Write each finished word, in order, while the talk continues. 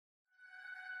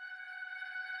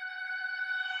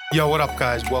Yo, what up,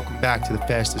 guys? Welcome back to the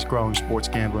fastest growing sports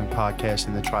gambling podcast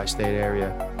in the tri-state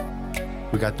area.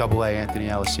 We got AA Anthony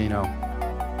Alessino.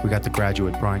 We got the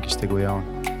graduate Brian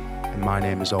Castiglione. And my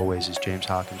name, as always, is James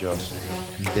Hawkinjost.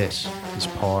 And this is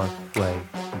Parlay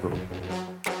Brew.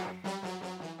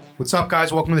 What's up,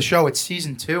 guys? Welcome to the show. It's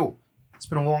season 2. It's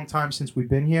been a long time since we've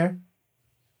been here.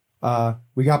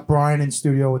 We got Brian in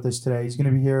studio with us today. He's going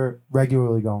to be here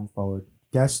regularly going forward.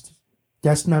 Guest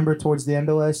member towards the end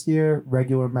of last year,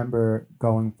 regular member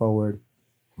going forward.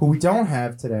 Who we don't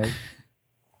have today,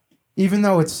 even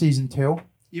though it's season 2,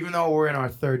 even though we're in our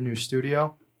third new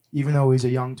studio, even though he's a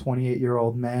young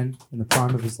 28-year-old man in the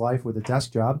prime of his life with a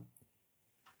desk job,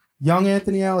 young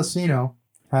Anthony Alessino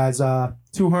has 2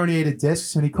 herniated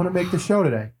discs, and he couldn't make the show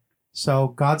today. So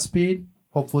Godspeed.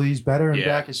 Hopefully he's better and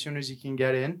back as soon as he can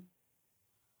get in.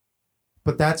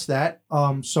 But that's that.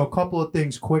 So a couple of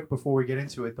things quick before we get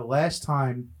into it. The last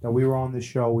time that we were on this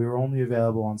show, we were only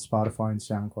available on Spotify and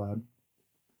SoundCloud.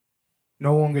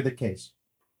 No longer the case.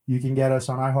 You can get us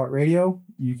on iHeartRadio.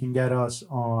 You can get us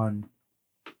on...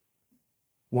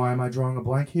 Why am I drawing a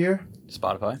blank here?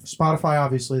 Spotify,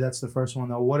 obviously. That's the first one,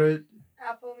 though.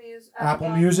 Apple Music. Apple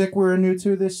Music we're new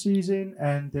to this season.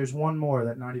 And there's one more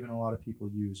that not even a lot of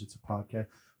people use. It's a podcast.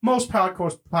 Most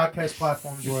podcast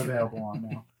platforms we're available on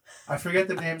now. I forget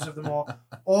the names of them all.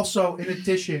 Also, in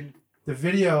addition, the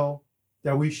video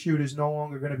that we shoot is no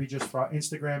longer going to be just for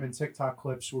Instagram and TikTok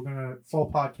clips. We're going to full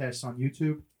podcasts on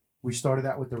YouTube. We started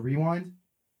that with the Rewind.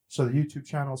 So the YouTube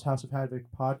channel is House of Havoc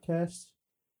Podcast.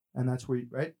 And that's where,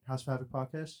 right? House of Havoc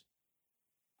Podcast?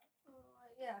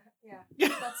 Yeah.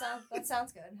 That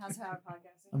sounds good. House of Havoc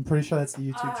Podcast. I'm pretty sure that's the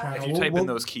YouTube channel. If you type in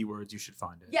those keywords, you should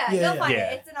find it. Yeah, you'll find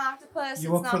it. It's an octopus.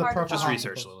 You it's not hard to Just find.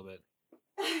 research a little bit.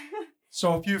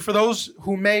 So for those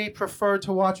who may prefer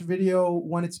to watch video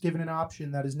when it's given an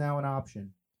option, that is now an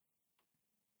option.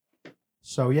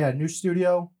 So yeah, new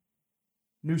studio,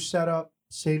 new setup,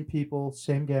 same people,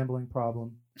 same gambling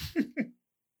problem.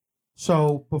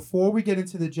 So before we get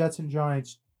into the Jets and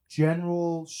Giants,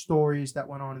 general stories that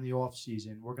went on in the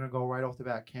offseason, we're going to go right off the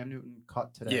bat. Cam Newton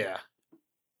cut today. Yeah.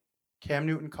 Cam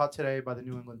Newton cut today by the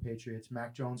New England Patriots.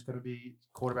 Mac Jones going to be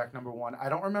quarterback number 1. I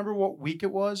don't remember what week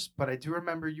it was, but I do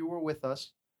remember you were with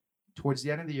us towards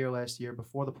the end of the year last year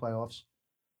before the playoffs.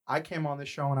 I came on the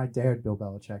show and I dared Bill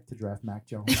Belichick to draft Mac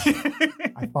Jones.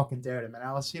 I fucking dared him. And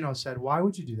Alessino said, why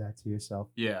would you do that to yourself?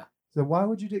 Yeah. So why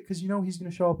would you do it? Because you know he's going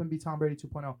to show up and be Tom Brady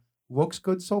 2.0. Looks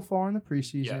good so far in the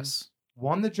preseason. Yes.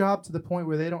 Won the job to the point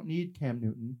where they don't need Cam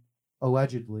Newton,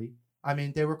 allegedly. I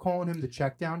mean, they were calling him the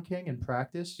check down king in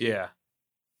practice. Yeah.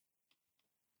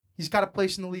 He's got a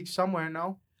place in the league somewhere,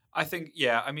 no? I think,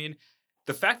 yeah. I mean,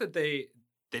 the fact that they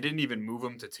didn't even move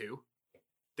him to 2,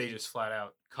 they just flat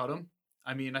out cut him.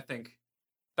 I mean, I think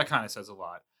that kind of says a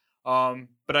lot.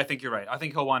 But I think you're right. I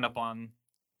think he'll wind up on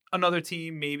another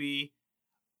team, maybe.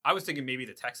 I was thinking maybe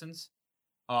the Texans.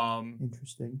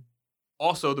 Interesting.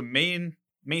 Also, the main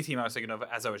team I was thinking of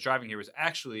as I was driving here was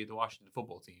actually the Washington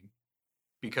football team.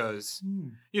 Because,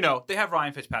 they have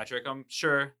Ryan Fitzpatrick. I'm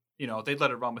sure, they'd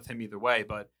let it run with him either way.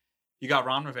 But you got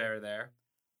Ron Rivera there.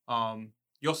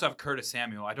 You also have Curtis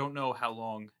Samuel. I don't know how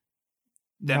long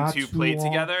them two played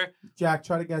together. Jack,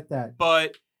 try to get that.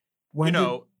 But,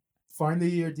 find the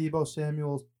year Deebo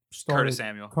Samuel started.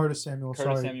 Curtis Samuel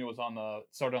Samuel was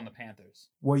started on the Panthers.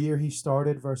 What year he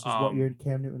started versus what year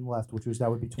Cam Newton left, that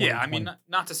would be 2020. Yeah, I mean,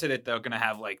 not to say that they're going to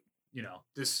have,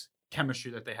 this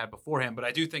chemistry that they had beforehand, but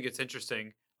I do think it's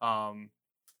interesting.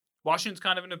 Washington's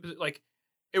kind of in a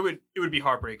it would be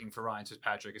heartbreaking for Ryan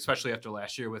Fitzpatrick, especially after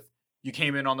last year with you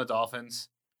came in on the Dolphins,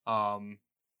 going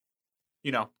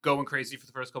crazy for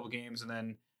the first couple games, and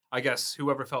then I guess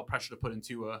whoever felt pressure to put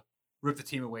into rip the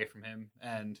team away from him,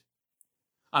 and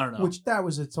I don't know. Which that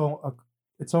was its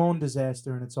own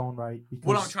disaster in its own right. Because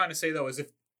what I'm trying to say though is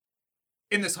if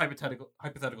in this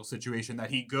hypothetical situation that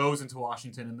he goes into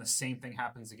Washington and the same thing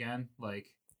happens again,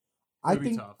 I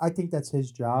think that's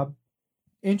his job.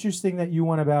 Interesting that you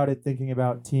went about it thinking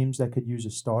about teams that could use a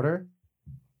starter.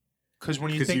 Because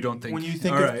when you think of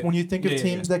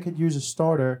teams that could use a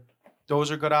starter, those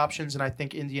are good options, and I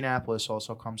think Indianapolis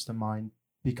also comes to mind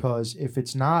because if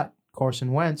it's not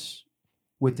Carson Wentz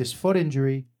with this foot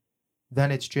injury, then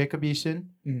it's Jacob Eason,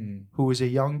 who is a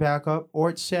young backup, or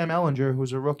it's Sam Ehlinger,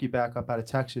 who's a rookie backup out of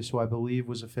Texas, who I believe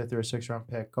was a 5th or a 6th round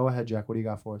pick. Go ahead, Jack. What do you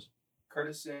got for us?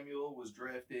 Curtis Samuel was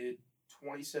drafted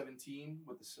 2017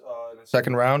 with in the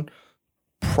second round.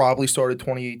 Probably started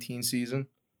 2018 season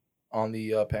on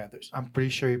the Panthers. I'm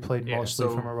pretty sure he played mostly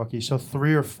from a rookie. So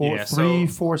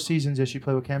 4 seasons as he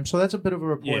played with Cam. So that's a bit of a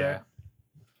report. Yeah.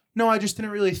 No, I just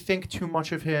didn't really think too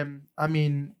much of him. I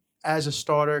mean, as a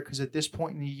starter, because at this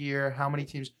point in the year, how many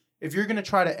teams? if you're going to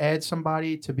try to add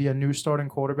somebody to be a new starting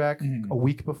quarterback a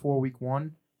week before week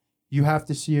 1, you have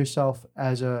to see yourself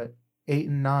as a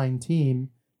 8-9 team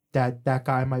that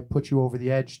guy might put you over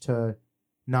the edge to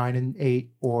 9-8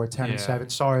 or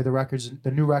 10-7. Sorry,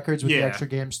 the new records with the extra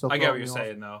games still. I get what you're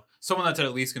saying though. Someone that's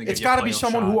at least going to get. It's got to be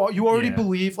someone who you already Yeah.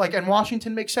 believe. Like, and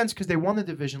Washington makes sense because they won the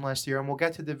division last year, and we'll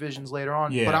get to divisions later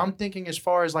on. Yeah. But I'm thinking as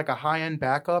far as like a high end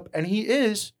backup, and he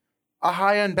is a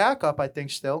high end backup, I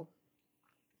think still,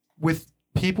 with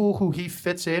people who he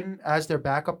fits in as their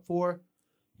backup for,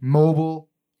 mobile,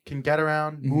 can get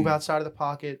around, move outside of the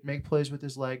pocket, make plays with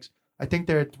his legs. I think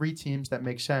there are 3 teams that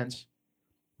make sense.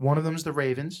 One of them is the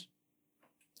Ravens.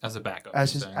 As a backup.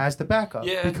 As the backup.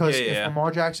 Yeah, Because yeah. if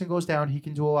Lamar Jackson goes down, he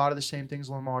can do a lot of the same things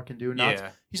Lamar can do.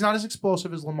 He's not as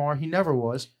explosive as Lamar. He never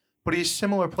was. But he's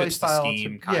similar play Fits style. the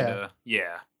scheme, kinda.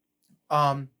 Yeah.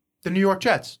 The New York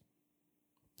Jets.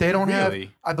 They don't have.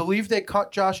 Really? I believe they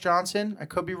cut Josh Johnson. I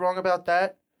could be wrong about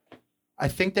that. I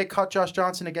think they cut Josh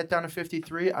Johnson to get down to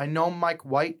 53. I know Mike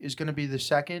White is going to be the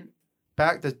second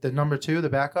back, the number 2, the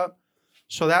backup.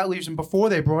 So that leaves them. Before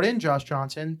they brought in Josh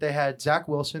Johnson, they had Zach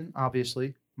Wilson,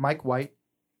 obviously, Mike White,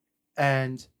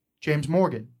 and James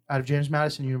Morgan out of James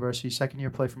Madison University, second-year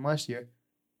play from last year.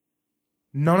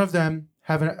 None of them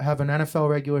have an NFL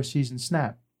regular season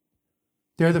snap.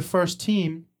 They're the first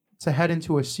team to head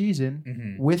into a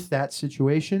season with that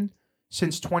situation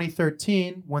since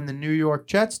 2013 when the New York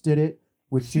Jets did it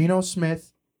with Geno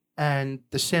Smith and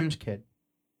the Sims kid.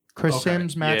 Chris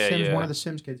Sims, Matt Sims, one of the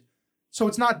Sims kids. So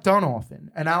it's not done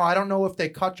often. And now I don't know if they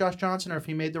cut Josh Johnson or if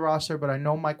he made the roster, but I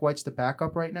know Mike White's the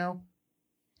backup right now.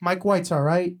 Mike White's all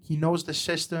right. He knows the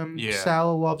system. Yeah.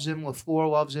 Saleh loves him. LaFleur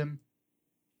loves him.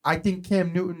 I think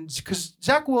Cam Newton, because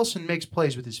Zach Wilson makes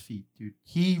plays with his feet, dude.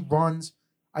 He runs.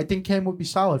 I think Cam would be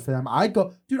solid for them. I'd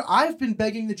go, dude, I've been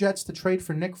begging the Jets to trade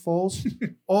for Nick Foles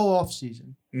all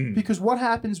offseason. Because what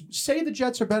happens, say the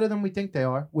Jets are better than we think they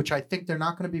are, which I think they're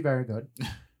not going to be very good.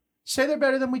 Say they're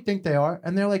better than we think they are,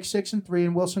 and they're like 6-3,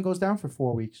 and Wilson goes down for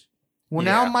 4 weeks. Well,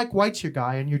 now Mike White's your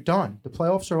guy, and you're done. The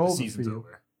playoffs are over for you.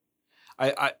 Over.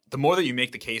 I the more that you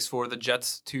make the case for the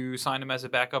Jets to sign him as a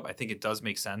backup, I think it does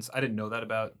make sense. I didn't know that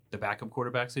about the backup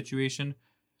quarterback situation.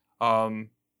 Who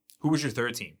was your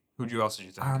third team? Who else did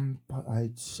you think?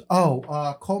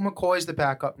 Colt McCoy's the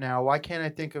backup now. Why can't I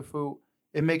think of who?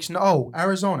 It makes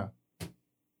Arizona.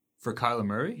 For Kyler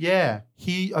Murray? Yeah.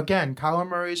 Kyler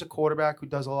Murray is a quarterback who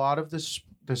does a lot of the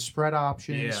spread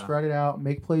option, spread it out,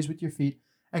 make plays with your feet.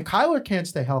 And Kyler can't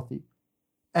stay healthy.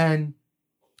 And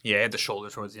he had the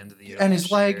shoulder towards the end of the year. And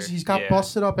his legs, he's got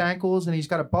busted up ankles and he's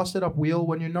got a busted up wheel.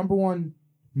 When your number one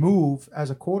move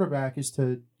as a quarterback is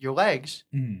to your legs,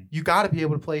 you got to be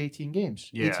able to play 18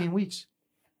 games, 18 weeks.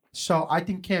 So I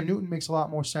think Cam Newton makes a lot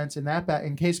more sense in that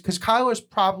case, because Kyler's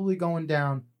probably going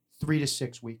down 3 to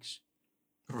 6 weeks.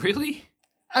 Really?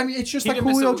 I mean, it's just like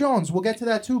Julio Jones. We'll get to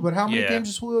that too. But how many games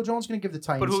is Julio Jones going to give the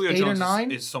Titans? But Julio 8 Jones or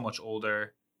 9? is so much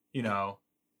older. You know,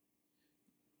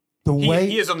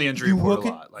 he is on the injury report a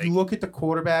lot. You look at the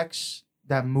quarterbacks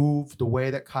that move the way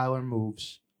that Kyler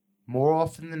moves. More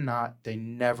often than not, they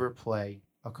never play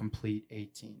a complete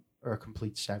 18 or a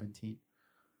complete 17.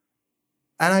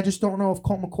 And I just don't know if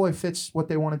Colt McCoy fits what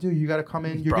they want to do. You got to come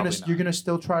in. You're gonna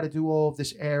still try to do all of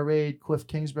this air raid, Cliff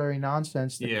Kingsbury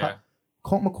nonsense.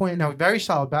 Colt McCoy, now very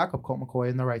solid backup Colt McCoy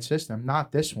in the right system,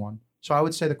 not this one. So I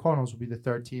would say the Cardinals would be the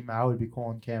third team. I would be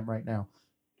calling Cam right now.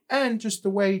 And just the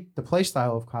way the play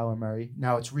style of Kyler Murray.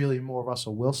 Now it's really more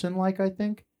Russell Wilson-like, I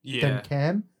think, than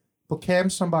Cam. But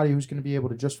Cam's somebody who's going to be able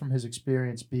to, just from his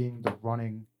experience being the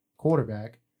running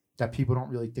quarterback that people don't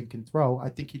really think can throw, I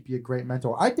think he'd be a great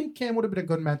mentor. I think Cam would have been a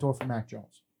good mentor for Mac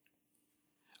Jones.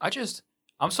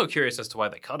 I'm so curious as to why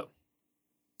they cut him.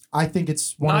 I think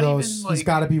it's one of those, he's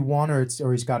got to be one or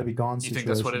he's got to be gone situations. You think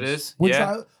that's what it is? Which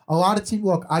a lot of teams,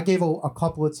 look, I gave a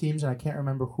couple of teams, and I can't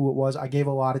remember who it was. I gave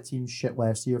a lot of teams shit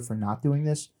last year for not doing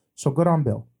this. So good on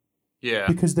Bill. Yeah.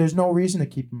 Because there's no reason to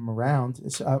keep him around.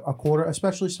 It's a quarter,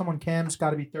 especially someone Cam's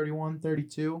got to be 31,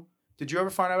 32. Did you ever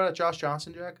find out about Josh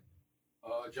Johnson, Jack?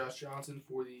 Josh Johnson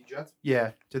for the Jets?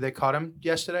 Yeah. Did they cut him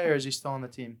yesterday, or is he still on the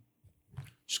team?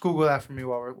 Just Google that for me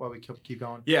while we keep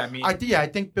going. Yeah, I mean, I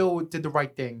think Bill did the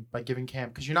right thing by giving Cam,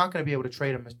 because you're not going to be able to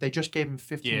trade him. They just gave him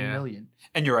 $15 million.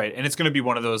 And you're right, and it's going to be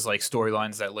one of those like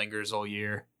storylines that lingers all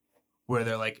year, where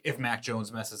they're like, if Mac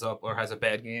Jones messes up or has a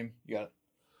bad game, you got it.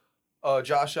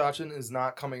 Josh Johnson is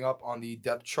not coming up on the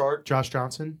depth chart. Josh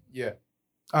Johnson? Yeah.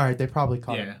 All right, they probably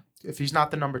cut him. If he's not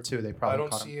the number 2, they probably cut him.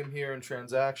 I don't see him here in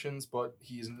transactions, but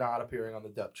he's not appearing on the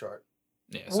depth chart.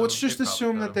 Yeah, well, let's just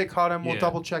assume that they caught him. We'll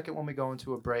double check it when we go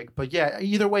into a break. But yeah,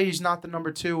 either way, he's not the number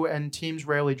 2, and teams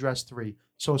rarely dress 3.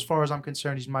 So as far as I'm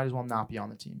concerned, he might as well not be on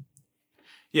the team.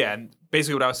 Yeah, and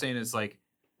basically what I was saying is like,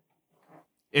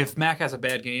 if Mac has a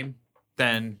bad game,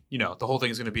 then the whole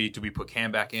thing is going to be, do we put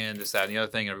Cam back in, this, that, and the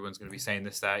other thing? Everyone's going to be saying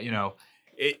this, that.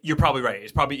 You're probably right.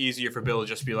 It's probably easier for Bill to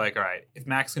just be like, all right, if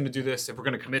Mac's going to do this, if we're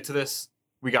going to commit to this,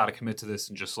 we got to commit to this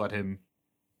and just let him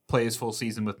play his full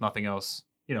season with nothing else,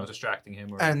 distracting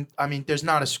him. And I mean, there's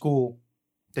not a school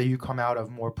that you come out of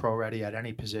more pro ready at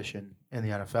any position in the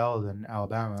NFL than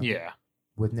Alabama. Yeah.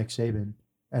 With Nick Saban.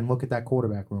 And look at that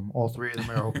quarterback room. All three of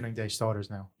them are opening day starters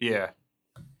now. Yeah.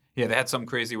 Yeah, they had something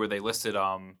crazy where they listed,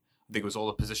 I think it was all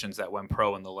the positions that went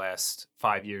pro in the last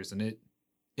 5 years, and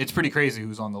it's pretty crazy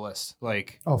who's on the list.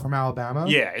 Like, from Alabama?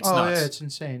 Yeah, it's nuts. Yeah, it's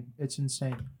insane. It's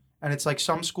insane. And it's like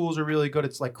some schools are really good.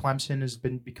 It's like Clemson has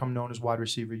become known as wide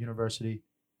receiver university.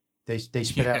 They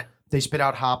spit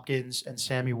out Hopkins and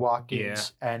Sammy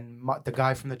Watkins and the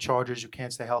guy from the Chargers who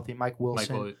can't stay healthy, Mike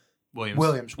Wilson.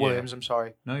 Williams. I'm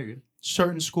sorry. No, you're good.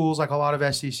 Certain schools, like a lot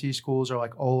of SEC schools, are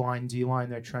like O-line, D-line,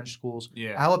 they're trench schools.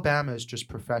 Yeah. Alabama is just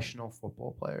professional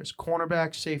football players.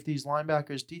 Cornerbacks, safeties,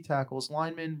 linebackers, D-tackles,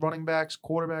 linemen, running backs,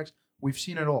 quarterbacks. We've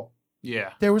seen it all.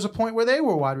 Yeah. There was a point where they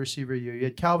were wide receiver year. You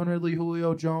had Calvin Ridley,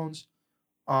 Julio Jones,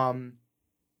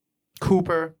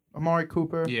 Cooper, Amari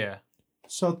Cooper. Yeah.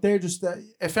 So they're just,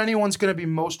 if anyone's going to be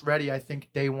most ready, I think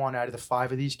day one out of the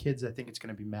 5 of these kids, I think it's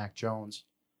going to be Mac Jones.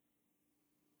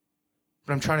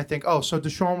 But I'm trying to think. Oh, so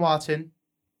Deshaun Watson,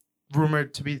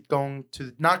 rumored to be going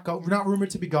to not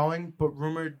rumored to be going, but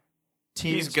rumored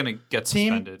team. He's gonna get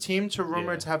suspended. Team to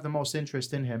rumored to have the most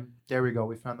interest in him. There we go.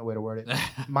 We found the way to word it.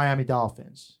 Miami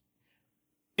Dolphins.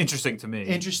 Interesting to me.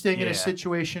 Interesting in a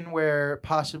situation where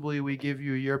possibly we give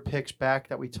you your picks back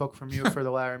that we took from you for the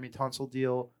Laramie Tunsil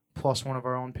deal, plus one of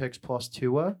our own picks, plus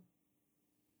Tua.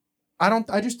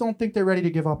 I just don't think they're ready to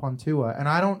give up on Tua. And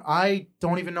I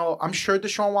don't even know. I'm sure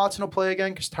Deshaun Watson will play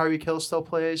again because Tyreek Hill still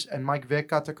plays and Mike Vick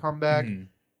got to come back.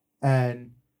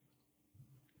 And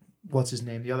what's his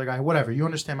name? The other guy, whatever. You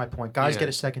understand my point. Guys get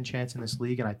a second chance in this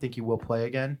league, and I think he will play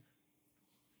again.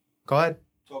 Go ahead.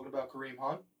 Talking about Kareem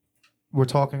Hunt? We're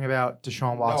talking about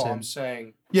Deshaun Watson. No, I'm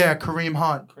saying. Yeah, Kareem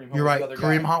Hunt. You're right.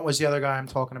 Kareem guy. Hunt was the other guy I'm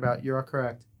talking about. You're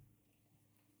correct.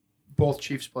 Both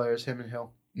Chiefs players, him and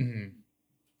Hill. Mm-hmm.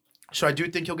 So I do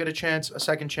think he'll get a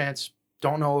second chance.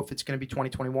 Don't know if it's going to be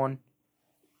 2021.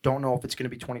 Don't know if it's going to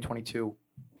be 2022.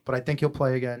 But I think he'll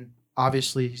play again.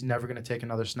 Obviously, he's never going to take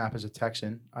another snap as a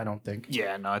Texan, I don't think.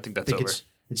 Yeah, no, I think that's over.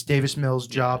 It's Davis Mills'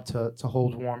 job to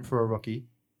hold warm for a rookie.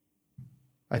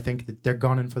 I think that they're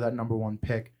gunning for that number 1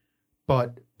 pick.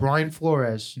 But Brian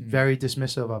Flores, very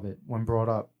dismissive of it when brought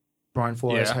up. Brian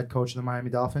Flores, head coach of the Miami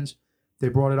Dolphins. They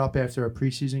brought it up after a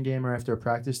preseason game or after a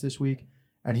practice this week.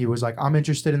 And he was like, I'm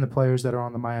interested in the players that are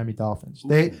on the Miami Dolphins.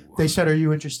 They said, are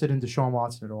you interested in Deshaun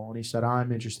Watson at all? And he said,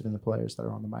 I'm interested in the players that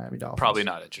are on the Miami Dolphins. Probably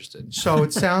not interested. So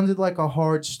it sounded like a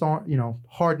hard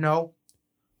no.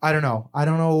 I don't know. I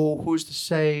don't know who's to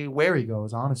say where he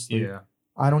goes, honestly. Yeah.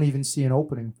 I don't even see an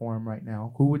opening for him right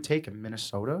now. Who would take him?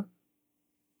 Minnesota?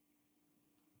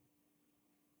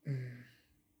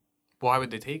 Why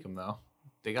would they take him, though?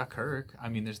 They got Kirk. I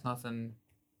mean, there's nothing.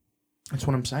 That's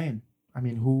what I'm saying. I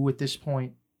mean, who at this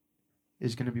point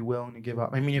is going to be willing to give up?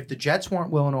 I mean, if the Jets weren't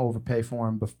willing to overpay for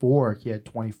him before he had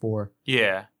 24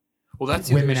 well, that's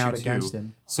the women issue out too. against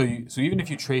him. So even if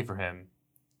you trade for him,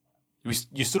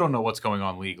 you still don't know what's going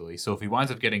on legally. So if he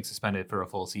winds up getting suspended for a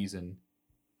full season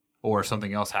or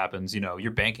something else happens,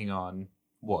 you're banking on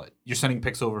what? You're sending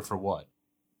picks over for what?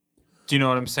 Do you know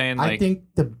what I'm saying? I think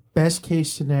the best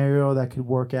case scenario that could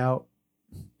work out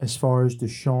as far as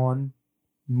Deshaun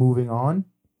moving on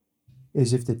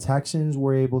is if the Texans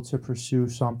were able to pursue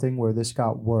something where this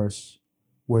got worse,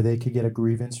 where they could get a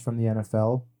grievance from the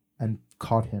NFL and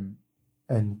cut him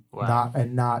and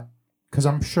not because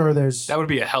I'm sure that would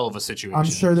be a hell of a situation. I'm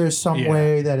sure there's some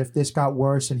way that if this got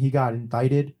worse and he got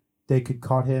indicted, they could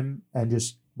cut him and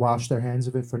just wash their hands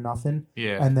of it for nothing.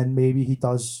 Yeah. And then maybe he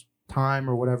does time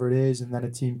or whatever it is, and then a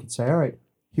team could say, all right,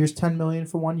 here's $10 million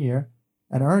for 1 year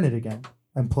and earn it again.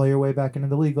 And play your way back into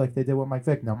the league like they did with Mike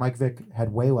Vick. Now, Mike Vick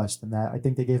had way less than that. I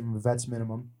think they gave him a vet's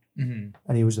minimum. Mm-hmm.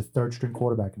 And he was a third-string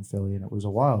quarterback in Philly, and it was a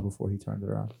while before he turned it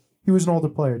around. He was an older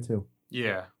player, too.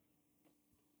 Yeah.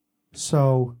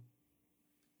 So,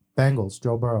 Bengals,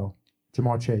 Joe Burrow,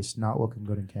 Jamar Chase, not looking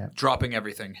good in camp. Dropping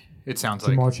everything, it sounds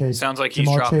Jamar like. Chase, sounds like he's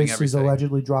Jamar dropping Chase everything. is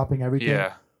allegedly dropping everything.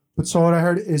 Yeah. But so what I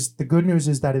heard is the good news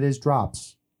is that it is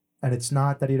drops. And it's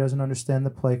not that he doesn't understand the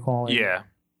play calling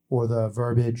or the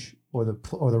verbiage or the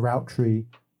route tree.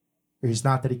 It's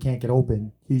not that he can't get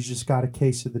open. He's just got a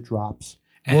case of the drops.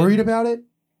 And worried about it?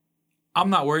 I'm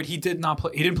not worried. He did not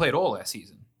play. He didn't play at all last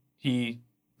season. He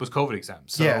was COVID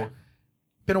exempt. So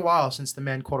been a while since the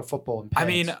man caught a football in pants.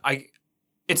 I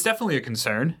mean, it's definitely a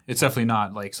concern. It's definitely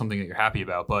not like something that you're happy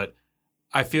about, but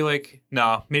I feel like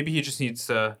no, maybe he just needs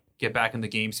to get back in the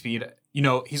game speed.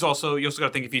 You also got to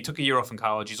think if he took a year off in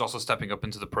college, he's also stepping up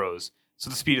into the pros. So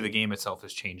the speed of the game itself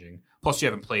is changing. Plus, you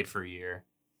haven't played for a year.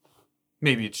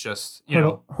 Maybe it's just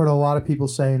Heard a lot of people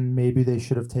saying maybe they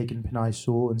should have taken Penei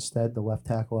Sewell instead, the left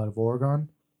tackle out of Oregon.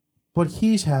 But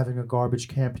he's having a garbage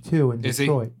camp too in Is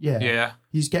Detroit. he? Yeah.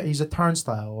 He's a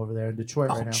turnstile over there in Detroit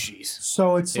right now. Jeez.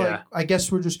 So it's like I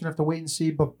guess we're just gonna have to wait and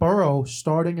see. But Burrow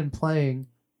starting and playing,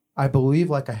 I believe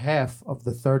like a half of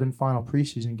the third and final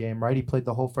preseason game, right? He played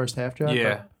the whole first half, Jack?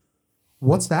 Yeah.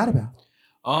 What's that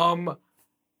about?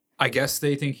 I guess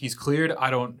they think he's cleared.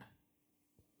 I don't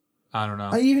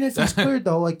know. Even if he's cleared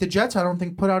though, like the Jets, I don't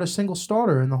think put out a single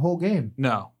starter in the whole game.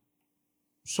 No.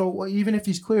 So even if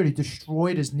he's cleared, he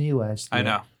destroyed his knee last year. I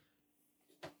know.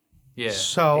 Yeah.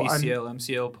 So ACL,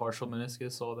 MCL, partial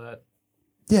meniscus, all that.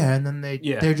 Yeah, and then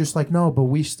they're just like, no, but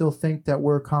we still think that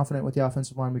we're confident with the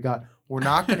offensive line we got. We're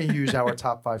not going to use our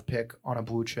top 5 pick on a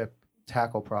blue chip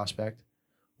tackle prospect.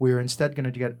 We're instead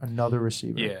going to get another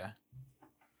receiver. Yeah.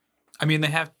 I mean, they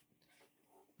have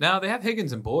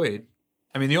Higgins and Boyd.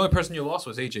 I mean, the only person you lost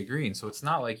was AJ Green, so it's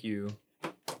not like you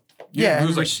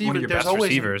lose like one of your best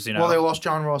receivers. Well, they lost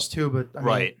John Ross too, but I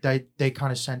mean, right. they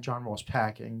kind of sent John Ross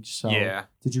packing. So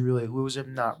did you really lose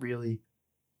him? Not really.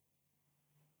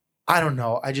 I don't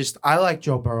know. I like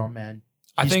Joe Burrow, man.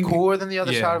 He's cooler than the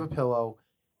other side of a pillow.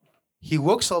 He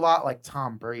looks a lot like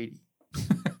Tom Brady.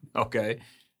 Okay.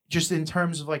 Just in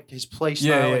terms of like his play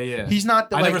style. Yeah. He's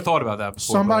not. I never thought about that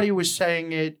before. Somebody was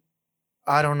saying it.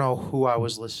 I don't know who I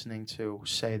was listening to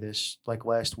say this like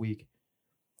last week.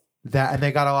 And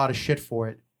they got a lot of shit for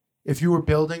it. If you were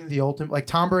building the ultimate, like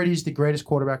Tom Brady's the greatest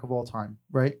quarterback of all time,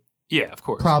 right? Yeah, of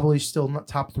course. Probably still not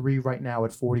top 3 right now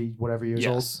at 40 whatever years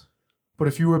old. But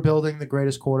if you were building the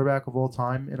greatest quarterback of all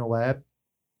time in a lab,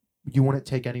 you wouldn't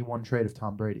take any one trade of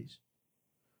Tom Brady's.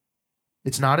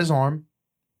 It's not his arm.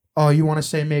 Oh, you want to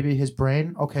say maybe his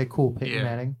brain? Okay, cool. Peyton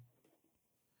Manning.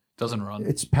 Doesn't run.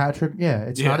 It's Patrick. Yeah,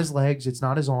 it's not his legs. It's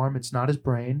not his arm. It's not his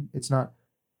brain. It's not.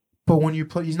 But when you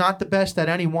he's not the best at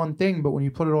any one thing, but when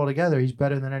you put it all together, he's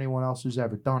better than anyone else who's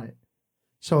ever done it.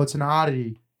 So it's an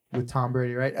oddity with Tom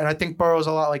Brady, right? And I think Burrow's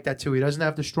a lot like that too. He doesn't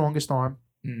have the strongest arm.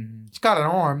 Mm. He's got an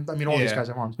arm. I mean, all these guys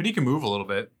have arms. But he can move a little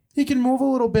bit. He can move a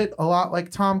little bit, a lot like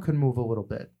Tom could move a little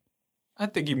bit. I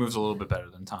think he moves a little bit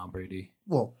better than Tom Brady.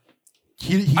 Well,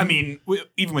 I mean,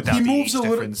 even without he the moves age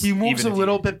difference. He moves a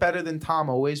little bit better than Tom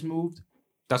always moved.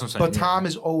 That's what I'm saying. But Tom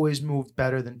has always moved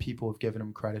better than people have given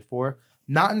him credit for.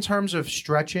 Not in terms of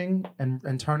stretching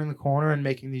and turning the corner and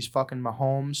making these fucking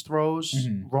Mahomes throws,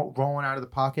 rolling out of the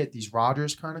pocket, these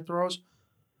Rodgers kind of throws.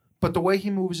 But the way he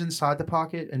moves inside the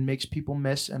pocket and makes people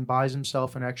miss and buys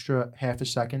himself an extra half a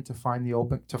second to find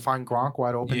Gronk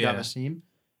wide open down the seam.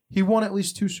 He won at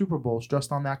least 2 Super Bowls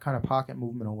just on that kind of pocket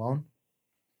movement alone.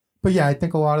 But yeah, I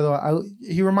think a lot of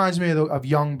he reminds me of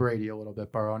young Brady a little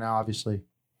bit, Burrow. Now, obviously,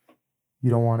 you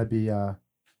don't want to be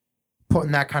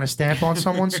putting that kind of stamp on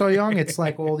someone so young. It's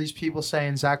like all these people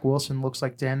saying Zach Wilson looks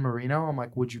like Dan Marino. I'm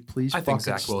like, would you please fucking stop?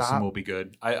 I think Zach Wilson will be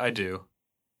good. I do.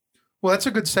 Well, that's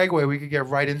a good segue. We could get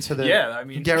right into the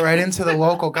get right into the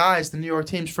local guys, the New York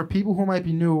teams. For people who might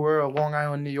be new, we're a Long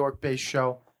Island, New York-based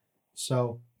show.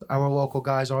 So our local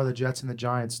guys are the Jets and the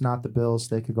Giants, not the Bills.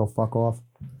 They could go fuck off.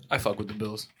 I fuck with the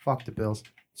Bills. Fuck the Bills.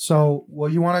 So, well,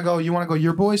 you want to go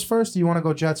your boys first, or you want to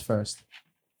go Jets first?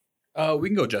 We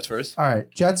can go Jets first. All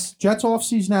right. Jets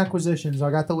off-season acquisitions.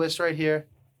 I got the list right here.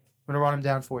 I'm going to run them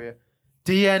down for you.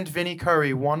 D-end Vinny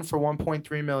Curry, 1 for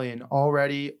 $1.3 million,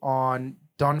 already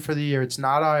done for the year. It's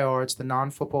not IR. It's the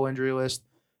non-football injury list.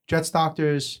 Jets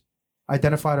doctors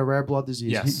identified a rare blood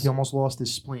disease. Yes. He almost lost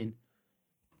his spleen.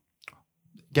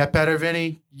 Get better,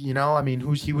 Vinny. He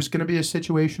was going to be a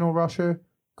situational rusher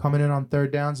coming in on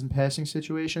third downs and passing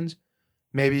situations.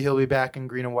 Maybe he'll be back in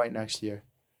green and white next year.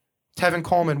 Tevin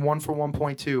Coleman, 1 for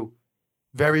 1.2.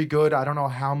 Very good. I don't know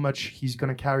how much he's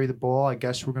going to carry the ball. I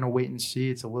guess we're going to wait and see.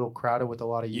 It's a little crowded with a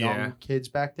lot of young kids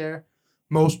back there.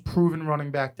 Most proven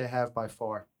running back they have by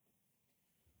far.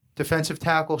 Defensive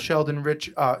tackle Sheldon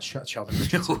Rankins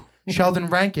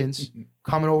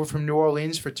coming over from New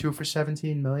Orleans for 2 for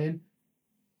 $17 million.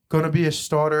 Going to be a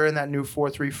starter in that new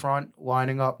 4-3 front,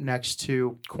 lining up next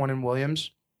to Quinnen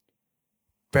Williams.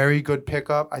 Very good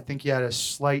pickup. I think he had a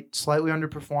slightly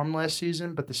underperformed last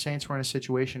season, but the Saints were in a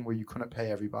situation where you couldn't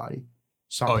pay everybody.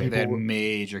 They had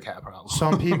major cap problems.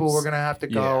 Some people were going to have to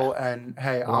go, and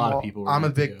hey,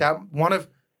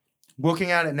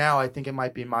 looking at it now, I think it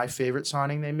might be my favorite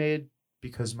signing they made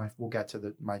because we'll get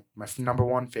to my number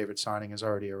one favorite signing is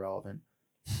already irrelevant.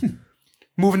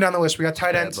 Moving down the list, we got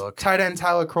tight Bad end. luck. Tight end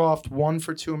Tyler Croft, 1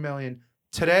 for $2 million.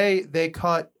 Today they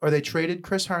traded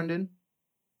Chris Herndon,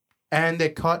 and they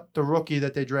cut the rookie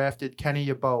that they drafted, Kenny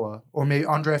Yeboah, or maybe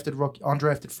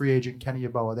undrafted free agent Kenny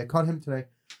Yeboah. They cut him today.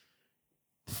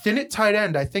 Thin at tight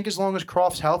end. I think as long as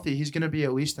Croft's healthy, he's going to be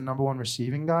at least the number 1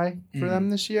 receiving guy for them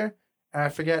this year. And I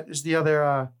forget is the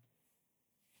other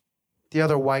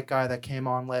white guy that came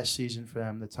on last season for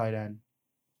them, the tight end,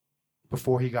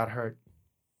 before he got hurt.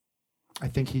 I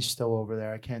think he's still over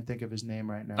there. I can't think of his name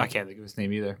right now. I can't think of his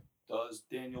name either. Does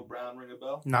Daniel Brown ring a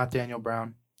bell? Not Daniel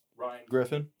Brown. Ryan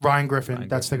Griffin. Ryan Griffin. Ryan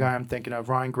That's Griffin. the guy I'm thinking of.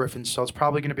 Ryan Griffin. So it's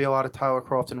probably going to be a lot of Tyler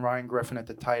Croft and Ryan Griffin at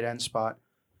the tight end spot.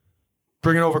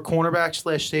 Bringing over cornerback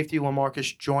 / safety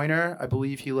LaMarcus Joyner. I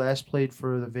believe he last played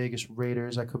for the Vegas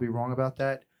Raiders. I could be wrong about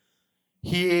that.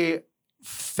 He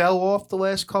fell off the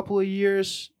last couple of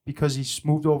years because he's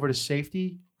moved over to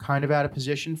safety, kind of out of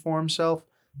position for himself.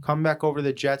 Coming back over to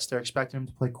the Jets, they're expecting him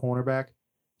to play cornerback.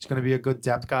 He's going to be a good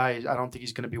depth guy. I don't think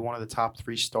he's going to be one of the top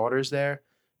 3 starters there,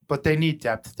 but they need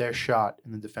depth. They're shot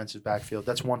in the defensive backfield.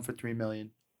 That's 1 for $3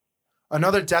 million.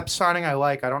 Another depth signing I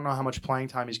like. I don't know how much playing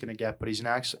time he's going to get, but he's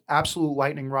an absolute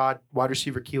lightning rod. Wide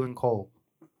receiver Keelan Cole,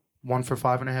 1 for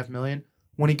 $5.5 million.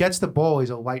 When he gets the ball, he's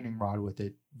a lightning rod with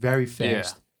it. Very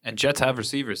fast. Yeah. And Jets have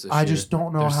receivers this year. I just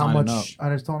don't know They're how signing much. I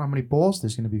just don't know how many balls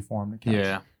there's going to be for him to catch.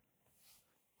 Yeah.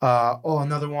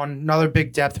 Another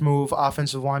big depth move.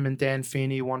 Offensive lineman Dan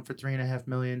Feeney, 1 for $3.5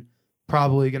 million.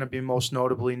 Probably going to be most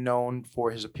notably known for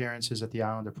his appearances at the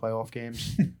Islander playoff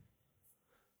games.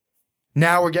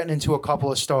 Now we're getting into a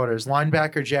couple of starters.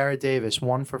 Linebacker Jared Davis,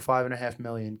 1 for $5.5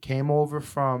 million. Came over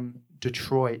from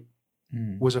Detroit.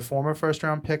 Was a former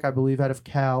first-round pick, I believe, out of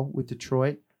Cal with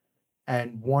Detroit.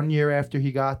 And 1 year after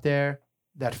he got there,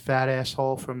 that fat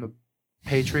asshole from the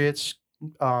Patriots,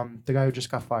 the guy who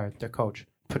just got fired, their coach,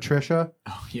 Patricia,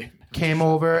 Oh, yeah. came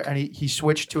over and he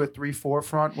switched to a 3-4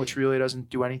 front, which really doesn't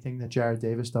do anything that Jared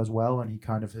Davis does well. And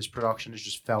his production has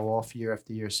just fell off year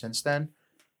after year since then.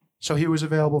 So he was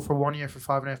available for 1 year for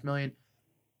 $5.5 million.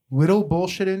 Little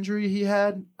bullshit injury he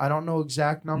had. I don't know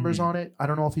exact numbers on it. I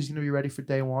don't know if he's going to be ready for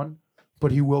day 1,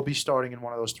 but he will be starting in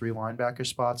one of those 3 linebacker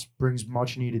spots. Brings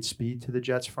much needed speed to the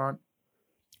Jets front.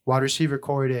 Wide receiver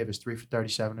Corey Davis, 3 for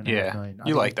 $37.5 million.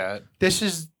 You like that. This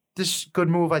is good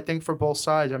move, I think, for both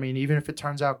sides. I mean, even if it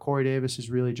turns out Corey Davis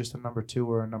is really just a number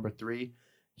 2 or a number 3,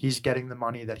 he's getting the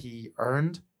money that he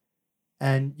earned.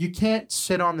 And you can't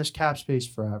sit on this cap space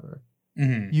forever.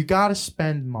 You got to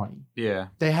spend money. Yeah.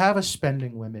 They have a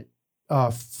spending limit,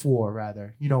 floor,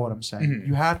 rather. You know what I'm saying?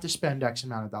 You have to spend X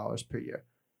amount of dollars per year.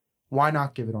 Why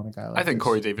not give it on a guy like I think this?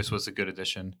 Corey Davis was a good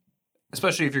addition,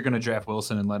 especially if you're going to draft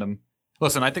Wilson and let him.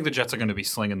 Listen, I think the Jets are going to be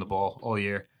slinging the ball all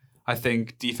year. I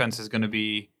think defense is going to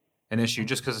be an issue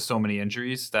just because of so many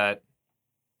injuries that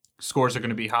scores are going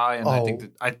to be high, and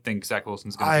I think Zach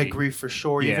Wilson's going to. I agree for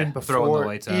sure. Yeah, throwing the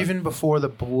lights out. Even before the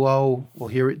blow, we'll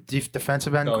hear it.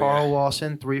 Defensive end Carl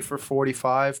Lawson, 3 for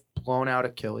 45, blown out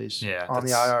Achilles. Yeah, on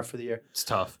the IR for the year. It's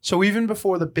tough. So even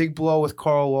before the big blow with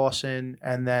Carl Lawson,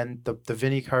 and then the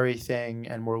Vinny Curry thing,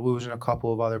 and we're losing a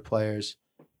couple of other players,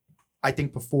 I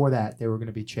think before that they were going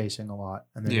to be chasing a lot,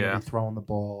 and they're going to be throwing the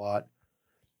ball a lot.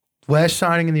 Last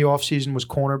signing in the offseason was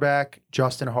cornerback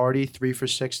Justin Hardy, 3 for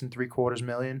 $6.75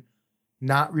 million.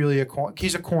 Not really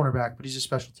he's a cornerback, but he's a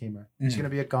special teamer. He's going to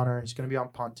be a gunner. He's going to be on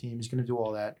punt team. He's going to do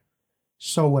all that.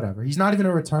 So whatever. He's not even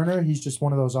a returner. He's just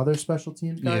one of those other special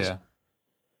teams guys. Yeah.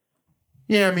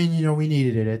 Yeah, I mean, we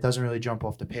needed it. It doesn't really jump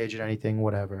off the page at anything,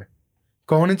 whatever.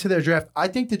 Going into their draft, I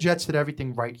think the Jets did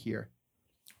everything right here.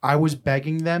 I was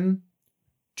begging them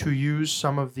to use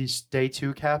some of these day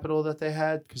 2 capital that they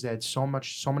had because they had so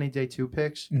many day 2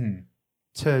 picks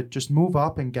to just move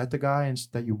up and get the guy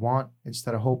that you want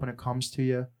instead of hoping it comes to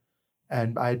you.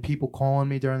 And I had people calling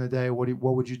me during the day, what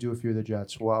would you do if you're the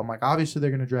Jets? Well, I'm like, obviously they're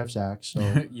going to draft Zach, so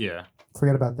Yeah.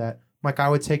 forget about that. I'm like, I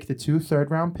would take the 2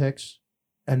 third-round picks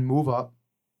and move up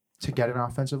to get an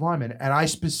offensive lineman. And I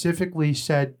specifically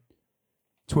said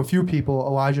to a few people,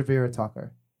 Elijah Vera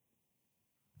Tucker.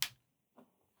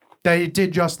 They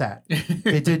did just that.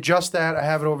 They did just that. I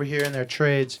have it over here in their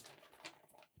trades.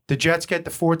 The Jets get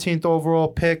the 14th overall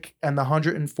pick and the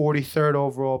 143rd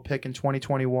overall pick in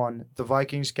 2021. The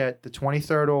Vikings get the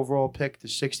 23rd overall pick, the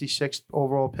 66th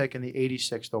overall pick, and the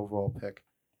 86th overall pick.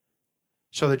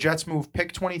 So the Jets move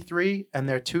pick 23 and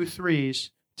their 2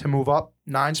 3s to move up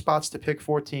 9 spots to pick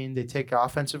 14. They take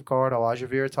offensive guard Elijah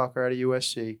Vera Tucker out of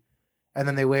USC, and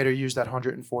then they later use that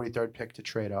 143rd pick to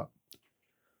trade up.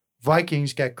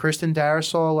 Vikings get Kristen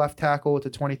Darisaw, left tackle, with the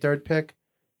 23rd pick.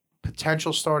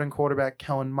 Potential starting quarterback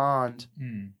Kellen Mond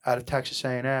out of Texas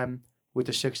A&M with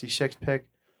the 66th pick.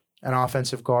 and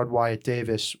offensive guard Wyatt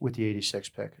Davis with the 86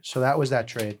 pick. So that was that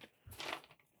trade.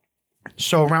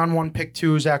 So round 1, pick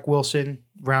 2, Zach Wilson.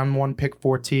 Round 1, pick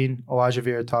 14, Elijah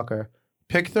Vera Tucker.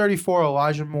 Pick 34,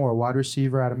 Elijah Moore, wide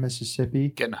receiver out of Mississippi.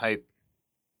 Getting hype.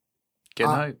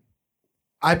 Getting hype.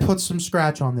 I put some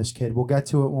scratch on this kid. We'll get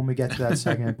to it when we get to that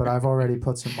segment, but I've already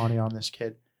put some money on this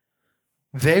kid.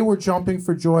 They were jumping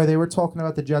for joy. They were talking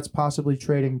about the Jets possibly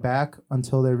trading back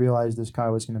until they realized this guy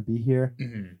was going to be here.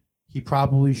 Mm-hmm. He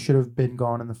probably should have been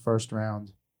gone in the first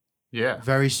round. Yeah.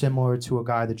 Very similar to a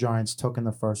guy the Giants took in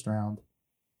the first round.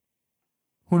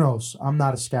 Who knows? I'm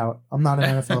not a scout. I'm not an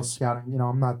NFL scouting.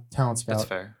 I'm not a talent scout. That's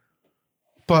fair.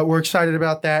 But we're excited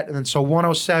about that. And then so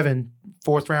 107,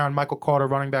 4th round, Michael Carter,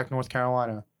 running back, North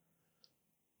Carolina.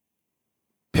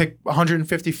 Pick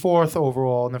 154th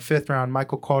overall in the 5th round,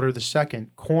 Michael Carter II,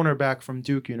 cornerback from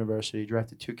Duke University.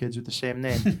 Drafted 2 kids with the same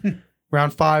name.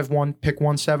 Round 5, pick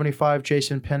 175,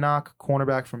 Jason Pinnock,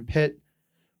 cornerback from Pitt.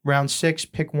 Round 6,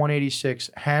 pick 186,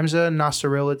 Hamza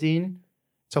Nasirildeen.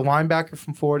 It's a linebacker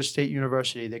from Florida State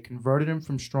University. They converted him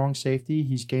from strong safety.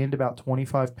 He's gained about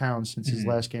 25 pounds since his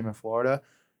last game in Florida.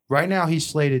 Right now, he's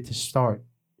slated to start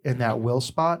in that will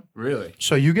spot. Really?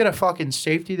 So you get a fucking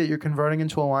safety that you're converting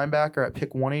into a linebacker at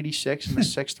pick 186 in the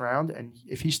 6th round, and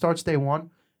if he starts day 1,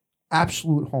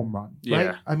 absolute home run. Right?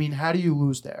 Yeah. I mean, how do you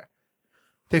lose there?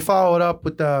 They follow it up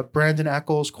with Brandon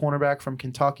Eccles, cornerback from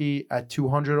Kentucky, at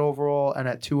 200 overall, and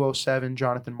at 207,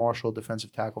 Jonathan Marshall,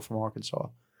 defensive tackle from Arkansas.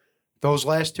 Those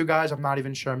last 2 guys, I'm not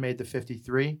even sure made the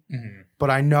 53, but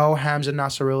I know Hamza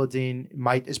Nasirildeen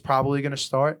is probably going to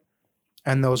start,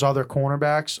 and those other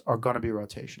cornerbacks are going to be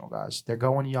rotational guys. They're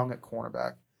going young at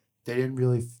cornerback. They didn't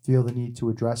really feel the need to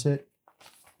address it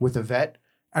with a vet,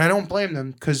 and I don't blame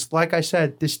them because, like I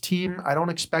said, this team, I don't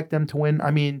expect them to win. I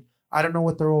mean, I don't know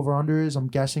what their over-under is. I'm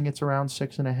guessing it's around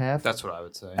 6.5. That's what I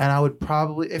would say. And I would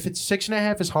probably, if it's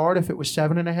 6.5 is hard. If it was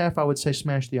 7.5, I would say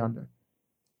smash the under.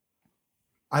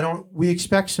 We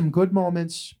expect some good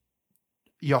moments.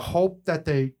 You hope that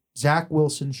Zach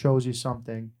Wilson shows you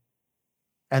something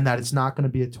and that it's not going to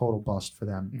be a total bust for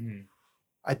them. Mm-hmm.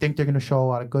 I think they're going to show a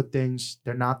lot of good things.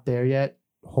 They're not there yet.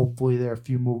 Hopefully they're a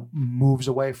few moves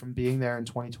away from being there in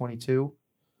 2022.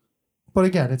 But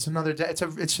again, it's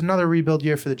another rebuild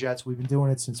year for the Jets. We've been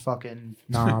doing it since fucking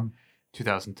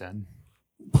 2010.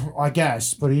 I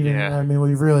guess, but even I mean,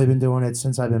 we've really been doing it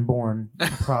since I've been born.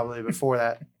 Probably before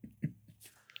that.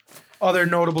 Other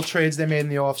notable trades they made in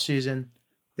the offseason.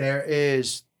 There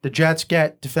is the Jets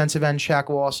get defensive end Shaq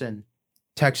Lawson.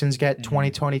 Texans get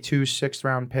 2022 6th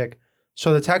round pick.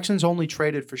 So the Texans only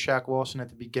traded for Shaq Lawson at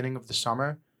the beginning of the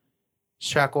summer.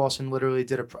 Shaq Lawson literally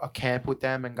did a camp with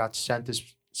them and got sent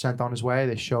on his way.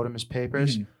 They showed him his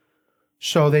papers.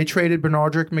 So they traded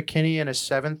Bernardrick McKinney and a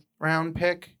 7th round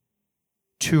pick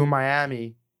to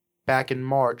Miami back in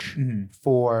March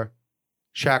for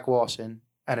Shaq Lawson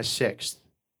and a 6th.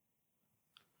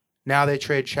 Now they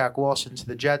trade Shaq Lawson to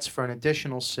the Jets for an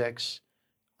additional 6,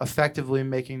 effectively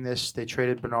making this, they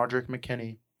traded Bernardrick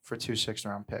McKinney for 2 6th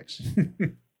round picks.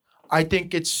 I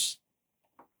think it's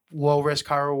low risk,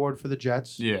 high reward for the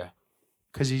Jets. Yeah.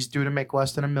 Because he's due to make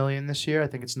less than $1 million this year. I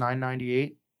think it's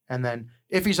 $998. And then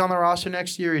if he's on the roster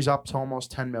next year, he's up to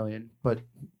almost $10 million. But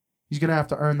he's going to have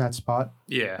to earn that spot.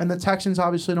 Yeah. And the Texans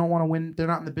obviously don't want to win. They're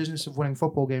not in the business of winning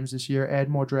football games this year. Add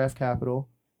more draft capital,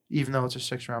 even though it's a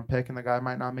 6th round pick and the guy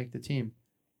might not make the team.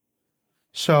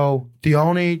 So the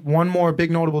only one more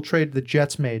big notable trade the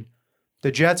Jets made.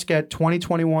 The Jets get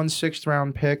 2021 6th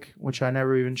round pick, which I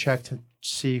never even checked to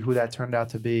see who that turned out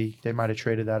to be. They might have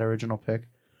traded that original pick.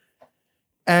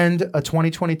 And a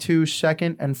 2022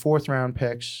 2nd and 4th round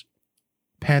picks.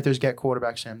 Panthers get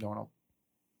quarterback Sam Darnold.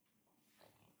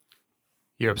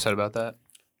 You're upset about that?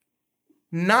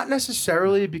 Not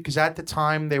necessarily, because at the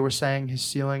time they were saying his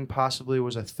ceiling possibly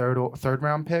was a third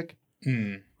round pick.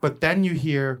 But then you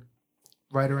hear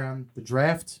right around the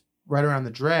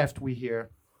draft, we hear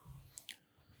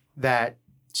that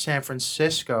San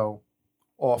Francisco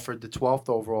offered the 12th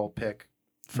overall pick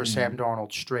for Sam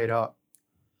Darnold straight up.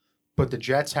 But the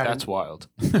Jets hadn't. That's wild.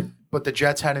 But the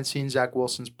Jets hadn't seen Zach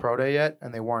Wilson's pro day yet,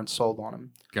 and they weren't sold on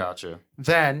him. Gotcha.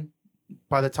 Then,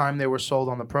 by the time they were sold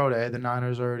on the pro day, the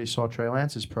Niners already saw Trey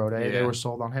Lance's pro day. Yeah. They were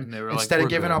sold on him. And they were Instead like, of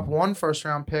giving good. up 1 1st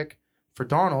round pick for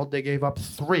Darnold, they gave up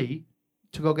 3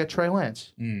 to go get Trey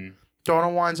Lance.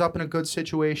 Darnold winds up in a good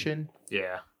situation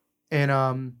Yeah.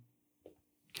 in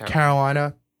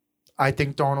Carolina. I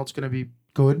think Darnold's going to be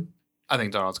good. I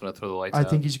think Darnold's going to throw the lights out. I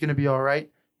think he's going to be all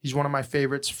right. He's one of my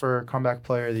favorites for comeback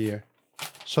player of the year.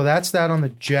 So that's that on the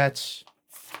Jets.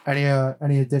 Any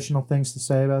additional things to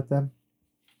say about them?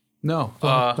 No.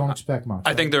 Don't expect much.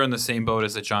 I think they're in the same boat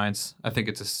as the Giants. I think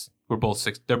it's We're both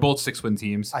 6. They're both 6-win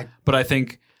teams. But I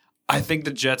think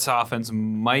the Jets' offense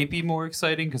might be more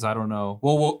exciting because I don't know.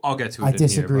 Well, I'll get to it. I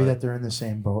disagree here, that they're in the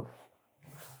same boat.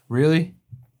 Really?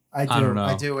 I do. I don't know.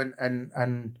 I do,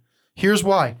 and here's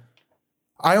why.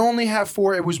 I only have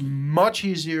 4. It was much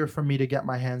easier for me to get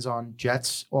my hands on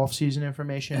Jets offseason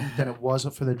information than it was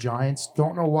for the Giants.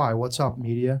 Don't know why. What's up,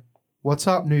 media? What's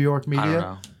up, New York media? I don't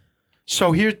know.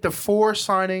 So here's the 4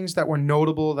 signings that were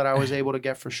notable that I was able to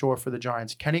get for sure for the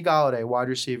Giants. Kenny Golladay, wide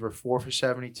receiver, 4 for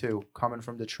 72, coming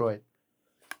from Detroit.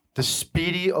 The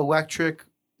speedy, electric,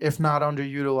 if not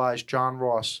underutilized, John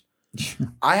Ross.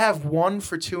 I have 1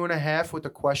 for 2.5 with a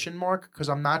question mark because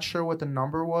I'm not sure what the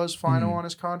number was final on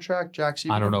his contract. Jack's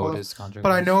even I don't know close. what his contract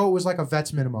But was. I know it was like a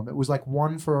vet's minimum. It was like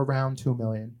 1 for around $2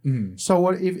 million. Mm. So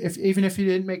what if even if he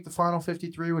didn't make the final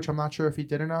 53, which I'm not sure if he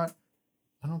did or not,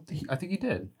 I think he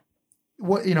did.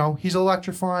 what he's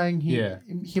electrifying.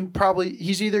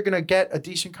 He's either gonna get a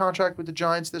decent contract with the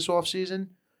Giants this offseason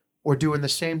or doing the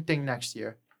same thing next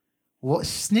year. Well,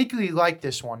 sneakily like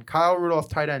this one. Kyle Rudolph,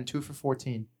 tight end, 2 for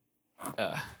 14.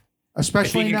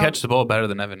 Especially if he can now, catch the ball better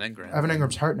than Evan Ingram. Evan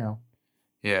Ingram's hurt now.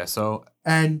 Yeah, so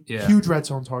And Yeah. huge red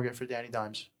zone target for Danny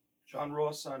Dimes. John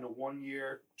Ross signed a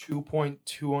 1-year,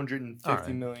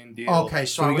 $2.250 million deal. Okay,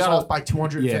 so I we was got off by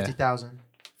 250,000.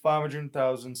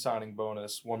 $500,000 signing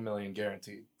bonus, $1 million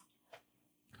guaranteed.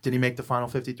 Did he make the final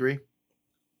 53?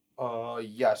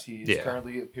 Yes, he is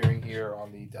currently appearing here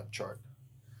on the depth chart.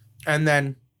 And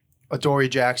then Adoree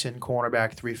Jackson,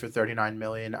 cornerback, 3 for $39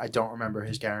 million. I don't remember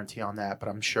his guarantee on that, but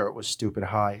I'm sure it was stupid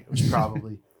high. It was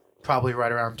probably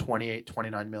right around 28,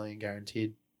 29 million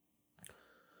guaranteed.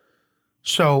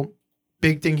 So,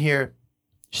 big thing here,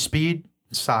 speed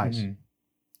and size. Mm-hmm.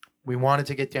 We wanted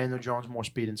to get Daniel Jones more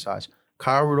speed and size.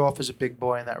 Kyle Rudolph is a big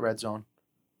boy in that red zone.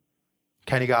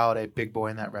 Kenny Golladay, big boy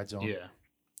in that red zone. yeah.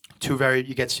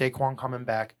 You get Saquon coming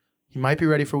back. He might be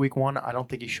ready for week 1. I don't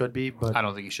think he should be, but I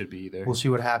don't think he should be either. we'll see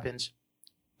what happens.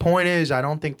 Point is, I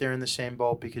don't think they're in the same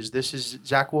boat because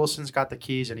Zach Wilson's got the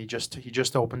keys and he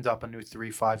just opened up a new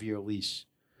 3-5-year lease.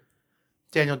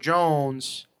 Daniel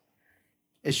Jones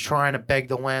is trying to beg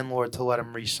the landlord to let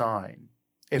him re-sign.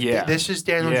 This is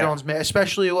Daniel Jones,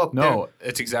 especially look.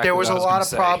 It's exactly. There was what a I lot gonna of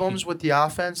say. problems with the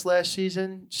offense last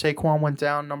season. Saquon went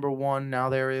down number 1. Now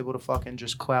they were able to fucking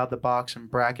just cloud the box and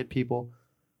bracket people.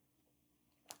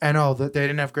 And they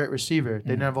didn't have great receiver. They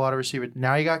didn't have a lot of receivers.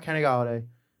 Now you got Kenny Golladay.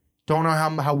 Don't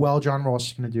know how well John Ross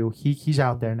is going to do. He's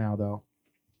out there now, though.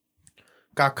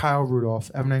 Got Kyle Rudolph.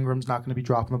 Evan Ingram's not going to be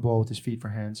dropping the ball with his feet for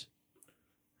hands.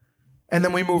 And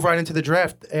then we move right into the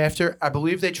draft. After, I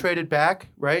believe they traded back,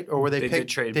 right? Or were they picked? Did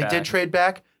trade They back. did trade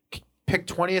back.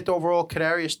 Picked 20th overall,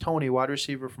 Kadarius Toney, wide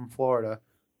receiver from Florida.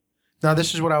 Now,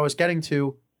 this is what I was getting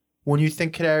to. When you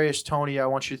think Kadarius Toney, I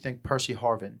want you to think Percy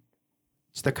Harvin.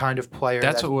 It's the kind of player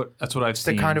That's what I've it's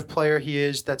seen. the kind of player he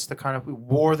is. That's the kind of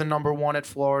wore the number 1 at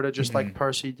Florida, just like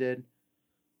Percy did.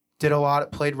 Did a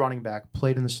lot. Played running back.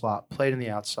 Played in the slot. Played in the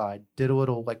outside. Did a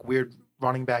little like weird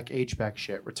running back H-back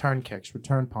shit. Return kicks.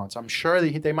 Return punts. I'm sure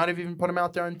they might have even put him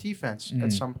out there on defense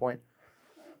at some point.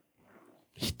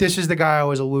 This is the guy I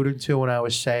was alluding to when I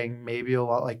was saying maybe a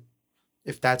lot like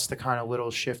if that's the kind of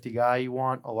little shifty guy you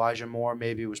want. Elijah Moore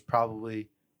maybe was probably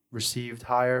received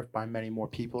higher by many more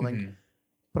people than.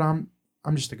 But I'm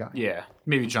just a guy. Yeah,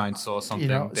 maybe Giants saw something.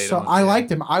 They So don't I see. liked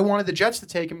him. I wanted the Jets to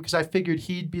take him because I figured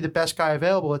he'd be the best guy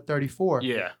available at 34.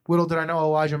 Yeah, Little did I know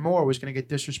Elijah Moore was going to get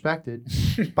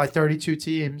disrespected by 32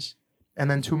 teams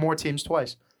and then 2 more teams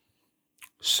twice.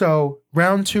 So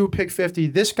round 2, pick 50.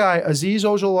 This guy, Azeez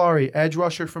Ojulari, edge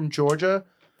rusher from Georgia,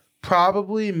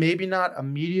 probably, maybe not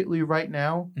immediately right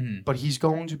now, but he's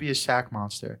going to be a sack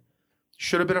monster.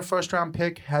 Should have been a first-round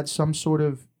pick, had some sort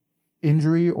of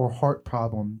injury or heart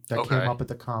problem that came up at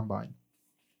the combine.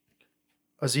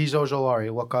 Azeez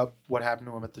Ojulari, look up what happened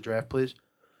to him at the draft, please.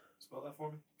 Spell that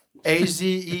for me.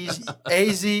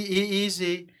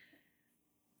 A-Z-E-E-Z.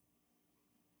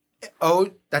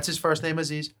 Oh, that's his first name,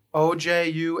 Azeez.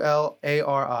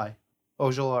 O-J-U-L-A-R-I.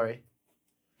 Ojulari.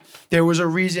 There was a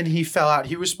reason he fell out.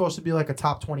 He was supposed to be like a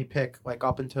top 20 pick, like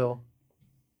up until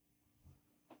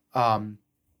a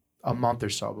month or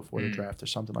so before the draft or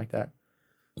something like that.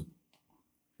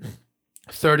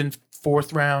 3rd and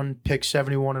 4th round, pick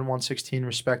 71 and 116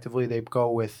 respectively. They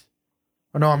go with...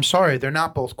 Oh, no, I'm sorry. They're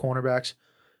not both cornerbacks.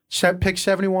 Pick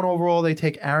 71 overall, they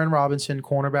take Aaron Robinson,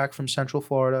 cornerback from Central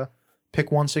Florida.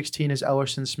 Pick 116 is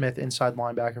Ellerson Smith, inside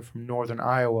linebacker from Northern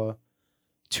Iowa.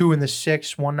 2 in the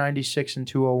 6, 196 and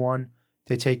 201.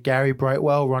 They take Gary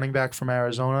Brightwell, running back from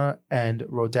Arizona, and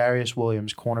Rodarius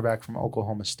Williams, cornerback from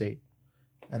Oklahoma State.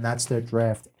 And that's their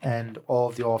draft and all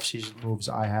of the offseason moves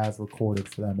I have recorded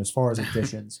for them as far as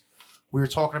additions. we were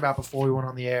talking about before we went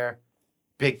on the air.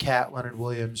 Big Cat, Leonard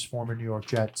Williams, former New York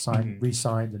Jet,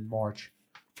 re-signed in March.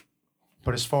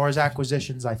 But as far as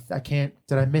acquisitions, I can't.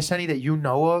 Did I miss any that you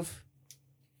know of?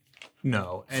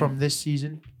 No. From this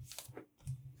season?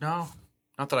 No,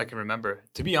 not that I can remember.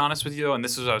 To be honest with you, though, and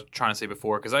this is what I was trying to say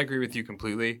before, because I agree with you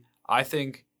completely. I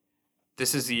think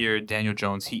this is the year Daniel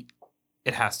Jones.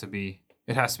 It has to be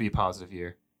a positive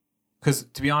year. Because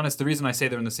to be honest, the reason I say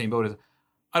they're in the same boat is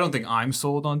I don't think I'm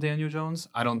sold on Daniel Jones.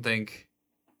 I don't know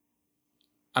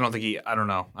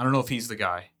if he's the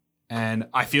guy. And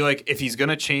I feel like if he's going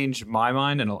to change my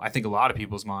mind, and I think a lot of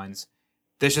people's minds,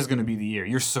 this is going to be the year.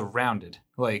 You're surrounded.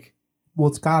 Like, well,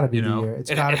 it's got to be the year. It's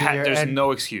got to be the year. There's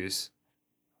no excuse.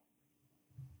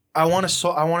 I want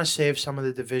to save some of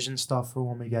the division stuff for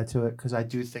when we get to it, because I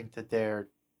do think that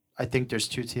I think there's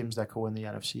two teams that could win the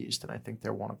NFC East, and I think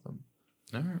they're one of them.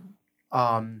 All right.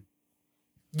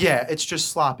 Yeah, it's just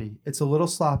sloppy. It's a little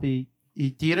sloppy.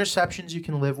 The interceptions you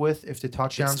can live with if the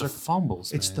touchdowns it's the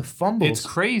fumbles. It's man. the fumbles. It's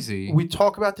crazy. We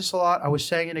talk about this a lot. I was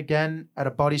saying it again at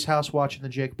a buddy's house watching the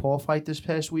Jake Paul fight this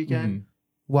past weekend.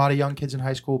 Mm-hmm. A lot of young kids in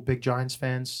high school, big Giants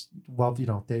fans,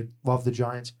 they love the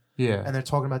Giants. Yeah. And they're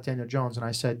talking about Daniel Jones. And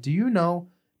I said, do you know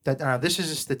that this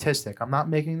is a statistic. I'm not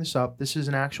making this up. This is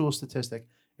an actual statistic.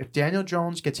 If Daniel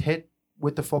Jones gets hit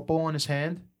with the football in his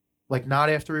hand, like not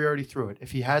after he already threw it,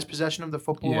 if he has possession of the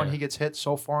football and he gets hit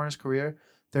so far in his career,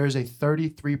 there is a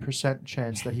 33%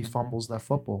 chance that he fumbles that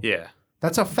football. Yeah.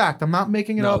 That's a fact. I'm not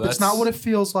making it up. It's not what it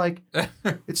feels like.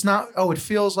 It's not, it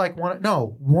feels like one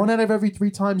out of every 3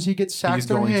 times he gets sacked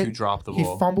He's or going hit, to drop the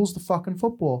ball. he fumbles the fucking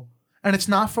football. And it's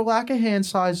not for lack of hand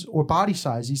size or body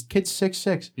size. He's kid's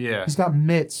 6'6". Yeah. He's got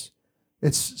mitts.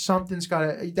 Something's got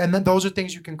to, and then those are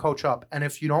things you can coach up. And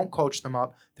if you don't coach them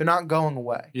up, they're not going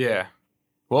away. Yeah.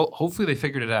 Well, hopefully they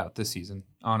figured it out this season,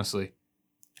 honestly.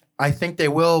 I think they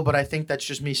will, but I think that's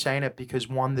just me saying it because,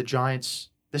 the Giants,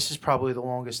 this is probably the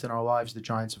longest in our lives the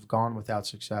Giants have gone without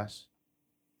success.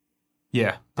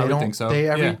 Yeah, I don't think so.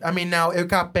 I mean, now it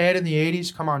got bad in the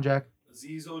 80s. Come on, Jack.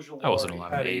 Azeez Ojulari I wasn't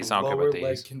allowed had days. a I don't care lower about days.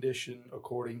 leg condition,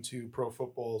 according to Pro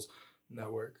Football's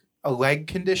network. A leg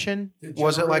condition?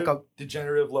 Was it like a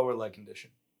degenerative lower leg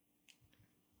condition?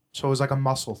 So it was like a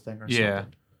muscle thing or something. Yeah.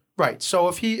 Right. So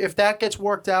if that gets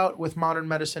worked out with modern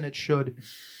medicine, it should.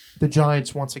 The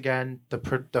Giants, once again,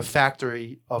 the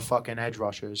factory of fucking edge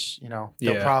rushers,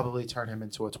 they'll probably turn him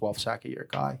into a 12-sack-a-year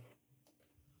guy.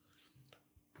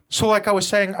 So like I was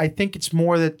saying, I think it's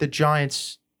more that the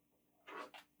Giants,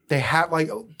 they have, like,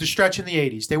 the stretch in the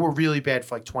 80s, they were really bad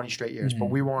for like 20 straight years, but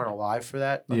we weren't alive for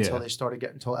that until they started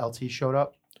getting, until LT showed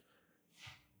up.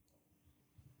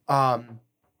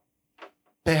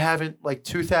 They haven't, like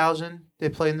 2000, they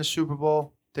played in the Super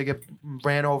Bowl. They get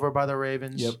ran over by the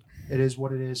Ravens. Yep. It is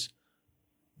what it is.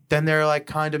 Then they're like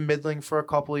kind of middling for a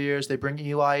couple of years. They bring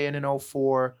Eli in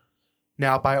 2004.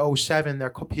 Now by 2007,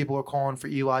 people are calling for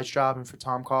Eli's job and for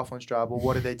Tom Coughlin's job. Well,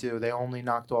 what did they do? They only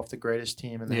knocked off the greatest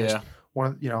team in the history.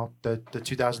 The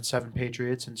 2007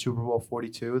 Patriots in Super Bowl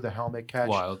 42, the helmet catch,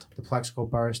 Wild. the Plexico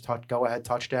Burress go-ahead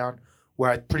touchdown,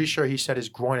 where I'm pretty sure he said his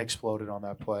groin exploded on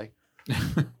that play.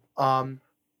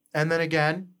 And then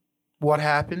again, what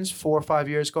happens? 4 or 5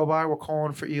 years go by. We're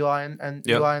calling for Eli and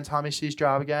Eli and Tommy C's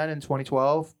job again in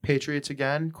 2012. Patriots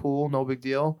again. Cool. No big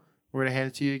deal. We're going to hand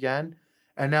it to you again.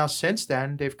 And now since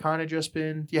then, they've kind of just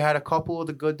been, you had a couple of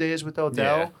the good days with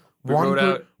Odell.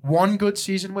 Yeah. One good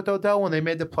season with Odell when they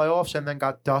made the playoffs and then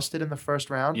got dusted in the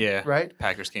first round. Yeah. Right?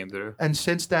 Packers came through. And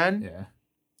since then,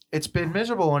 it's been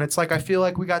miserable. And it's like, I feel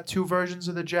like we got 2 versions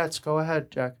of the Jets. Go ahead,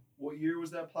 Jack. What year was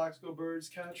that Plaxico Birds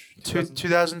catch?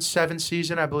 2007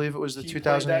 season, I believe it was the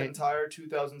 2008. Played that entire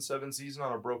 2007 season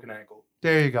on a broken ankle.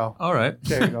 There you go. All right.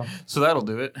 There you go. So that'll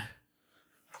do it.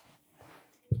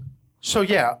 So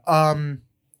yeah,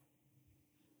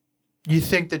 you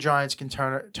think the Giants can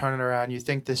turn it around? You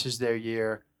think this is their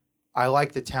year? I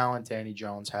like the talent Danny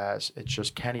Jones has. It's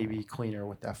just, can he be cleaner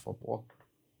with that football?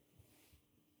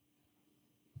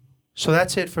 So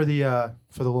that's it for the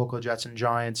local Jets and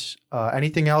Giants.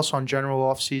 Anything else on general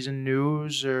offseason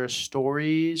news or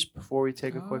stories before we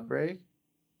take a quick break?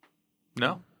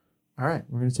 No. All right,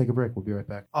 we're going to take a break. We'll be right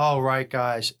back. All right,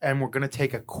 guys, and we're going to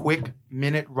take a quick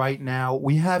minute right now.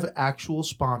 We have actual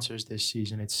sponsors this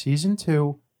season. It's season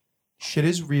 2. Shit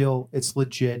is real. It's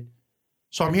legit.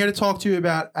 So I'm here to talk to you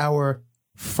about our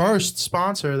first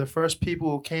sponsor, the first people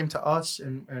who came to us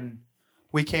and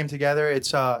we came together.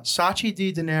 It's Saatchi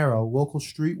Di Dinero, local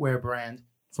streetwear brand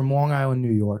from Long Island,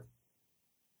 New York.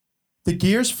 The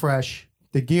gear's fresh,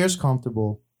 the gear's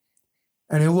comfortable,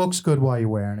 and it looks good while you're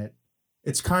wearing it.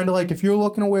 It's kind of like if you're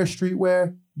looking to wear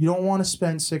streetwear, you don't want to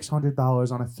spend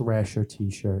 $600 on a Thrasher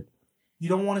t-shirt. You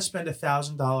don't want to spend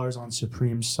 $1,000 on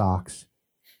Supreme socks.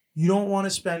 You don't want to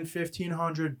spend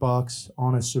 $1,500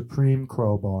 on a Supreme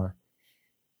crowbar.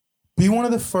 Be one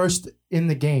of the first in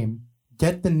the game.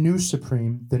 Get the new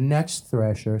Supreme, the next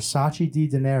Thrasher, Saatchi di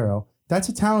Dinero. That's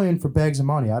Italian for bags of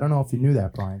money. I don't know if you knew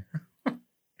that, Brian. I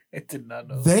did not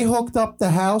know. They hooked up the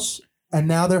house, and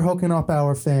now they're hooking up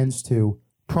our fans too.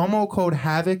 Promo code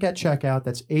HAVOC at checkout,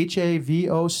 that's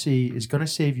HAVOC, is going to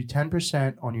save you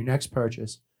 10% on your next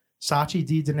purchase.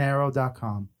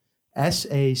 SaatchiDiDinero.com.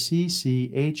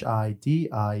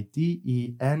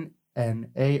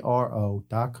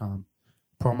 SaatchiDiDenaro.com.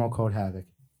 Promo code HAVOC.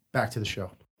 Back to the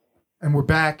show. And we're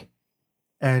back,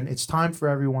 and it's time for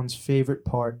everyone's favorite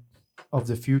part of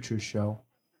the Futures show,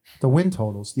 the win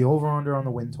totals, the over-under on the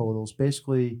win totals.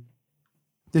 Basically,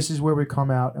 this is where we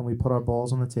come out and we put our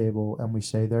balls on the table and we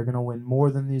say they're going to win more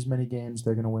than these many games,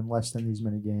 they're going to win less than these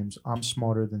many games. I'm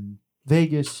smarter than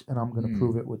Vegas, and I'm going to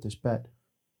prove it with this bet.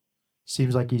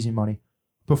 Seems like easy money.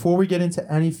 Before we get into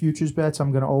any futures bets,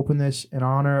 I'm going to open this in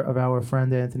honor of our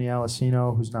friend Anthony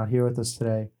Alessino, who's not here with us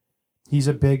today. He's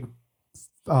a big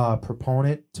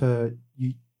proponent to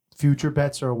future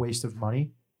bets are a waste of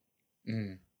money.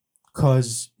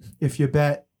 Because if you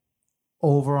bet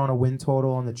over on a win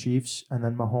total on the Chiefs and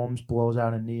then Mahomes blows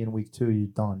out a knee in week 2, you're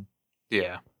done.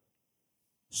 Yeah.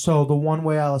 So the one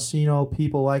way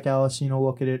people like Alessino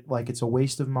look at it, like it's a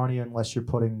waste of money unless you're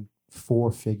putting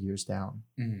 4 figures down.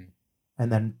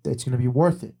 And then it's going to be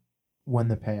worth it when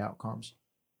the payout comes.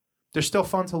 They're still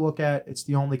fun to look at. It's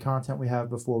the only content we have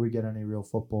before we get any real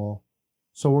football.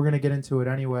 So we're going to get into it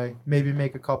anyway. Maybe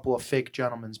make a couple of fake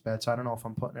gentlemen's bets. I don't know if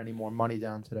I'm putting any more money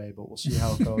down today, but we'll see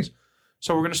how it goes.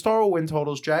 So we're going to start with win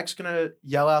totals. Jack's going to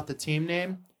yell out the team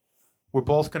name. We're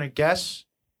both going to guess.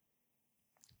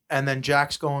 And then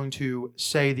Jack's going to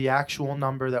say the actual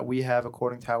number that we have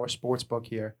according to our sports book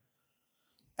here.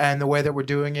 And the way that we're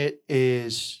doing it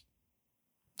is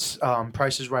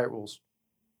Price is Right rules.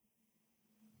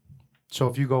 So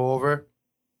if you go over,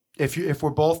 if we're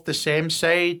both the same,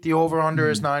 say the over-under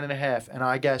is 9.5, and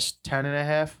I guess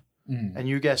 10.5, and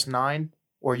you guess 9,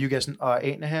 or you guess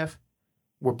 8.5,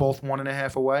 we're both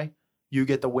 1.5 away. You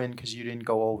get the win because you didn't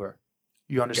go over.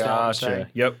 You understand what I'm saying?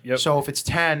 Yep. So if it's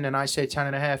 10 and I say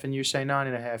 10.5 and you say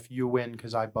 9.5, you win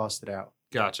because I busted out.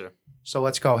 Gotcha. So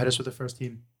let's go. Hit us with the first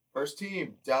team. First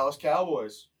team, Dallas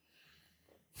Cowboys.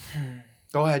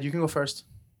 Go ahead. You can go first.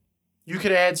 You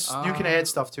can add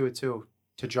stuff to it too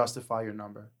to justify your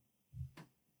number.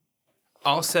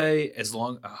 I'll say as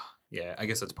long. I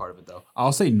guess that's part of it though.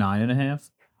 I'll say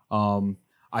 9.5.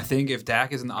 I think if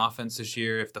Dak is in the offense this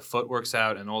year, if the foot works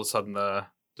out, and all of a sudden the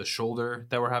shoulder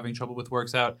that we're having trouble with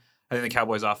works out, I think the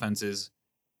Cowboys' offense is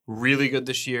really good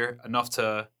this year, enough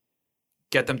to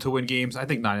get them to win games. I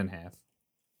think 9.5. I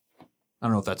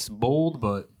don't know if that's bold,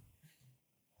 but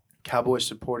Cowboys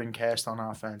supporting cast on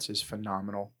offense is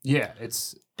phenomenal. yeah,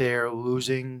 They're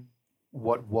losing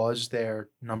what was their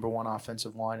number one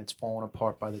offensive line. It's falling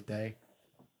apart by the day.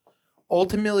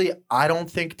 Ultimately, I don't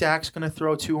think Dak's going to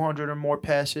throw 200 or more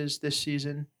passes this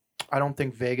season. I don't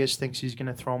think Vegas thinks he's going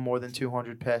to throw more than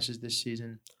 200 passes this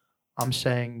season. I'm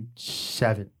saying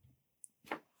 7.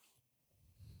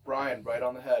 Brian, right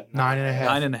on the head.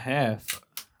 9.5. 9.5.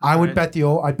 I would bet the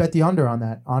under on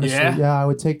that. Honestly, Yeah? I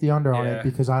would take the under on Yeah. it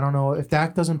because I don't know if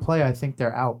Dak doesn't play. I think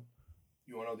they're out.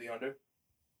 You want to know the under?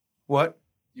 What?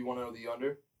 You want to know the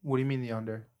under? What do you mean the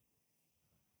under?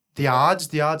 The odds?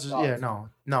 The odds? Odds. Yeah, no.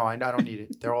 I don't need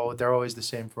it. They're always the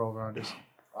same for over-unders.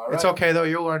 All right. It's okay, though.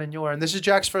 You'll learn. This is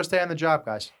Jack's first day on the job,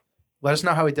 guys. Let us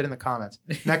know how he did in the comments.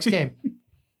 Next game.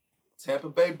 Tampa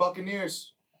Bay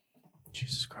Buccaneers.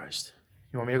 Jesus Christ.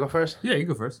 You want me to go first? Yeah, you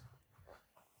go first.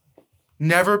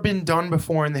 Never been done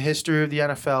before in the history of the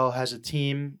NFL has a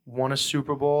team won a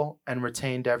Super Bowl and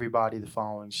retained everybody the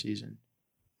following season.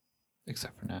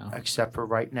 Except for now. Except for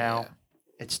right now. Yeah.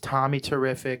 It's Tommy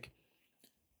Terrific.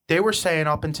 They were saying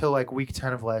up until like week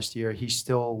 10 of last year, he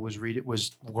still was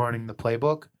learning the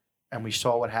playbook, and we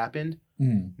saw what happened.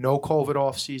 No COVID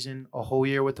offseason, a whole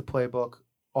year with the playbook,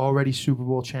 already Super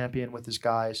Bowl champion with his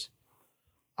guys.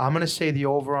 I'm going to say the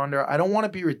over-under. I don't want to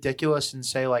be ridiculous and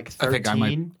say like 13, I think I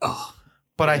might.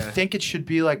 but yeah. I think it should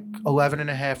be like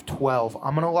 11.5, 12.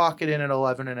 I'm going to lock it in at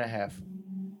 11.5.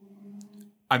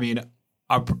 I mean,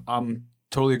 I'm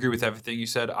totally agree with everything you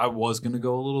said. I was going to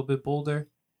go a little bit bolder.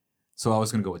 So I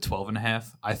was going to go with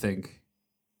 12.5. I think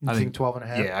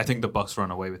 12.5? Yeah, I think the Bucs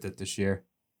run away with it this year.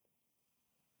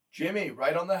 Jimmy,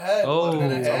 right on the head. Oh,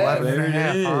 11.5.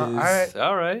 11.5.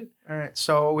 All right. All right.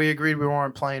 So we agreed we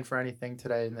weren't playing for anything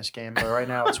today in this game, but right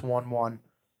now it's 1-1.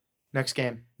 Next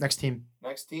game. Next team.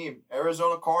 Next team,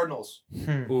 Arizona Cardinals.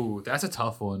 Ooh, that's a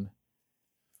tough one.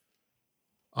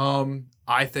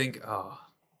 I think.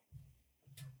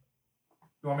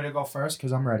 You want me to go first?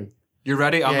 Because I'm ready. You're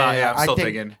ready? I'm not. Yeah, I'm still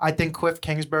thinking. I think Cliff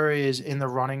Kingsbury is in the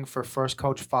running for first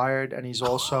coach fired, and he's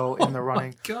also in the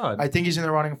running. God. I think he's in the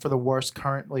running for the worst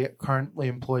currently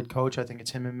employed coach. I think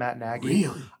it's him and Matt Nagy.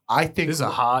 Really? I think This is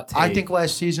a hot take. I think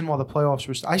last season while the playoffs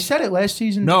were, I said it last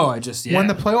season. No, I just When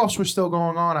the playoffs were still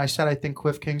going on, I said I think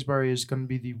Cliff Kingsbury is going to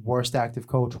be the worst active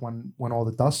coach when all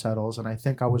the dust settles, and I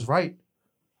think I was right.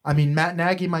 I mean, Matt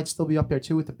Nagy might still be up there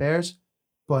too with the Bears,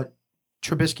 but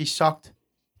Trubisky sucked.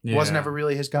 Wasn't ever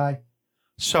really his guy.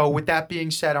 So with that being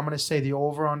said, I'm going to say the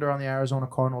over-under on the Arizona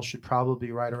Cardinals should probably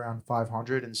be right around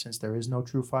 500, and since there is no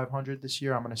true 500 this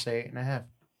year, I'm going to say 8.5.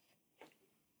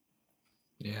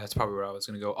 Yeah, that's probably where I was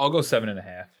gonna go. I'll go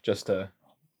 7.5, just to.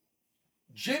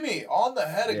 Jimmy on the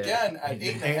head again at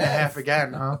 8.5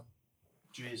 again, huh?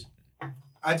 Jeez.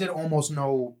 I did almost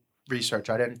no research.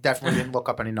 I definitely didn't look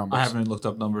up any numbers. I haven't looked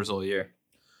up numbers all year.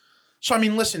 So, I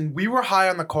mean, listen, we were high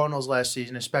on the Cardinals last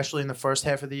season, especially in the first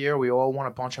half of the year. We all won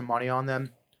a bunch of money on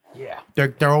them. Yeah.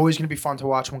 They're always going to be fun to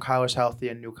watch when Kyler's healthy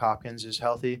and Nuke Hopkins is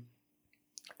healthy.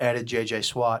 Added J.J.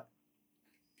 Swat.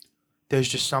 There's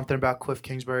just something about Cliff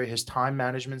Kingsbury. His time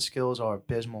management skills are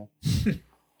abysmal.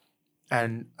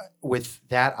 And with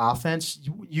that offense,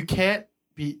 you can't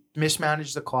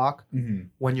mismanage the clock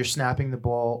when you're snapping the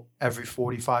ball every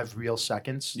 45 real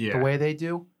seconds the way they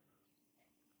do.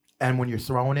 And when you're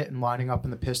throwing it and lining up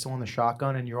in the pistol and the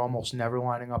shotgun, and you're almost never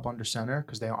lining up under center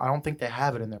because I don't think they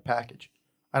have it in their package.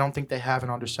 I don't think they have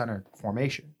an under center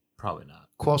formation. Probably not.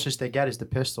 Closest they get is the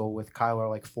pistol with Kyler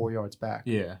like 4 yards back.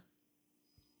 Yeah.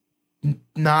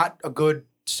 Not a good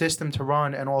system to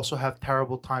run, and also have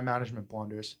terrible time management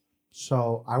blunders.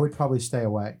 So I would probably stay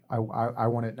away. I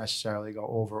wouldn't necessarily go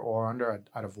over or under.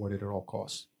 I'd avoid it at all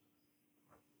costs.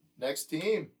 Next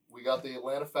team, we got the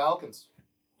Atlanta Falcons.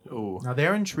 Ooh. Now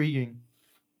they're intriguing.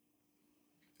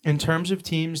 In terms of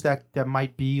teams that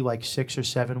might be like 6 or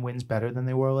 7 wins better than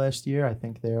they were last year, I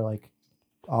think they're like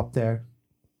up there.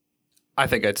 I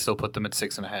think I'd still put them at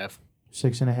 6.5.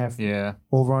 6.5. Yeah.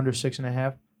 Over under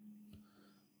 6.5.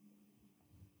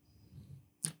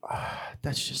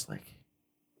 That's just like,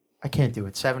 I can't do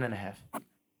it. 7.5.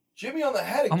 Jimmy on the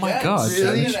head again. Oh my God,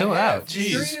 Really? chill out.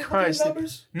 Jesus Christ.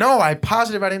 Christ. No, I'm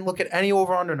positive I didn't look at any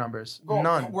over under numbers.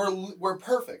 None. We're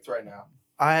perfect right now.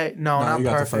 No, not you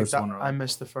got the perfect. first one right. I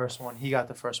missed the first one. He got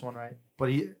the first one right. But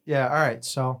all right.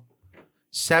 So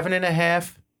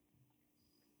 7.5.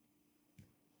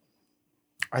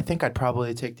 I think I'd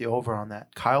probably take the over on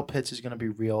that. Kyle Pitts is going to be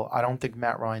real. I don't think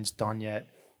Matt Ryan's done yet.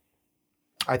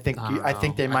 I think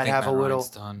they might have a little.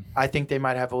 I think they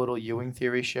might have a little Ewing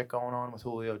theory shit going on with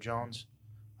Julio Jones.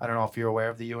 I don't know if you're aware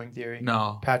of the Ewing theory.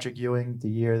 No. Patrick Ewing, the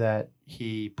year that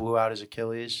he blew out his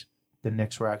Achilles, the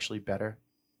Knicks were actually better.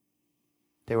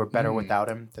 They were better without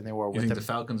him than they were with You him. think the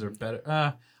Falcons are better?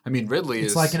 I mean, Ridley is.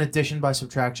 It's like an addition by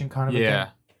subtraction kind of a Yeah.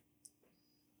 thing.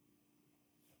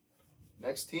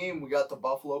 Next team, we got the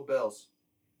Buffalo Bills.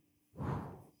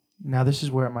 Now this is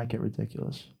where it might get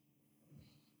ridiculous.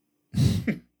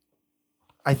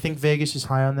 I think Vegas is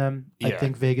high on them. I Yeah.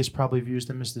 think Vegas probably views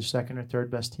them as the second or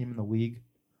third best team in the league.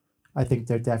 I think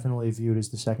they're definitely viewed as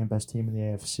the second best team in the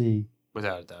AFC.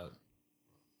 Without a doubt.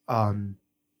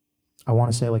 I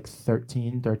want to say like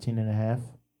 13 and a half.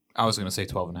 I was going to say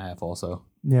 12.5 also.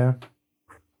 Yeah.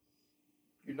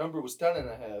 Your number was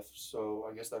 10.5, so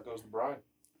I guess that goes to Brian.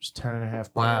 It's 10 and a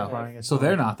half. Wow. So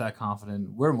they're not that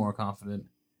confident. We're more confident.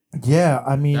 Yeah,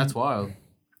 I mean. That's wild.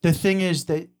 The thing is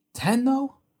that 10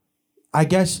 though? I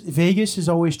guess Vegas is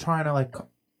always trying to like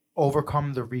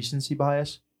overcome the recency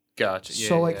bias. Gotcha.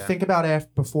 So think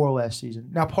about before last season.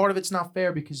 Now part of it's not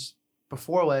fair because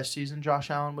before last season, Josh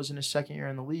Allen was in his second year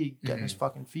in the league, getting his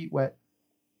fucking feet wet.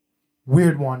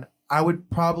 Weird one. I'm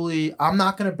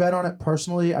not going to bet on it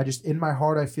personally. In my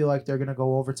heart, I feel like they're going to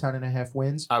go over 10.5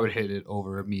 wins. I would hit it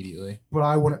over immediately. But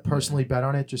I wouldn't personally bet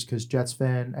on it just because Jets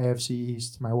fan, AFC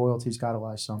East, my loyalty's got to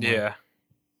lie somewhere. Yeah.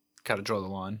 Got to draw the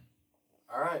line.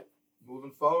 All right.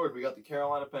 Moving forward, we got the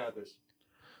Carolina Panthers.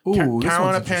 Ooh,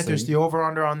 Carolina Panthers, the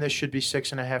over-under on this should be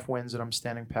 6.5 wins, and I'm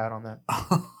standing pat on that.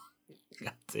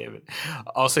 God damn it.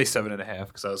 I'll say 7.5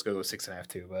 because I was going to go 6.5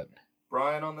 too, but.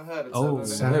 Brian on the head. At Oh,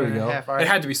 7.5. there we go. Right. It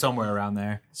had to be somewhere around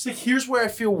there. So here's where I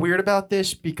feel weird about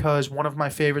this because one of my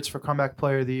favorites for comeback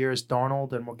player of the year is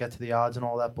Darnold, and we'll get to the odds and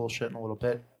all that bullshit in a little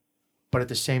bit. But at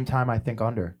the same time, I think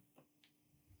under.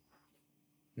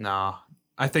 Nah.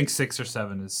 I think 6 or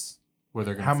 7 is where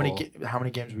they're going to fall. How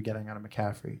many games are we getting out of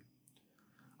McCaffrey?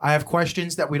 I have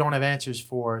questions that we don't have answers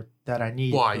for that I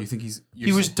need. Why? You think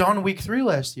he was done week 3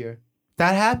 last year.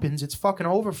 That happens. It's fucking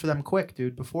over for them quick,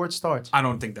 dude, before it starts. I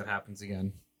don't think that happens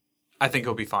again. I think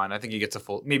he'll be fine. I think he gets a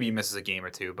full. Maybe he misses a game or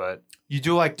two, but You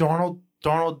do like Darnold.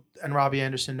 Darnold and Robbie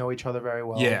Anderson know each other very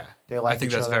well. yeah, They like I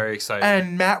think each that's other. very exciting.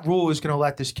 And Matt Rule is going to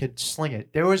let this kid sling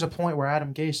it. There was a point where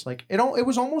Adam Gase, it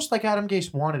was almost like Adam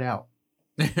Gase wanted out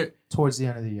towards the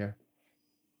end of the year.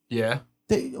 Yeah,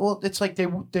 It's like they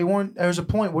weren't. There was a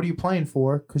point. What are you playing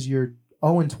for? Because you're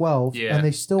 0-12, yeah. and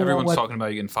they still won't Everyone's let. talking about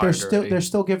you getting fired. They're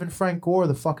still giving Frank Gore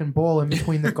the fucking ball in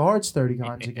between the guards 30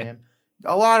 times a game.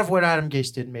 A lot of what Adam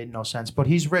Gase did made no sense, but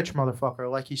he's rich, motherfucker,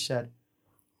 like he said.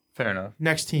 Fair enough.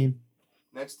 Next team.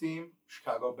 Next team,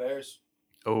 Chicago Bears.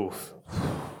 Oof.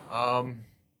 I'm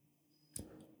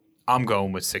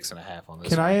going with 6.5 on this.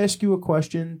 Can I ask you a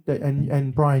question?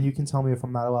 And Brian, you can tell me if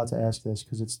I'm not allowed to ask this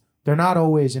because they're not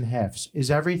always in halves. Is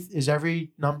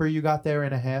every number you got there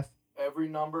in a half? Every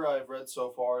number I've read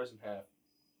so far is in half.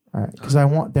 All right, because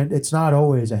it's not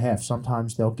always a half.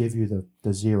 Sometimes they'll give you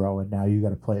the 0, and now you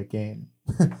got to play a game.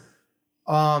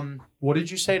 What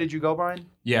did you say? Did you go, Brian?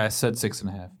 Yeah, I said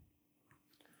 6.5.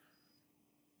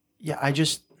 Yeah, I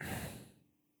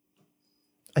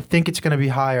think it's going to be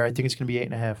higher. I think it's going to be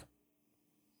 8.5.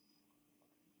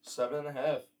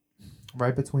 7.5.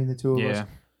 Right between the two of us. Yeah.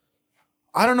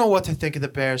 I don't know what to think of the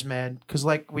Bears, man. Because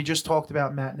like we just talked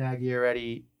about Matt Nagy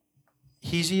already,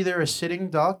 he's either a sitting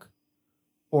duck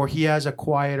or he has a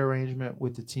quiet arrangement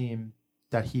with the team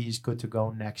that he's good to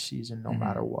go next season no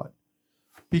matter what.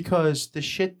 Because the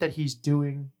shit that he's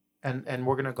doing, and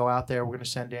we're going to go out there, we're going to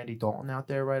send Andy Dalton out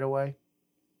there right away.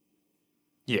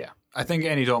 Yeah. I think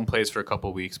Andy Dalton plays for a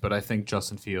couple weeks, but I think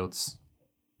Justin Fields,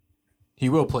 he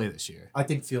will play this year. I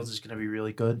think Fields is going to be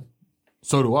really good.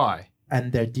 So do I.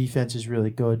 And their defense is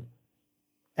really good.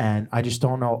 And I just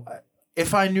don't know.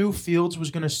 If I knew Fields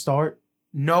was going to start,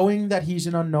 knowing that he's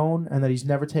an unknown and that he's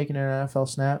never taken an NFL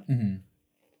snap,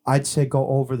 I'd say go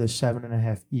over the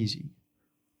 7.5 easy.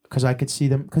 Because I could see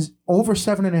them. Because over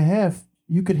 7.5,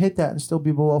 you could hit that and still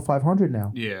be below 500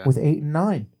 now. Yeah. With 8 and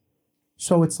 9.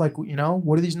 So it's like,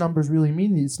 what do these numbers really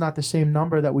mean? It's not the same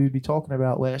number that we would be talking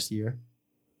about last year.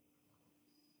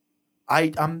 I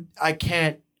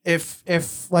can't.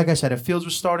 If like I said, if Fields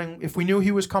was starting, if we knew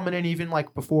he was coming in even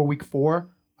like before week 4,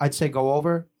 I'd say go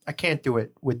over. I can't do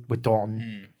it with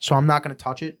Dalton, so I'm not going to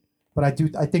touch it. But I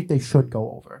think they should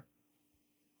go over.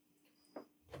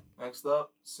 Next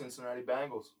up, Cincinnati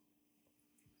Bengals.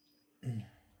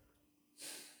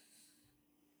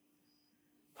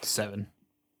 Seven.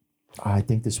 I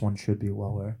think this one should be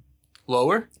lower.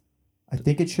 Lower? I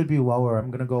think it should be lower. I'm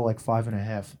going to go like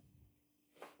 5.5.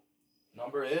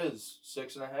 Number is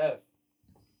 6.5.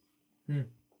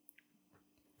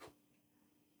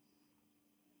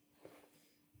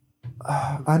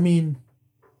 I mean,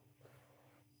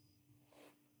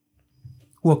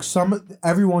 look,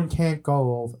 everyone can't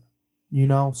go over.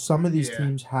 Some of these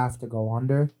teams have to go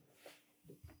under.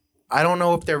 I don't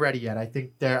know if they're ready yet. I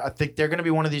think they're going to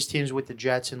be one of these teams with the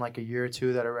Jets in like a year or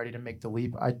two that are ready to make the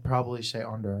leap. I'd probably say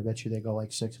under. I bet you they go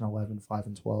like 6-11,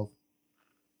 5-12.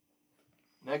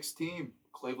 Next team,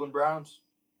 Cleveland Browns.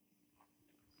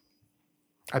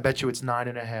 I bet you it's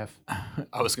 9.5.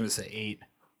 I was going to say 8.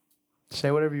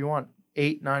 Say whatever you want.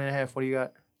 8, 9.5. What do you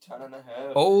got?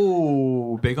 10.5.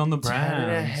 Oh, big on the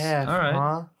Browns. 10.5. All right.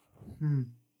 Huh?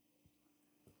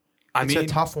 It's mean, a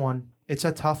tough one. It's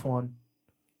a tough one.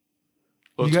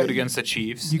 Looked good against the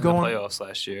Chiefs in the playoffs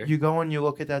last year. You go and you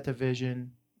look at that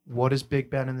division. What is Big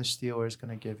Ben and the Steelers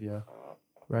going to give you?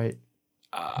 Right?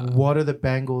 What are the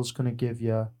Bengals going to give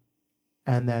you?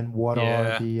 And then what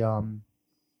are the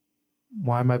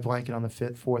why am I blanking on the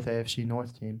fourth AFC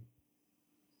North team?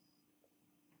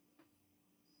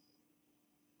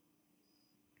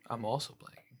 I'm also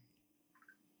blanking.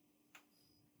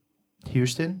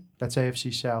 Houston? That's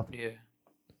AFC South. Yeah.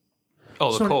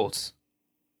 Oh, the Colts.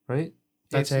 Right?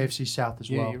 That's AFC South as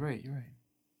well. Yeah, you're right.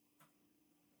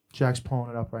 Jack's pulling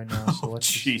it up right now. So let's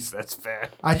Jeez, that's fair.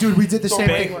 Dude, we did the same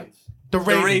thing. Ravens. The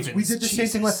Ravens. Ravens. We did the same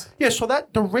thing. Yeah, so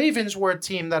the Ravens were a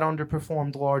team that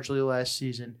underperformed largely last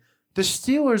season. The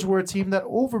Steelers were a team that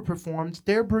overperformed.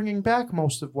 They're bringing back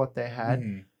most of what they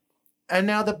had. And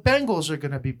now the Bengals are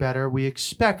going to be better, we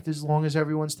expect, as long as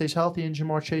everyone stays healthy and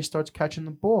Jamar Chase starts catching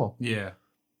the ball. Yeah.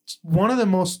 It's one of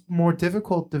the more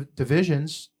difficult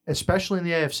divisions, especially in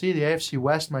the AFC. The AFC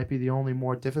West might be the only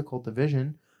more difficult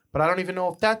division, but I don't even know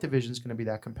if that division is going to be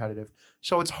that competitive.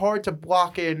 So it's hard to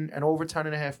block in an over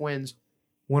 10.5 wins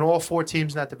when all 4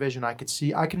 teams in that division, I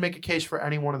can make a case for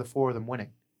any one of the 4 of them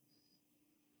winning.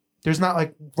 There's not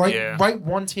like write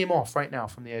one team off right now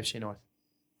from the AFC North.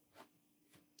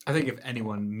 I think if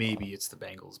anyone, maybe it's the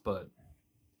Bengals, but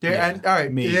All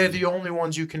right, maybe. They're the only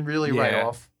ones you can really write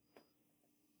off.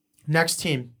 Next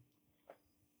team.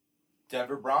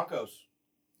 Denver Broncos.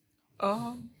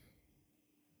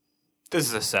 This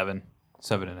is a 7.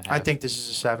 7.5. I think this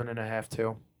is a 7.5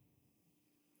 too.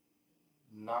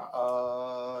 Not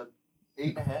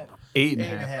 8.5.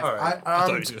 8.5. All right. I thought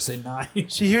he was going to say 9.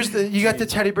 See, you got the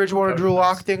Teddy Bridgewater, Drew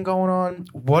Lock thing going on.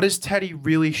 What has Teddy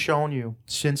really shown you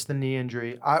since the knee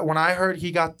injury? When I heard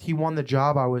he won the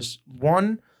job, I was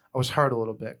hurt a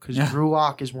little bit because Drew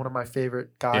Lock is one of my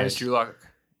favorite guys. Yeah, Drew Lock.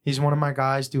 He's one of my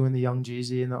guys doing the young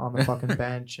Jeezy on the fucking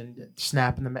bench and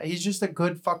snapping them. He's just a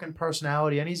good fucking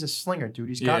personality, and he's a slinger, dude.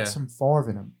 He's got some farve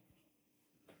in him.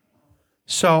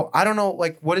 So I don't know,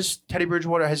 like, what is Teddy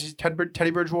Bridgewater? Has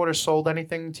Teddy Bridgewater sold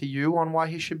anything to you on why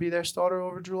he should be their starter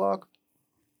over Drew Lock?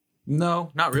 No,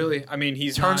 not really. I mean,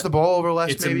 he turns the ball over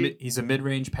less. He's a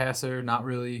mid-range passer, not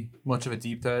really much of a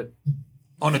deep threat.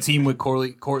 On a team with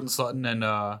Cortland Sutton and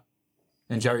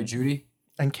Jerry Jeudy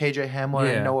and KJ Hamler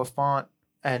and Noah Fant.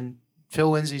 And Phil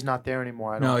Lindsay's not there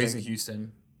anymore. He's in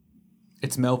Houston.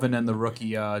 It's Melvin and the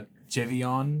rookie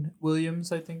Javion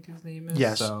Williams, I think his name is.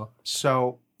 Yes.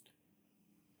 So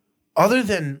other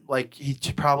than, like,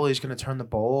 he probably is going to turn the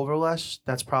ball over less,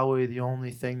 that's probably the only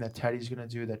thing that Teddy's going to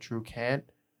do that Drew can't.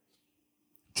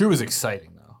 Drew is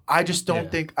exciting, though. I just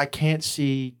don't think – I can't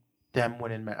see them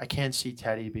winning. I can't see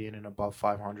Teddy being an above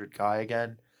 500 guy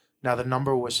again. Now, the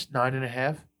number was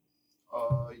 9.5.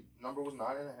 Number was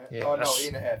 9.5. Yeah. Oh, no,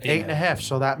 8.5. 8.5.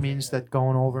 So that means that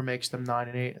going over makes them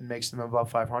 9-8 and makes them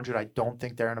above 500. I don't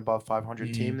think they're an above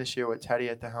 500 team this year with Teddy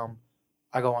at the helm.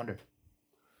 I go under.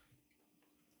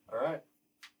 All right.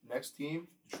 Next team,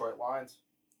 Detroit Lions.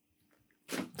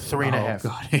 3.5. Oh,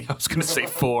 God. I was going to say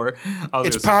 4.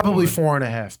 It's probably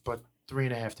 4.5, but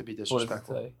 3.5 to be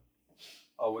disrespectful. What did it say?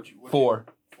 Oh, what 4.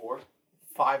 4?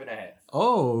 5.5.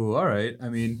 Oh, all right. I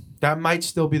mean, that might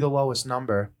still be the lowest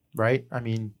number, right? I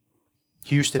mean,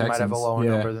 Houston Texans, might have a lower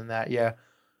number than that. Yeah.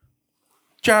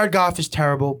 Jared Goff is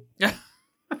terrible.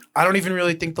 I don't even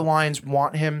really think the Lions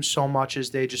want him so much as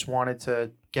they just wanted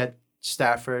to get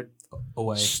Stafford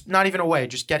away. Not even away,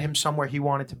 just get him somewhere he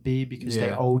wanted to be because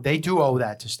they do owe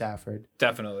that to Stafford.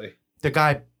 Definitely. The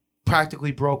guy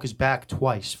practically broke his back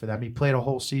twice for them. He played a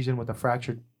whole season with a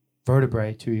fractured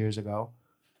vertebrae 2 years ago.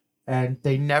 And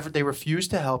they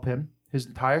refused to help him his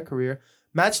entire career.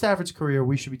 Matt Stafford's career,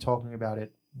 we should be talking about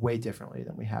it way differently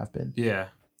than we have been. Yeah.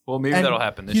 Well, maybe that'll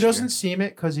happen this year. He doesn't seem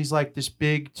it because he's like this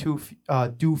big,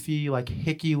 doofy, like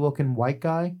hickey-looking white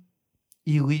guy.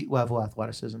 Elite level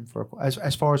athleticism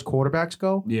as far as quarterbacks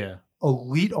go. Yeah.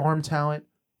 Elite arm talent.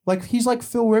 Like, he's like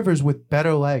Phil Rivers with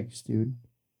better legs, dude.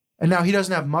 And now he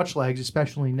doesn't have much legs,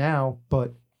 especially now,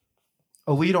 but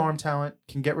elite arm talent,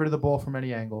 can get rid of the ball from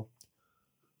any angle.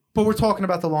 But we're talking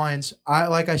about the Lions.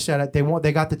 Like I said,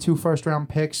 they got the 2 first-round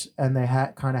picks, and they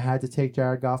kind of had to take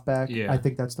Jared Goff back. Yeah. I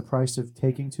think that's the price of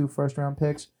taking 2 first-round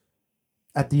picks.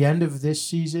 At the end of this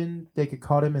season, they could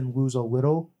cut him and lose a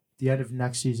little. At the end of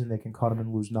next season, they can cut him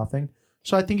and lose nothing.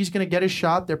 So I think he's going to get his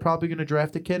shot. They're probably going to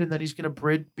draft a kid, and then he's going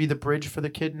to be the bridge for the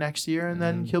kid next year, and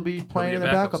then he'll be playing in the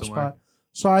backup spot.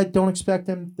 So I don't expect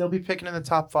them. They'll be picking in the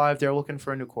top 5. They're looking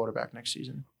for a new quarterback next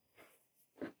season.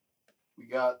 We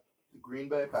got the Green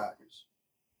Bay Packers.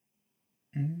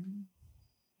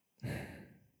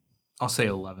 I'll say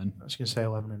 11. I was going to say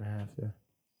 11.5, yeah.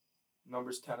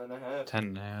 Number's 10.5.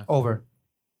 10.5. Over.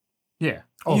 Yeah.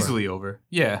 Over. Easily over.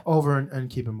 Yeah. Over and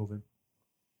keep it moving.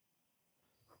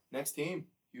 Next team,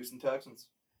 Houston Texans.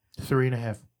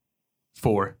 3.5.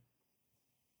 4.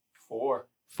 4.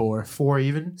 4. 4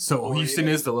 even. So 4 Houston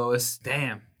even. is the lowest.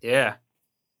 Damn. Yeah.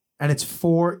 And it's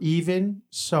 4 even,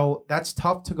 so that's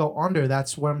tough to go under.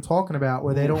 That's what I'm talking about,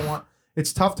 where they don't want...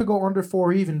 It's tough to go under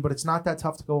 4 even, but it's not that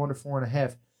tough to go under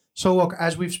 4.5. So look,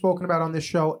 as we've spoken about on this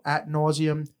show ad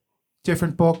nauseum,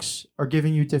 different books are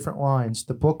giving you different lines.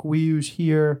 The book we use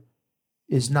here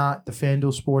is not the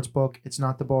FanDuel Sportsbook. It's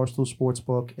not the Barstool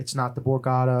Sportsbook. It's not the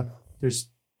Borgata.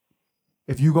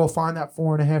 If you go find that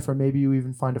 4.5, or maybe you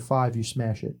even find a 5, you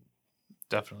smash it.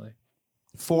 Definitely.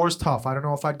 4 is tough. I don't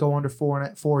know if I'd go under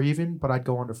 4 even, but I'd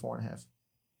go under 4.5.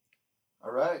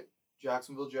 All right.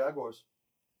 Jacksonville Jaguars.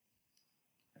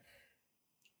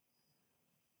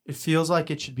 It feels like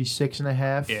it should be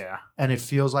 6.5. Yeah. And it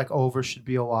feels like over should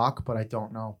be a lock, but I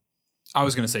don't know. I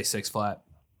was going to say 6 flat.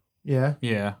 Yeah?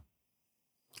 Yeah.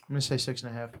 I'm going to say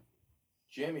 6.5.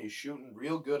 Jimmy's shooting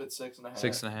real good at 6.5.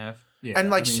 6.5. Yeah.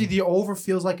 And see, the over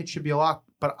feels like it should be a lock,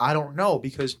 but I don't know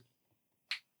because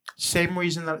same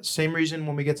reason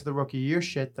when we get to the rookie year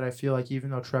shit that I feel like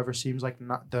even though Trevor seems like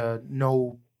not the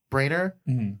no-brainer,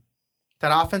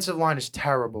 that offensive line is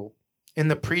terrible. In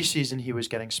the preseason, he was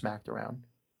getting smacked around.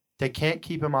 They can't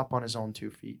keep him up on his own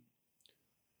 2 feet.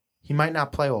 He might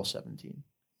not play all 17.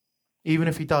 Even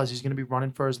if he does, he's going to be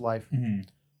running for his life.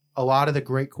 a lot of the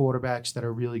great quarterbacks that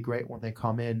are really great when they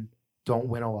come in don't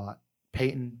win a lot.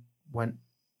 Peyton went,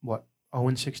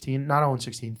 0-16? Not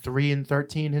 0-16,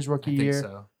 3-13 his rookie I think year.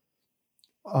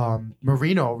 so.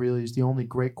 Marino really is the only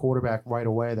great quarterback right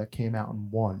away that came out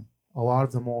and won. A lot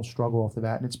of them all struggle off the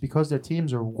bat, and it's because their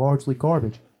teams are largely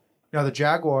garbage. Now, the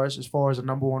Jaguars, as far as a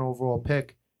number 1 overall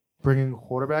pick, bringing a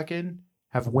quarterback in,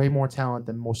 have way more talent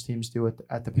than most teams do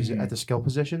at the skill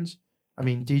positions. I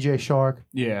mean, DJ Shark,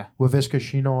 Yeah. Laviska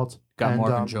Shenault, Got and,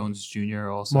 Marvin Jones Jr.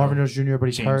 also. Marvin Jones Jr., but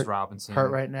he's James hurt Robinson.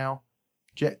 right now.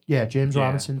 James Yeah.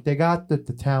 Robinson. They got the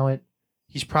talent.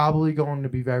 He's probably going to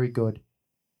be very good.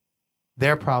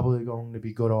 They're probably going to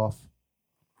be good off.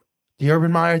 The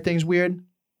Urban Meyer thing's weird.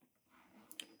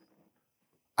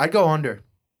 I'd go under.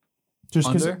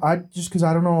 Just because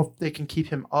I don't know if they can keep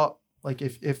him up. Like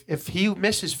if he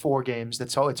misses 4 games,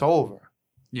 it's over.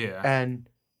 Yeah. And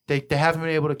they haven't been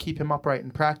able to keep him upright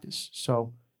in practice.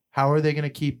 So how are they going to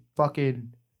keep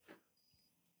fucking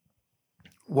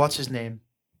what's his name?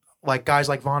 Like guys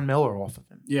like Von Miller off of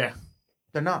him? Yeah.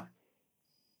 They're not.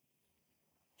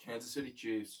 Kansas City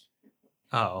Chiefs.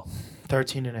 Oh.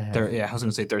 13.5. Yeah, I was going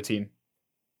to say 13.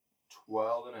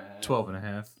 12.5.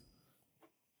 12.5.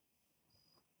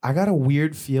 I got a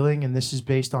weird feeling, and this is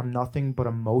based on nothing but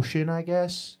emotion, I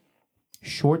guess.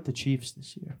 Short the Chiefs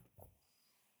this year.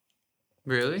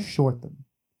 Really? Short them.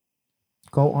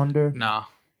 Go under. No.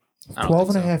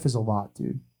 12.5 is a lot,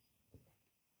 dude.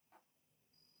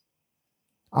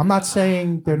 I'm not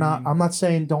saying they're not. I'm not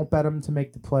saying don't bet them to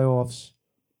make the playoffs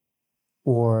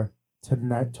or to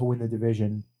win the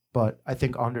division, but I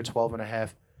think under 12.5.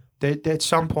 At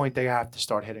some point they have to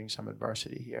start hitting some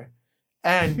adversity here.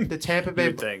 And the Tampa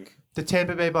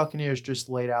Bay Buccaneers just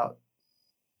laid out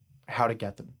how to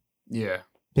get them. Yeah.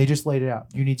 They just laid it out.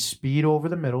 You need speed over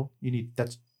the middle.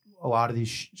 That's a lot of these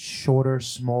shorter,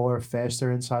 smaller,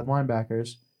 faster inside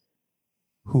linebackers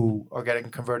who are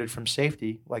getting converted from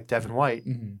safety, like Devin White,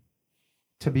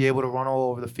 to be able to run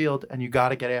all over the field, and you got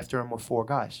to get after him with 4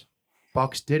 guys.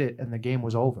 Bucks did it, and the game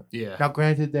was over. Yeah. Now,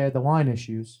 granted, they had the line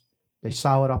issues. They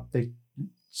shored up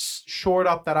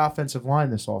that offensive line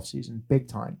this offseason, big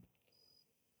time.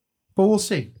 But we'll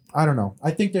see. I don't know.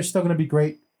 I think they're still going to be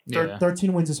great.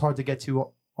 13 wins is hard to get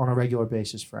to on a regular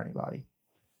basis for anybody.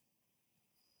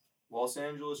 Los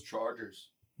Angeles Chargers.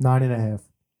 9.5.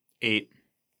 8.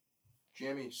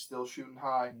 Jimmy still shooting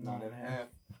high.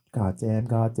 9.5.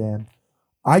 Goddamn.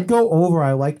 I'd go over.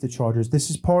 I like the Chargers. This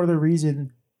is part of the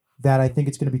reason that I think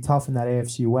it's going to be tough in that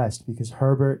AFC West because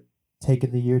Herbert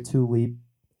taking the year 2 leap.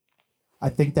 I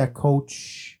think that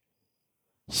coach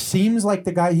seems like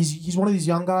the guy. He's one of these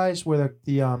young guys where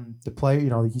the player,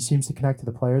 he seems to connect to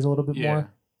the players a little bit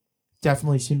more.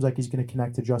 Definitely seems like he's going to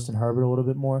connect to Justin Herbert a little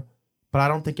bit more. But I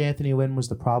don't think Anthony Lynn was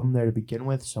the problem there to begin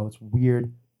with, so it's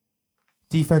weird.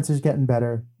 Defense is getting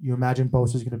better. You imagine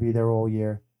Bosa's going to be there all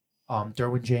year.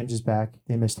 Derwin James is back.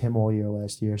 They missed him all year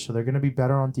last year, so they're going to be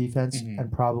better on defense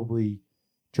and probably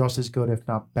just as good, if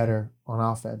not better, on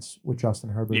offense with Justin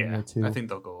Herbert in there too. I think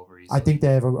they'll go over easily. I think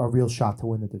they have a real shot to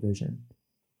win the division.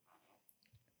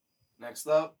 Next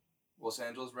up, Los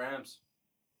Angeles Rams.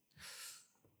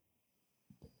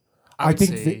 I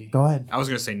think go ahead. I was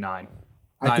going to say 9.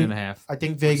 I 9.5. I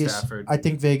think Vegas. Stafford. I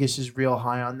think Vegas is real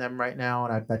high on them right now,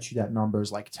 and I bet you that number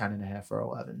is like 10.5 or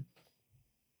 11.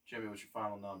 Jimmy, what's your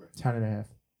final number? 10.5.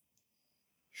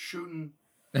 Shooting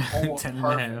almost 10.5.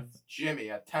 perfect. Jimmy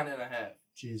at 10.5.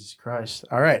 Jesus Christ!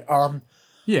 All right.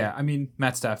 Yeah, I mean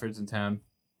Matt Stafford's in town.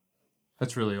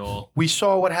 That's really all. We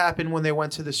saw what happened when they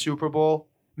went to the Super Bowl.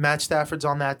 Matt Stafford's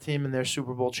on that team, and they're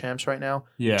Super Bowl champs right now.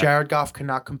 Yeah. Jared Goff could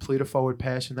not complete a forward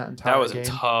pass in that entire game. That was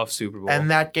a tough Super Bowl.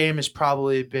 And that game has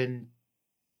probably been,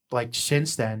 like,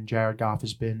 since then, Jared Goff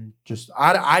has been just...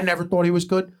 I never thought he was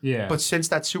good. Yeah. But since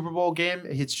that Super Bowl game,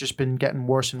 it's just been getting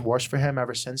worse and worse for him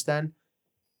ever since then.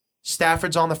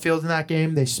 Stafford's on the field in that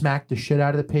game. They smacked the shit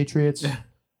out of the Patriots.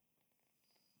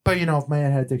 But, if my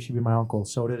aunt had a dick, she'd be my uncle.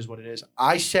 So it is what it is.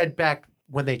 I said back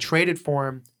when they traded for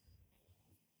him,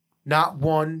 not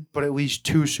 1, but at least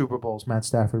 2 Super Bowls Matt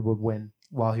Stafford would win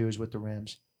while he was with the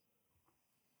Rams.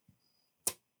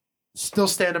 Still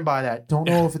standing by that. Don't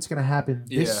know if it's going to happen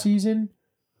this season,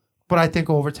 but I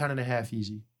think over 10.5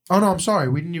 easy. Oh, no, I'm sorry.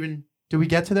 We didn't even... Did we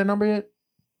get to their number yet?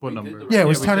 What number? Yeah, it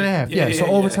was 10.5. Yeah, so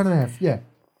over 10.5. Yeah.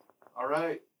 All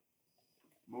right.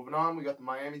 Moving on, we got the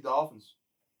Miami Dolphins.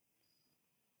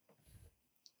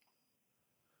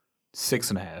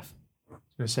 6.5. I was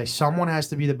going to say, someone has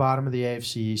to be the bottom of the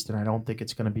AFC East, and I don't think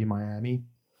it's going to be Miami.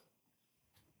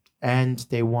 And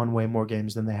they won way more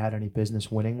games than they had any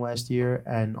business winning last year,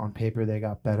 and on paper they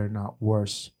got better, not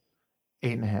worse.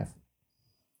 8.5.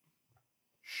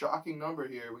 Shocking number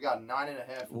here. We got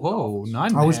 9.5. for the Whoa, Dolphins.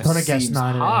 9. I was gonna guess seems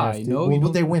 9.5. high. Dude. No, Well, you would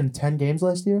don't- they win 10 games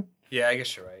last year? Yeah, I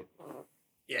guess you're right.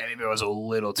 Yeah, maybe I was a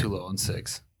little too low on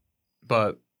 6.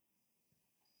 But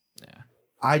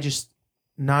I just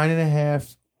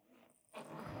 9.5.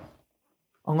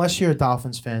 Unless you're a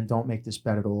Dolphins fan, don't make this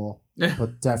bet at all.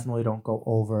 But definitely don't go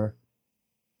over.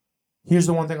 Here's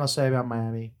the one thing I'll say about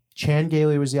Miami. Chan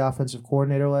Gailey was the offensive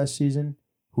coordinator last season,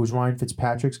 who was Ryan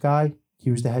Fitzpatrick's guy.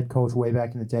 He was the head coach way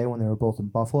back in the day when they were both in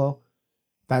Buffalo.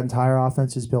 That entire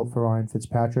offense is built for Ryan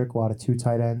Fitzpatrick. A lot of 2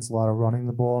 tight ends, a lot of running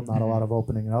the ball, not a lot of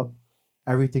opening it up.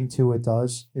 Everything Tua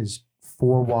does is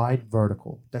 4 wide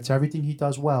vertical. That's everything he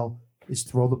does well, is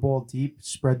throw the ball deep,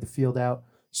 spread the field out.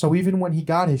 So even when he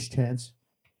got his chance,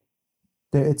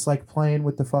 it's like playing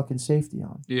with the fucking safety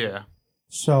on. yeah.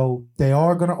 So they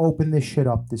are going to open this shit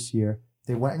up this year.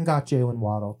 They went and got Jalen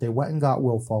Waddle. They went and got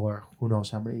Will Fuller. Who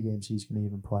knows how many games he's going to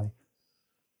even play.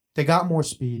 They got more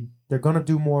speed. They're going to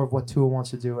do more of what Tua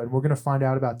wants to do, and we're going to find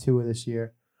out about Tua this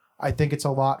year. I think it's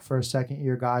a lot for a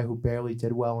second-year guy who barely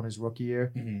did well in his rookie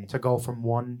year to go from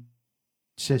one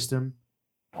system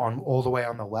on all the way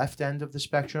on the left end of the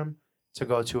spectrum to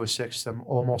go to a system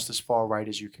almost as far right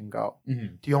as you can go.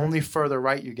 The only further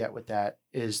right you get with that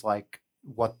is like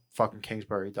what fucking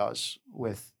Kingsbury does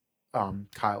with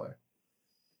Kyler.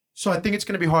 So I think it's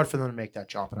going to be hard for them to make that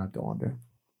jump, and I'd go under.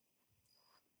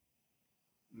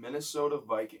 Minnesota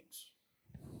Vikings.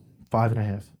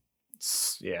 5.5.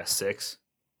 Yeah, 6.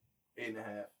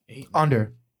 8.5.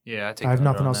 Under. Yeah, I take I have the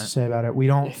under nothing on else that. to say about it. We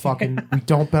don't bet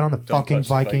on the fucking touch the Vikings,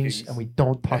 Vikings. and we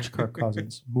don't touch Kirk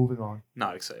Cousins. Moving on.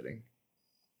 Not exciting.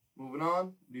 Moving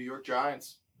on. New York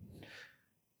Giants.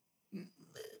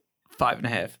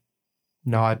 5.5.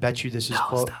 No, I bet you this is No,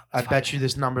 close. stop. I bet you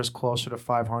this number is closer to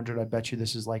 500. I bet you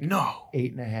this is like No.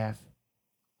 8.5. Final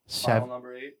 7.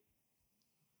 number 8.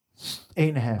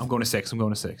 8.5. I'm going to 6. I'm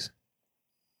going to 6.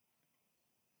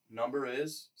 Number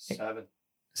is 7.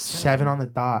 7 on the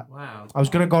dot. Wow. I was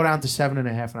gonna go down to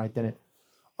 7.5, and I didn't.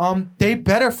 They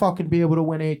better fucking be able to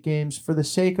win 8 games for the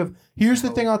sake of. Here's the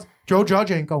thing: Joe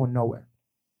Judge ain't going nowhere.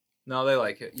 No, they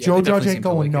like it. Yeah, Joe they Judge definitely ain't seem to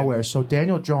going like it. nowhere. So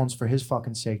Daniel Jones, for his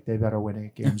fucking sake, they better win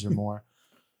 8 games or more.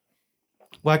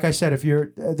 Like I said, if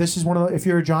you're if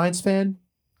you're a Giants fan,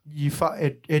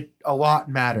 it a lot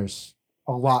matters.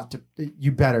 A lot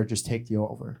you better just take the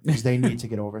over because they need to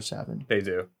get over 7. They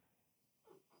do.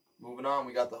 Moving on,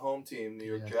 we got the home team, New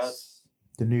York Yes. Jets.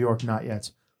 The New York not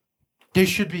yet. This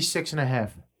should be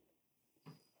 6.5.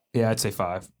 Yeah, I'd say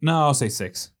 5. No, I'll say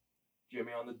 6.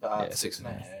 Jimmy on the dot. Yeah,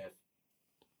 6.5.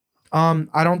 6.5.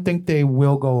 I don't think they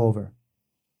will go over.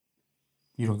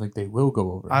 You don't think they will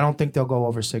go over? I don't think they'll go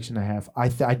over 6.5.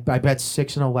 I bet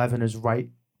 6 and 11 is right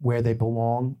where they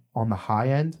belong on the high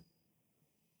end.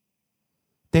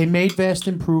 They made vast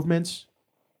improvements,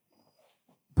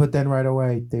 but then right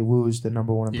away they lose the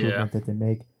number one improvement that they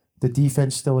make. The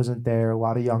defense still isn't there. A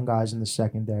lot of young guys in the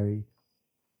secondary.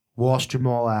 Lost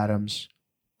Jamal Adams.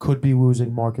 Could be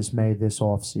losing Marcus May this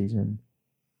offseason.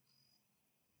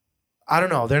 I don't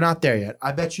know. They're not there yet.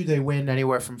 I bet you they win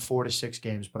anywhere from 4 to 6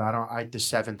 games, but the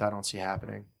 7th I don't see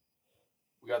happening.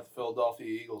 We got the Philadelphia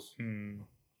Eagles.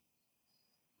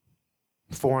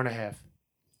 4.5.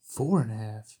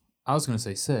 4.5. I was gonna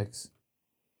say 6.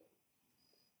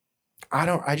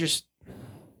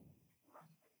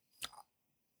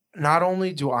 Not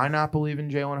only do I not believe in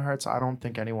Jalen Hurts, I don't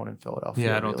think anyone in Philadelphia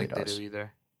Yeah, I don't really think does. they do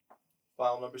either.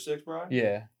 Final number 6, Brian?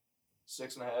 Yeah.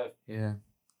 6.5. Yeah.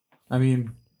 I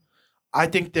mean, I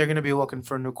think they're going to be looking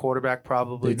for a new quarterback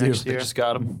probably They do. next They year. just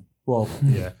got him. well,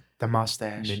 Yeah. The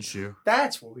mustache. Minshew.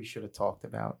 That's what we should have talked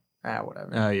about. Whatever.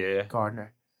 Oh, yeah.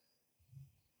 Gardner.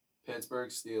 Pittsburgh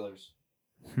Steelers.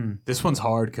 This one's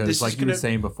hard This because, is like you were gonna-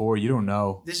 saying before, you don't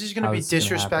know. This is going to How be it's gonna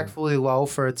happen. disrespectfully low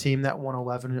for a team that won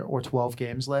 11 or 12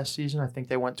 games last season. I think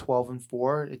they went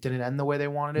 12-4. It didn't end the way they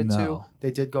wanted it to. No. They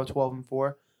did go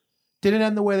 12-4. Didn't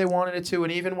end the way they wanted it to.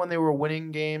 And even when they were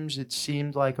winning games, it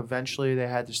seemed like eventually they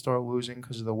had to start losing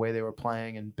because of the way they were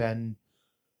playing. And Ben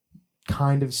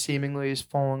kind of seemingly is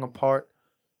falling apart.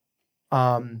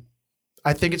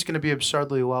 I think it's going to be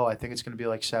absurdly low. I think it's going to be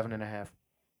like 7.5.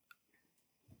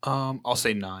 I'll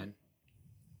say 9.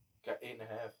 Got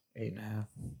 8.5. 8.5.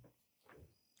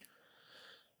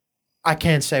 I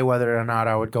can't say whether or not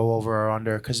I would go over or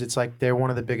under because it's like they're one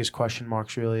of the biggest question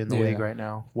marks really in the Yeah. league right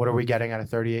now. What are we getting out of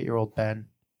 38-year-old Ben?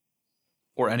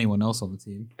 or anyone else on the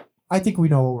team. I think we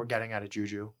know what we're getting out of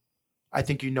Juju. I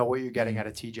think you know what you're getting out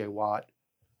of TJ Watt.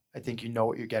 I think you know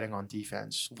what you're getting on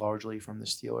defense, largely from the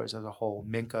Steelers as a whole.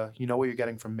 Minka, you know what you're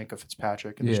getting from Minka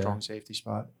Fitzpatrick in the Yeah. strong safety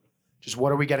spot. Just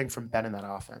what are we getting from Ben in that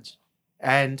offense?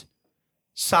 And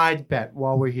side bet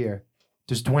while we're here.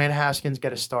 Does Dwayne Haskins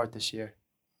get a start this year?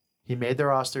 He made the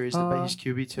roster. He's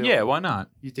QB2. Yeah, why not?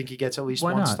 You think he gets at least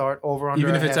Why one not? start? Over under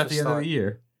Even if a it's half at the a end of start? the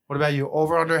year. What about you?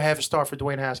 Over under half a start for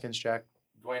Dwayne Haskins, Jack?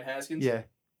 Dwayne Haskins? Yeah.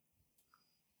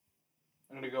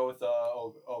 I'm going to go with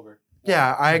over.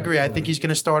 Yeah, I agree. I think he's going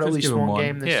to start at Just least give him one one.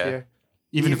 game this Yeah. year.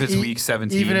 Even if it's E- week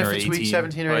 17 Even if or it's 18. week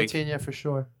 17 or like, 18, yeah, for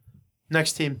sure.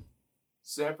 Next team.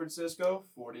 San Francisco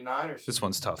 49ers. This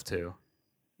one's tough, too.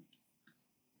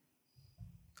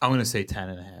 I'm going to say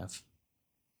 10.5.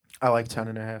 I like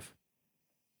 10.5.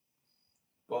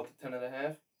 Both at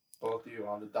 10.5. Both of you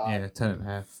on the dot. Yeah,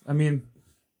 10.5. I mean,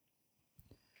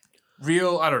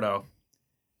 I don't know.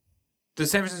 The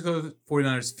San Francisco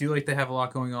 49ers feel like they have a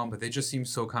lot going on, but they just seem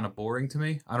so kind of boring to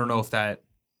me. I don't know if that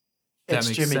It's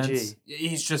makes Jimmy sense. G.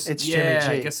 He's just, It's yeah,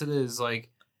 Jimmy G. I guess it is. Like,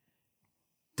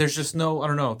 there's just no, I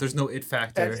don't know. There's no it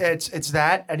factor. It's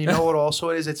that, and you know what also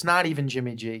it is? It's not even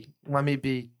Jimmy G. Let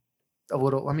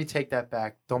me take that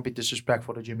back. Don't be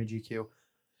disrespectful to Jimmy GQ.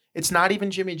 It's not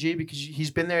even Jimmy G because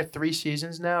he's been there 3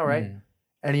 seasons now, right? Mhm.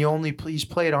 And he's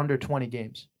played under 20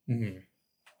 games. Mm-hmm.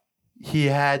 He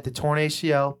had the torn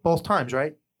ACL both times,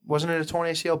 right? Wasn't it a torn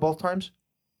ACL both times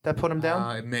that put him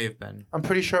down? it may have been. I'm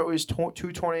pretty sure it was 2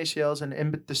 torn ACLs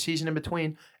and the season in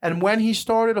between. And when he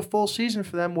started a full season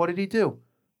for them, what did he do?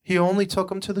 He only took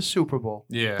them to the Super Bowl.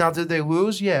 Yeah. Now, did they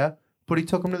lose? Yeah, but he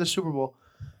took them to the Super Bowl.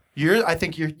 I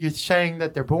think you're saying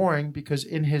that they're boring because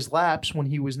in his laps when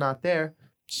he was not there,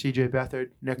 C.J. Beathard,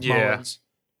 Nick Mullins,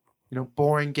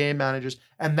 boring game managers,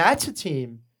 and that's a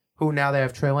team who now they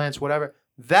have Trey Lance, whatever.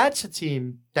 That's a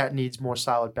team that needs more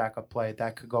solid backup play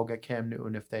that could go get Cam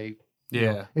Newton if they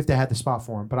had the spot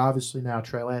for him. But obviously now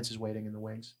Trey Lance is waiting in the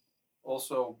wings.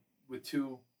 Also, with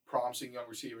 2 promising young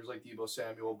receivers like Deebo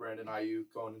Samuel, Brandon Ayuk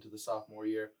going into the sophomore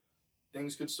year,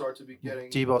 things could start to be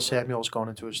getting... Deebo Samuel's going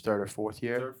into his 3rd or 4th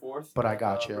year. 3rd, 4th. But I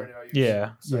got you. Brandon Ayuk's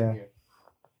Yeah. second Yeah. year.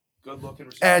 Good looking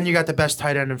receiver. And you got the best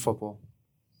tight end in football.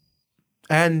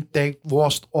 And they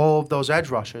lost all of those edge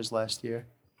rushers last year.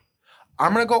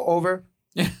 I'm going to go over.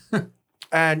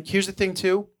 And here's the thing,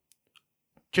 too.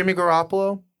 Jimmy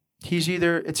Garoppolo, it's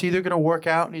either going to work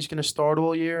out and he's going to start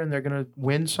all year and they're going to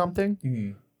win something,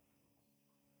 Mm.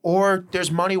 or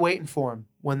there's money waiting for him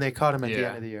when they cut him at the Yeah.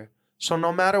 end of the year. So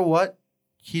no matter what,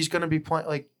 he's going to be playing.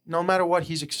 Like, no matter what,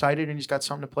 he's excited and he's got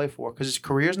something to play for because his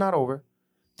career's not over.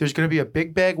 There's going to be a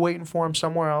big bag waiting for him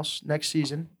somewhere else next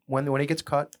season when he gets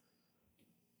cut.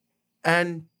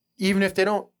 And even if they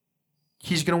don't,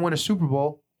 he's going to win a Super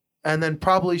Bowl and then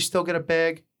probably still get a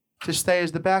bag to stay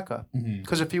as the backup. Mm-hmm.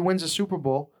 Because if he wins a Super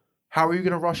Bowl, how are you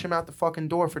going to rush him out the fucking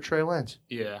door for Trey Lance?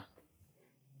 Yeah.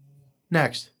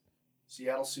 Next.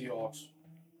 Seattle Seahawks.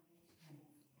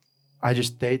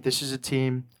 This is a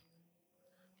team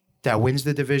that wins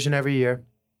the division every year.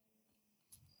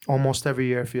 Almost every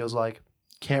year, it feels like.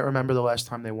 Can't remember the last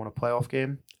time they won a playoff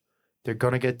game. They're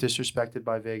going to get disrespected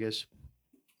by Vegas.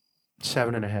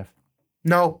 7.5.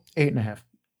 No, 8.5.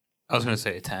 I was going to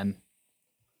say a 10.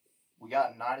 We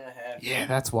got 9.5. Yeah,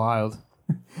 that's wild.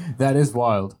 That is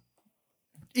wild.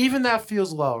 Even that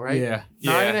feels low, right? Yeah.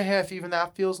 9.5, even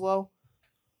that feels low.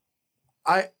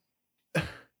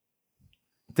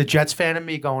 The Jets fan and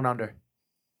me going under.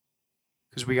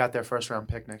 Because we got their first round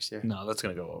pick next year. No, that's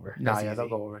going to go over. Nah, That's yeah, easy. they'll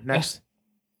go over. Next.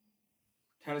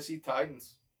 Tennessee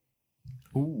Titans.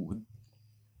 Ooh.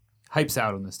 Hype's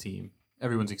out on this team.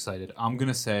 Everyone's excited. I'm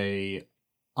gonna say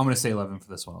 11 for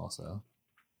this one also.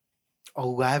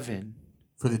 11.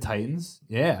 For the Titans?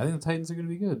 Yeah, I think the Titans are gonna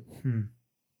be good.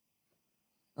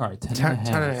 All right, 10 and a half.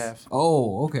 10 and a half.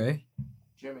 Oh, okay.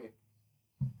 Jimmy.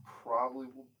 Probably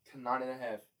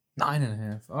 9.5.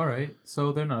 9.5. All right.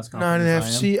 So they're not as 9.5. confident as I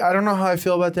am. See, I don't know how I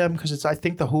feel about them because I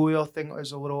think the Julio thing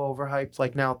is a little overhyped.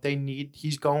 Like now,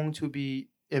 he's going to be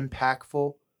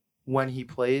impactful when he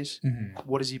plays. Mhm.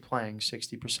 What is he playing?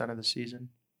 60% of the season?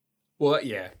 Well,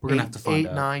 yeah. We're gonna have to find 8,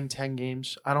 out. 9, 10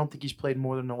 games. I don't think he's played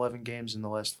more than 11 games in the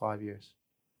last 5 years.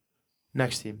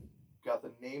 Next team. Got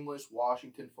the nameless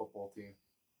Washington football team.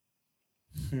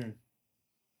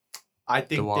 I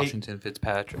think The Washington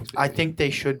Fitzpatrick. I think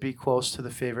they should be close to the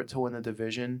favorite to win the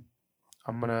division.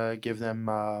 I'm gonna give them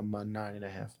a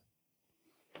 9.5.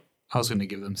 I was going to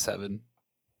give them 7.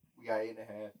 We got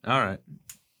 8.5. All right.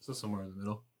 So somewhere in the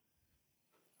middle.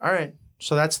 All right.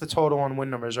 So that's the total on win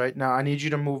numbers, right? Now I need you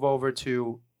to move over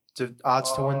to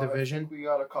odds to win I division. think we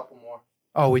got a couple more.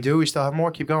 Oh, we do. We still have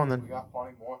more. Keep going We then. got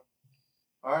plenty more.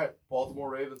 All right. Baltimore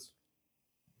Ravens.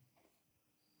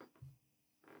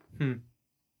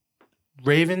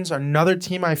 Ravens, another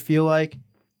team I feel like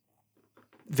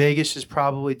Vegas is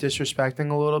probably disrespecting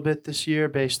a little bit this year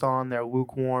based on their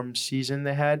lukewarm season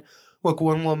they had. Look,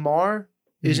 when Lamar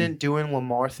isn't doing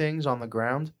Lamar things on the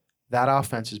ground, that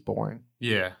offense is boring.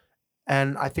 Yeah.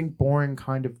 And I think boring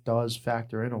kind of does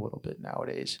factor in a little bit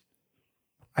nowadays.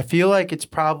 I feel like it's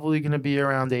probably going to be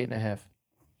around 8.5.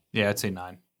 Yeah, I'd say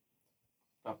 9.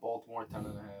 Got Baltimore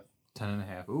 10.5.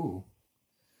 10.5. Ooh.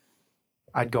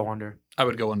 I'd go under. I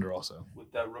would go under also.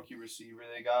 With that rookie receiver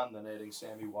they got, and then adding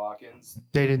Sammy Watkins.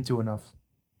 They didn't do enough.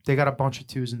 They got a bunch of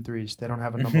 2s and 3s. They don't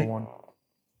have a number 1.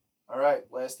 All right,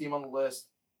 last team on the list,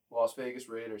 Las Vegas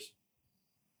Raiders.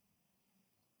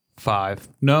 5.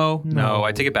 No, No.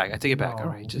 I take it back. No, All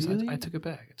right, really? I took it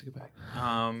back.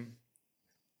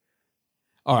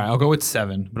 All right, I'll go with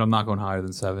 7, but I'm not going higher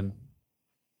than 7.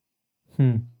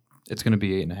 It's going to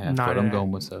be 8.5, but I'm 9.5.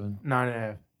 going with 7.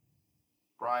 9.5.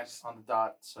 Brian on the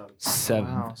dot, so 7.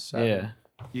 Wow, 7. Yeah.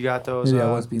 You got those. Maybe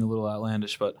I was being a little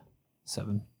outlandish, but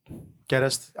 7. Get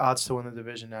us odds to win the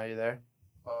division now. You there?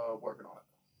 working on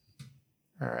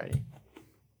it. All righty.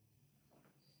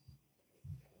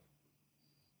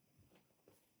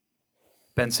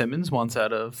 Ben Simmons wants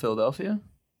out of Philadelphia.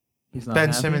 He's not Ben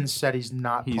happy. Simmons said he's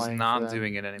not He's playing. not for them.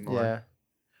 doing it anymore. Yeah.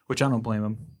 Which I don't blame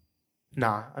him.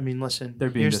 Nah, I mean, listen. They're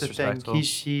being here's the thing. disrespectful.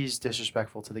 He's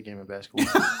disrespectful to the game of basketball.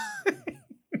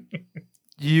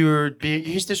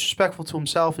 He's disrespectful to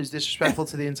himself. He's disrespectful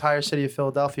to the entire city of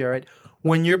Philadelphia. All right.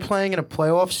 When you're playing in a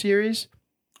playoff series,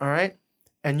 all right,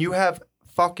 and you have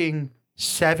fucking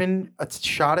 7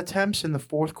 shot attempts in the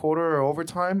fourth quarter or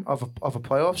overtime of a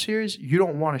playoff series, you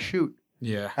don't want to shoot.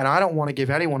 Yeah. And I don't want to give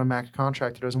anyone a max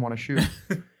contract who doesn't want to shoot.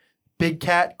 Big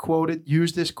Cat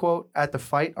used this quote at the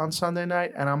fight on Sunday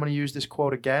night, and I'm going to use this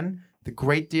quote again. The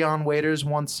great Dion Waiters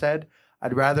once said,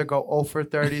 I'd rather go 0 for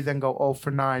 30 than go 0 for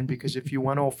 9 because if you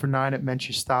went 0 for 9, it meant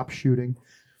you stopped shooting.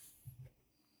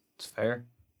 It's fair.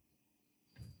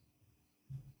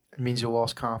 It means you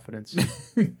lost confidence.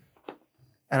 And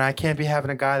I can't be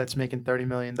having a guy that's making $30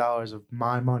 million of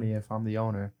my money if I'm the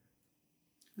owner.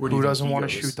 Who doesn't want to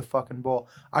shoot the fucking ball?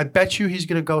 I bet you he's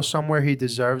going to go somewhere he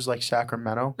deserves, like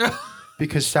Sacramento.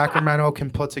 Because Sacramento can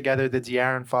put together the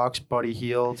De'Aaron Fox, Buddy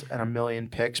Hield, and 1 million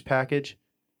picks package.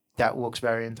 That looks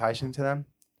very enticing to them.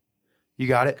 You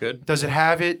got it? Good. Does it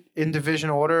have it in division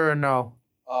order or no?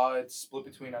 It's split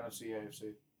between NFC and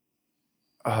AFC.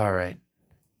 All right.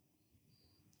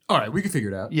 All right, we can figure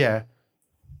it out. Yeah.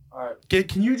 All right,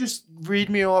 Can you just read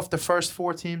me off the first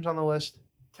 4 teams on the list?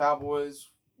 Cowboys,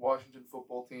 Washington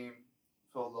Football Team,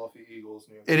 Philadelphia Eagles,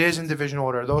 New York. It is in division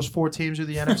order. Those 4 teams are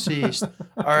the NFC East.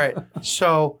 All right.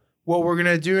 So what we're going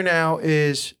to do now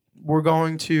is we're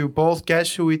going to both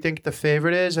guess who we think the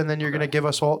favorite is, and then you're going to give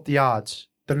us all the odds,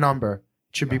 the number.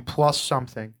 It should be plus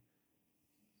something.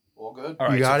 All good. All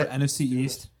right, You got so it? for NFC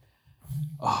East.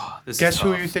 Oh, this Guess is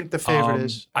who tough. you think the favorite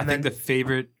is. I and think then- the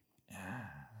favorite.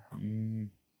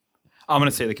 I'm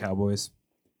gonna say the Cowboys.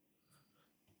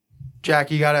 Jack,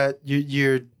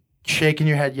 you're shaking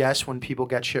your head yes when people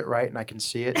get shit right, and I can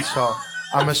see it. So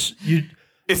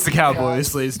It's the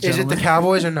Cowboys, ladies and is it gentlemen. the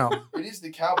Cowboys or no? It is the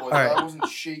Cowboys. All right. I wasn't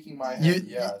shaking my head.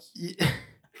 Yes.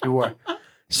 You were.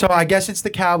 So I guess it's the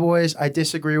Cowboys. I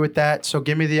disagree with that. So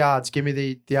give me the odds. Give me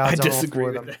the I odds on all disagree 4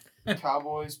 of with them. that.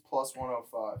 Cowboys plus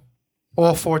 105.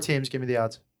 All 4 teams. Give me the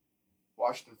odds.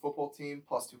 Washington Football Team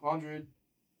plus 200.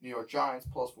 New York Giants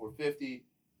plus 450.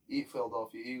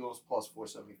 Philadelphia Eagles plus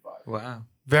 475. Wow.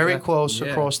 Very Yeah. close Yeah.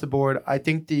 across the board. I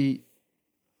think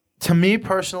to me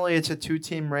personally, it's a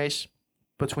 2-team race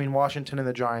between Washington and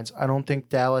the Giants. I don't think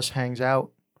Dallas hangs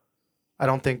out. I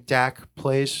don't think Dak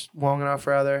plays long enough,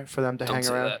 rather, for them to Don't hang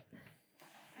say around. that.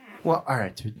 Well, all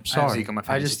right, dude. I have Sorry. Zeke on my I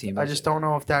fantasy just, team, I don't just say don't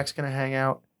know if Dak's going to hang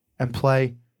out and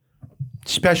play,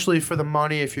 especially for the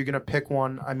money. If you're going to pick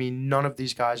one, I mean, none of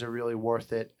these guys are really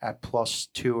worth it at plus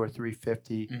 2 or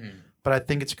 350. But I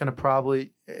think it's going to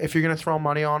probably, if you're going to throw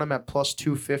money on them at plus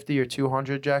 250 or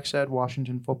 200, Jack said,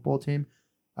 Washington Football Team,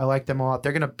 I like them a lot.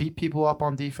 They're going to beat people up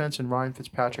on defense, and Ryan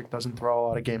Fitzpatrick doesn't throw a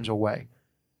lot of games away.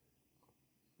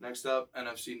 Next up,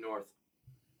 NFC North.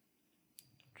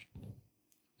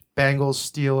 Bengals,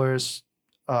 Steelers,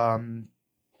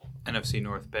 NFC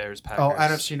North, Bears, Packers. Oh,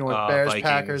 NFC North, Bears, Vikings,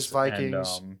 Packers,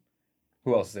 Vikings. And,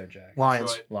 who else is there, Jack?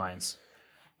 Lions. Detroit. Lions.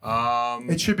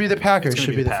 It should be the Packers. It's gonna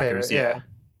Should be be the the Packers, favorite. yeah. Yeah.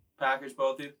 Packers,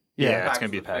 both of you? Yeah, it's gonna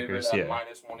be are the Packers, favorite yeah. at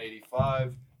minus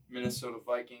 185. Minnesota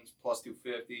Vikings plus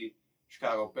 250.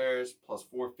 Chicago Bears plus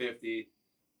 450.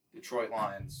 Detroit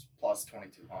Lions plus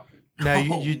 2,200.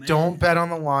 Now, Oh, you man. don't bet on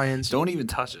the Lions. Don't even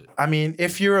touch it. I mean,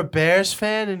 if you're a Bears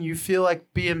fan and you feel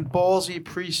like being ballsy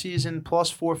preseason plus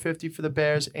 450 for the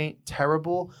Bears ain't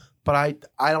terrible, but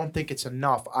I don't think it's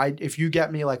enough. If you get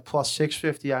me like plus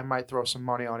 650, I might throw some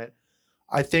money on it.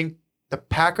 I think the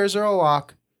Packers are a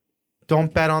lock.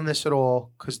 Don't bet on this at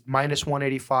all because minus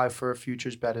 185 for a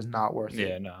futures bet is not worth it.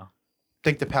 Yeah, no. I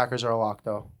think the Packers are a lock,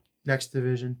 though. Next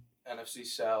division. NFC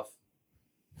South.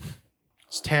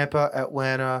 It's Tampa,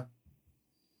 Atlanta,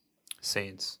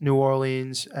 Saints. New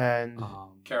Orleans, and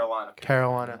Carolina.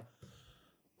 Carolina.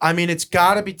 I mean, it's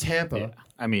got to be Tampa. Yeah.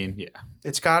 I mean, yeah.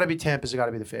 It's got to be Tampa. It's got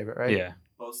to be the favorite, right? Yeah.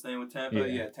 Both staying with Tampa. Yeah.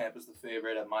 Yeah, Tampa's the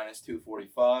favorite at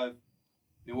 -245.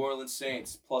 New Orleans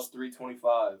Saints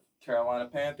 +325. Carolina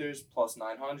Panthers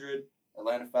 +900.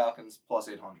 Atlanta Falcons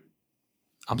 +800.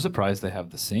 I'm surprised they have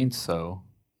the Saints, so.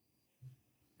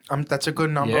 That's a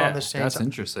good number Yeah, on the Saints. that's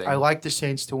interesting. I like the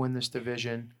Saints to win this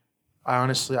division. I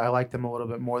like them a little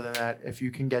bit more than that. If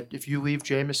you leave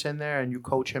Jameis in there and you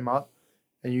coach him up,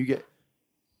 and you get,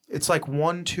 it's like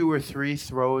 1, 2, or 3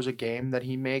 throws a game that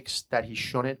he makes that he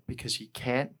shouldn't because he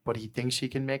can't, but he thinks he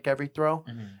can make every throw.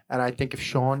 Mm-hmm. And I think if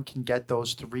Sean can get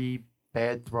those 3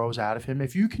 bad throws out of him,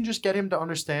 if you can just get him to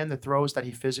understand the throws that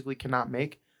he physically cannot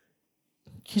make,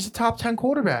 he's a top 10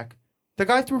 quarterback. The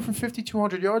guy threw for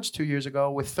 5,200 yards 2 years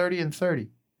ago with 30 and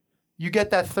 30. You get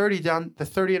that 30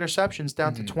 interceptions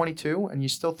down to 22, and you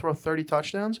still throw 30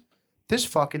 touchdowns. This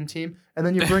fucking team, and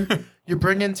then you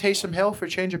bring in Taysom Hill for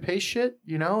change of pace shit,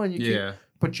 and you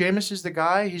but Jameis is the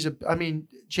guy.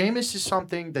 Jameis is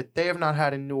something that they have not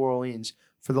had in New Orleans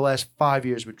for the last 5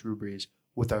 years with Drew Brees,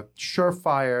 with a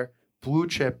surefire blue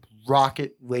chip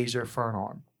rocket laser for an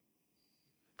arm.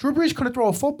 Drew Brees couldn't throw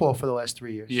a football for the last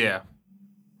 3 years. Yeah.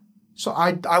 So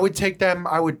I would take them.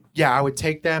 I would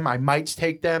take them. I might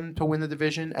take them to win the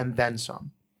division and then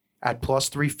some. At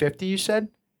 +350, you said?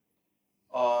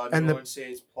 New Orleans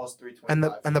Saints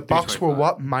 +325. And the Bucks were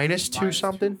what? -2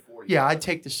 something? -245. Yeah, I'd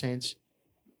take the Saints.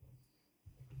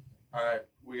 All right,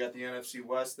 we got the NFC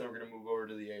West. Then we're gonna move over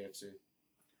to the AFC.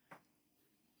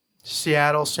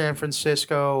 Seattle, San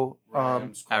Francisco,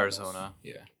 Rams, Cardinals. Arizona.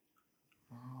 Yeah.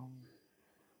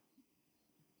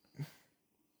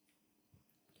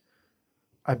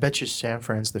 I bet you San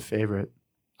Fran's the favorite.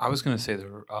 I was gonna say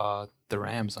the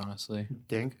Rams, honestly.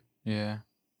 Dink. Yeah.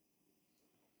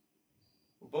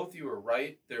 Well, both of you are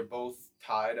right. They're both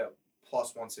tied at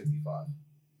 +165.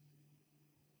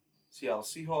 Seattle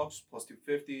Seahawks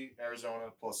 +250.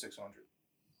 Arizona +600.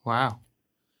 Wow.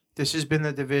 This has been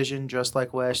the division just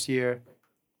like last year.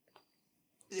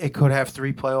 It could have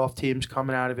 3 playoff teams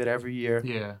coming out of it every year,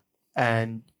 Yeah.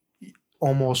 and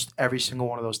almost every single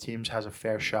one of those teams has a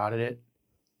fair shot at it.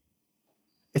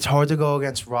 It's hard to go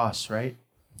against Russ, right?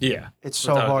 Yeah. It's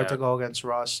so Without a hard doubt. to go against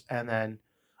Russ, and then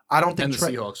I don't think And the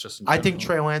Seahawks just in I think general.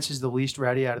 Trey Lance is the least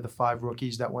ready out of the 5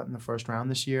 rookies that went in the first round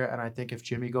this year, and I think if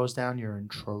Jimmy goes down, you're in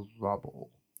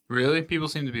trouble. Really? People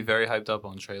seem to be very hyped up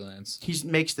on Trey Lance. He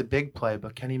makes the big play,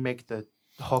 but can he make the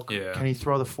hook? Yeah. Can he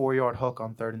throw the 4-yard hook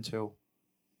on 3rd and 2?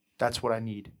 That's what I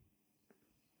need.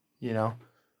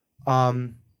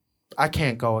 I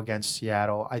can't go against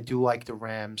Seattle. I do like the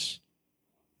Rams.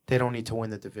 They don't need to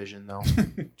win the division though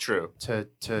True. to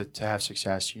have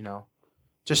success.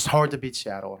 Just hard to beat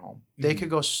Seattle at home. They could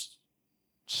go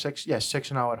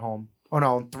 6-0 at home. Oh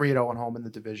no, 3-0 at home in the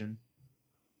division.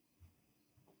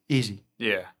 Easy.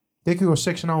 Yeah. They could go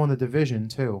 6-0 in the division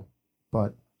too.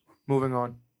 But moving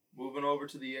on. Moving over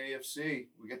to the AFC,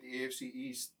 we got the AFC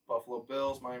East: Buffalo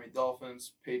Bills, Miami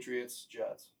Dolphins, Patriots,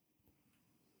 Jets.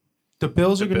 The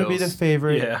Bills are The going to be the Bills.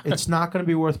 favorite. Yeah. It's not going to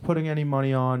be worth putting any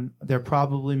money on. They're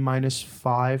probably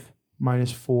 -5,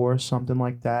 -4, something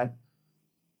like that.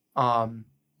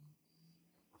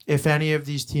 If any of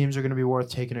these teams are going to be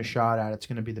worth taking a shot at, it's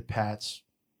going to be the Pats.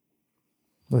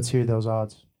 Let's hear those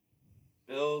odds.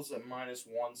 Bills at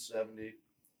 -170.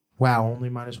 Wow, only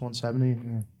 -170?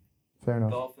 Yeah, fair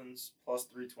enough. Dolphins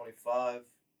 +325.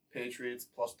 Patriots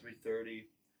 +330.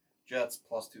 Jets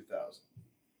 +2000.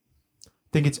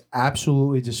 I think it's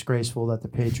absolutely disgraceful that the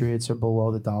Patriots are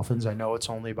below the Dolphins. I know it's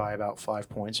only by about 5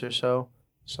 points or so.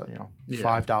 So, Yeah.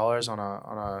 $5 on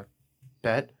a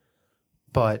bet.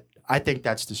 But I think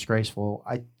that's disgraceful.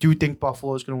 I do think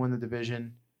Buffalo is going to win the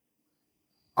division.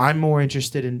 I'm more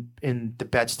interested in the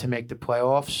bets to make the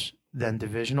playoffs than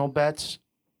divisional bets.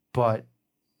 But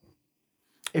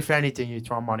if anything, you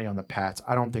throw money on the Pats.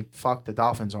 I don't think, the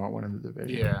Dolphins aren't winning the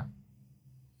division. Yeah.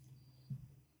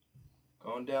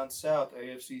 Going down south,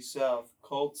 AFC South: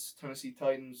 Colts, Tennessee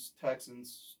Titans,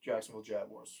 Texans, Jacksonville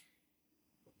Jaguars.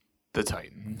 The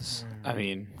Titans. I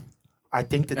mean, I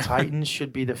think the Titans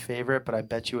should be the favorite, but I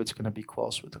bet you it's going to be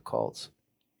close with the Colts.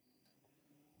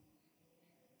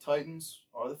 Titans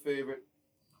are the favorite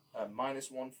at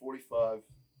 -145.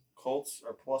 Colts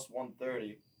are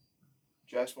 +130.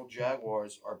 Jacksonville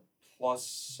Jaguars are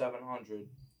 +700.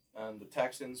 And the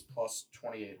Texans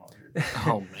 +2,800.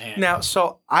 oh man. Now,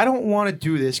 so I don't want to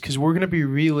do this because we're going to be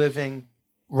reliving.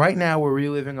 Right now, we're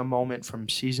reliving a moment from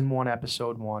season 1,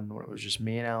 episode 1, where it was just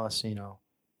me and Alessino.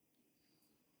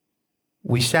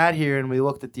 we sat here and we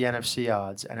looked at the NFC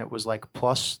odds, and it was like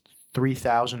plus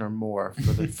 3,000 or more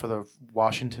for the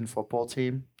Washington football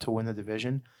team to win the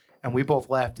division. And we both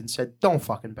laughed and said, "Don't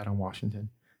fucking bet on Washington.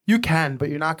 You can, but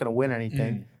you're not going to win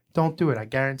anything. Don't do it. I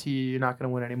guarantee you're not going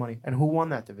to win any money." And who won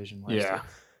that division last year?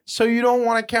 So you don't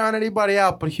want to count anybody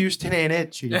out, but Houston ain't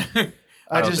it, Chief.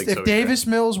 If Davis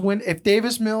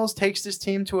Mills takes this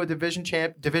team to a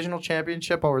divisional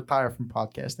championship, I'll retire from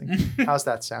podcasting. How's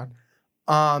that sound?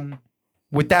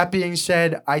 With that being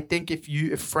said, I think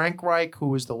if Frank Reich, who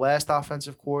was the last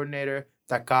offensive coordinator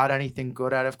that got anything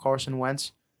good out of Carson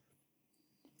Wentz,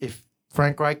 if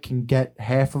Frank Reich can get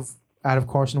half out of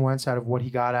Carson Wentz out of what he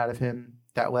got out of him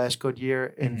that last good year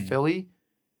in Philly,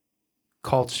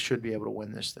 Colts should be able to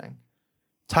win this thing.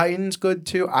 Titans good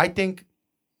too. I think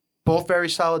both very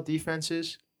solid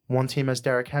defenses. One team has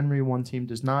Derrick Henry, one team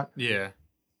does not. Yeah.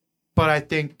 But I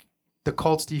think the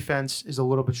Colts defense is a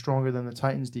little bit stronger than the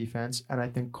Titans defense, and I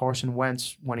think Carson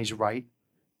Wentz, when he's right,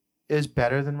 is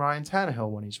better than Ryan Tannehill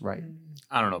when he's right.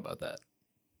 I don't know about that.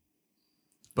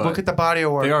 But look at the body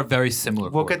of work. they are very similar.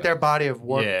 Look at their body of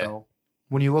work, Yeah. though.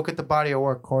 When you look at the body of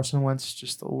work, Carson Wentz is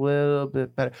just a little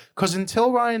bit better. Because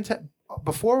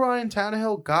before Ryan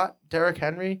Tannehill got Derrick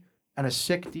Henry and a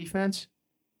sick defense,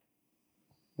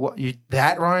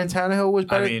 that Ryan Tannehill was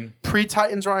better. I mean,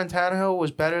 pre-Titans Ryan Tannehill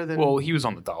was better than. well, he was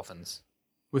on the Dolphins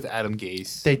with Adam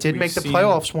Gase. They did make the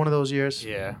playoffs one of those years.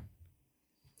 Yeah.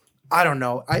 I don't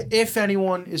know. If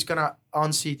anyone is gonna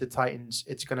unseat the Titans,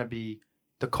 it's gonna be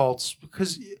the Colts,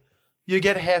 because you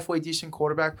get halfway decent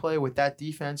quarterback play with that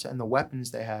defense and the weapons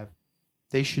they have.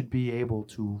 They should be able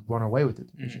to run away with the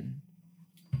division.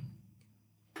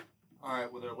 All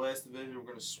right, with our last division, we're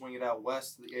going to swing it out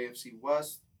west to the AFC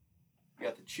West. We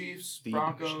got the Chiefs,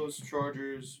 Broncos,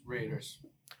 Chargers, Raiders.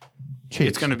 Chiefs.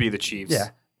 It's going to be the Chiefs. Yeah.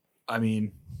 I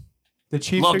mean, The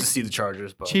Chiefs love are, to see the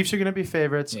Chargers, but Chiefs are going to be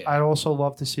favorites. Yeah. I'd also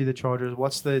love to see the Chargers.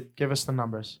 Give us the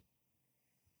numbers.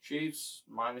 Chiefs,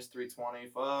 minus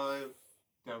 325.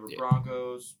 Denver Yeah.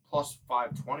 Broncos, plus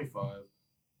 525.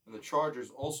 And the Chargers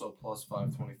also plus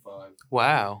 525.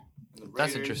 wow, And the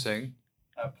that's Raiders interesting.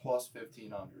 At plus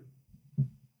 1,500.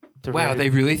 Wow, they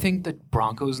really think the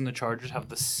Broncos and the Chargers have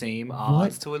the same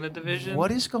odds to win the division? What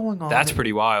is going on? That's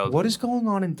pretty wild. What is going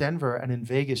on in Denver and in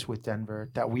Vegas with Denver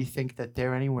that we think that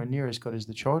they're anywhere near as good as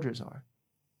the Chargers are?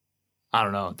 I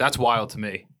don't know. That's wild to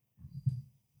me.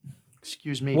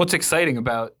 Excuse me. What's exciting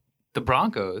about the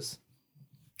Broncos?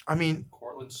 I mean,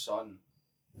 Cortland Sutton.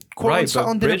 Cortland but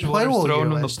Sutton didn't play all year throwing in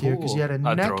the last year because he had a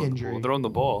pool. neck Throwing the injury. ball. Throwing the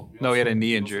ball. We No, he had a also-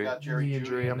 knee we also injury. got Jerry Knee Jeudy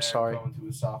injury, in I'm there sorry. Going to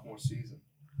his sophomore season.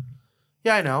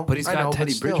 Yeah, I know. But he's I got know,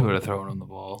 Teddy still. Bridgewater throwing him the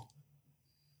ball.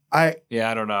 Yeah,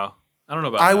 I don't know. I don't know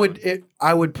about I that would.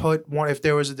 I would put one if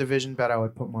there was a division bet. I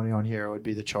would put money on here. It would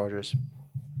be the Chargers.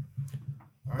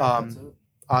 All right, that's it.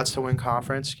 Odds to win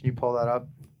conference. Can you pull that up?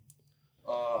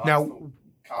 Now, Now,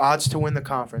 odds to win the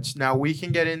conference. Now we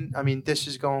can get in. I mean, this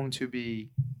is going to be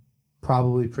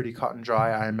probably pretty cut and dry.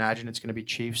 I imagine it's going to be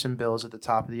Chiefs and Bills at the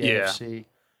top of the Yeah. AFC,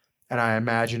 and I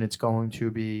imagine it's going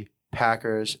to be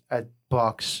Packers at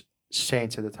Bucks,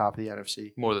 Saints at the top of the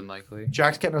NFC. More than likely.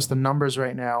 Jack's getting us the numbers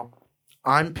right now.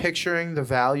 I'm picturing the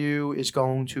value is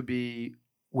going to be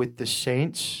with the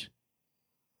Saints,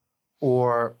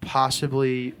 or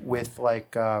possibly with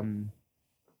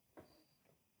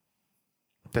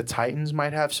the Titans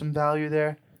might have some value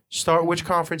there. Which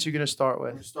conference are you going to start we're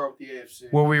going with? to start with the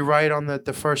AFC. Were we right on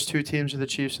the first two teams of the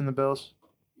Chiefs and the Bills?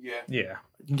 Yeah. Yeah.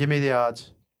 Give me the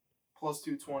odds. Plus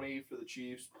 220 for the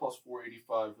Chiefs, plus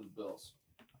 485 for the Bills.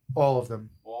 All of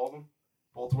them. All of them.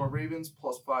 Baltimore Ravens,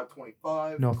 plus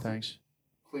 525. No thanks.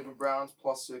 Cleveland Browns,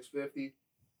 plus 650.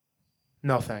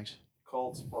 No thanks.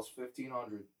 Colts, plus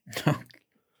 1,500.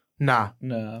 Nah.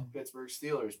 No. Pittsburgh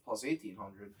Steelers, plus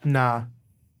 1,800. Nah.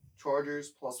 Chargers,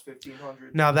 plus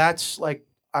 1,500. Now that's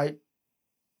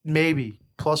maybe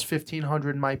plus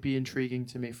 1,500 might be intriguing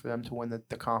to me for them to win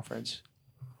the conference.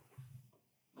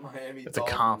 Miami It's a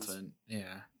Dolphins. confident.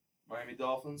 Yeah. Miami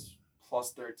Dolphins,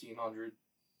 plus 1,300.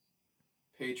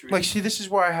 Patriots. See, this is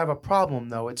where I have a problem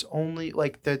though. It's only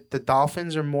the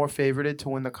Dolphins are more favorited to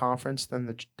win the conference than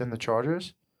the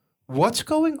Chargers. What's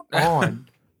going on?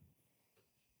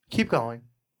 Keep going.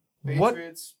 What?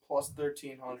 Patriots, plus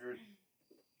 1,300.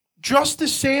 Just the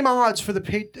same odds for the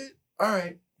Patriots. All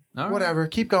right. All right. Whatever.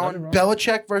 Keep going. Nothing wrong.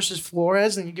 Belichick versus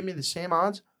Flores, and you give me the same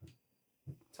odds?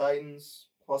 Titans,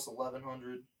 plus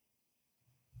 1,100.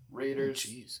 Raiders,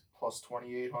 Jeez. plus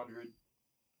 2,800.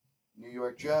 New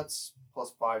York Jets,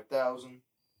 plus 5,000.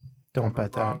 Don't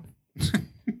bet that.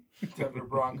 Denver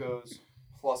Broncos,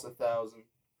 plus 1,000.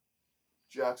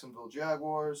 Jacksonville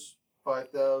Jaguars,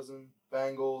 5,000.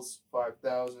 Bengals,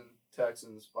 5,000.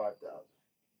 Texans, 5,000.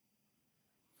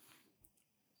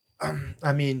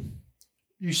 I mean,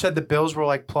 you said the Bills were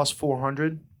like plus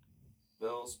 400,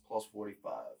 Bills plus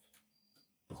 45.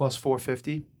 plus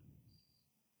 450,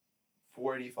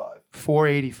 485.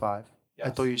 485. Yes. I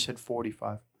thought you said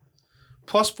 45.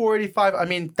 Plus 485. I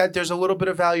mean, that there's a little bit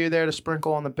of value there to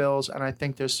sprinkle on the Bills, and I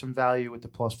think there's some value with the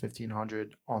plus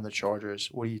 1500 on the Chargers.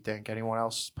 What do you think? Anyone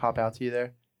else pop out to you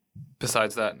there?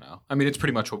 Besides that, no. I mean, it's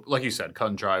pretty much like you said, cut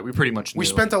and dry. We pretty much We knew.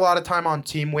 spent a lot of time on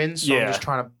team wins, so I'm Yeah. just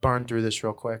trying to burn through this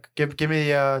real quick. Give me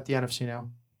the NFC now.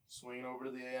 Swinging over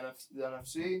to the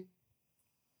NFC.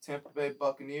 Tampa Bay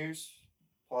Buccaneers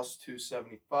plus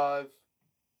 275.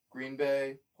 Green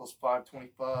Bay plus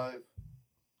 525.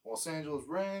 Los Angeles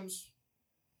Rams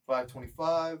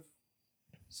 525.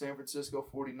 San Francisco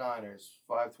 49ers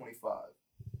 525.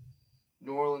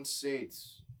 New Orleans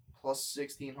Saints plus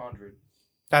 1600.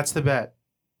 That's the bet.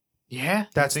 Yeah,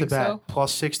 That's the think bet. so?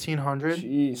 Plus 1600.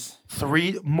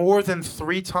 Jeez. More than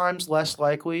 3 times less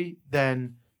likely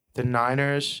than the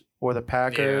Niners or the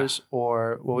Packers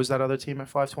or what was that other team at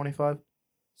 525?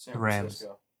 San Rams.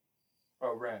 Francisco.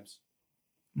 Oh, Rams.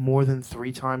 More than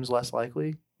 3 times less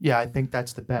likely? Yeah, I think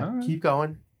that's the bet. All right. Keep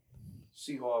going.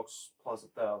 Seahawks plus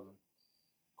 1,000.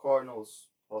 Cardinals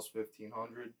plus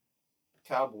 1,500.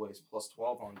 Cowboys plus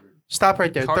 1,200. Stop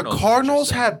right there. Cardinals The is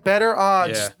Cardinals interesting. have better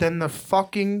odds Yeah. than the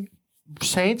fucking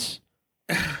Saints.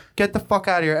 Get the fuck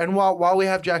out of here. And while we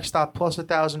have Jack, stop plus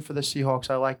 1,000 for the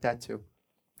Seahawks. I like that too.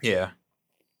 Yeah.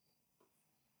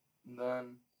 And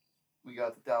then we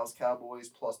got the Dallas Cowboys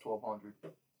plus 1,200.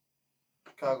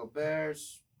 Chicago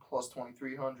Bears plus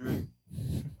 2,300.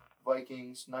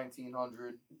 Vikings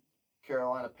 1,900.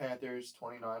 Carolina Panthers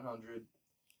 2,900.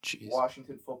 Jeez.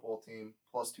 Washington Football Team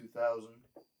plus 2,000.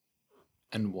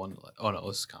 And one. Oh no,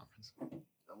 this is conference.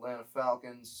 Atlanta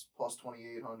Falcons plus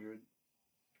 2,800.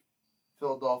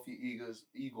 Philadelphia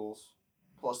Eagles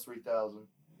plus 3,000.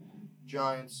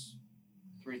 Giants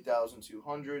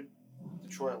 3,200.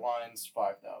 Detroit Lions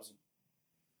 5,000.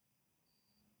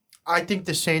 I think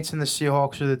the Saints and the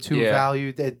Seahawks are the two Yeah.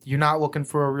 value that you're not looking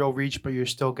for a real reach, but you're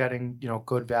still getting,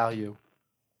 good value.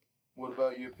 What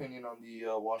about your opinion on the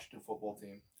Washington Football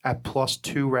Team? At plus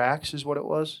 2 racks is what it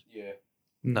was? Yeah,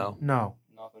 No. No.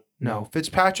 nothing. No.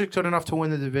 Fitzpatrick's good enough to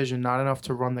win the division, not enough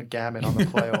to run the gamut on the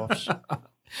playoffs.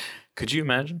 Could you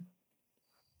imagine?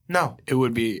 No. It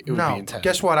would be. It would No. be intense.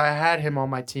 Guess what? I had him on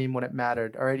my team when it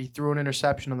mattered. All right, he threw an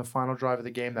interception on the final drive of the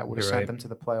game that would have You're sent right. them to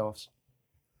the playoffs.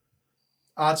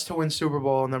 Odds to win Super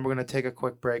Bowl, and then we're going to take a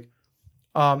quick break.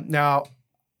 Now,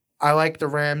 I like the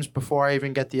Rams before I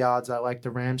even get the odds. I like the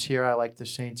Rams here. I like the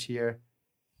Saints here.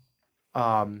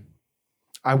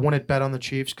 I wouldn't bet on the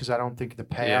Chiefs because I don't think the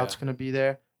payout's going to be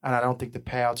there, and I don't think the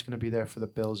payout's going to be there for the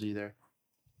Bills either.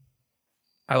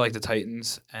 I like the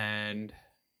Titans, and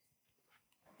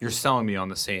you're selling me on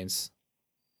the Saints.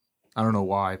 I don't know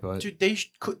why, but Dude,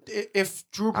 if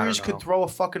Drew I don't Brees could know. throw a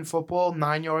fucking football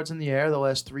 9 yards in the air the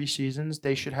last 3 seasons,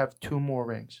 they should have 2 more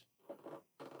rings.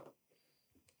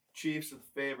 Chiefs are the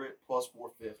favorite plus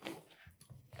 450.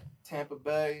 Tampa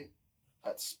Bay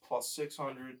at plus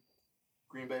 600.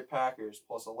 Green Bay Packers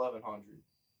plus 1,100.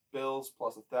 Bills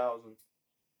plus 1,000.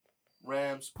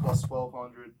 Rams plus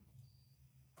 1,200.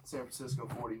 San Francisco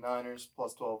 49ers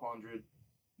plus 1,200.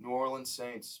 New Orleans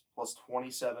Saints plus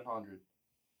 2,700.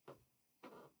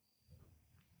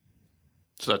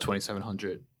 so that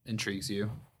 2,700 intrigues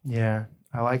you, Yeah,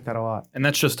 I like that a lot. and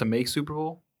that's just to make Super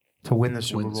Bowl. To win the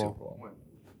Super Win Bowl. the Super Bowl. Win.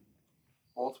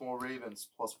 Baltimore Ravens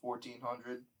plus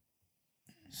 1,400.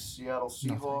 Seattle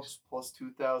Seahawks plus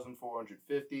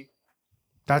 2,450.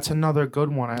 That's another good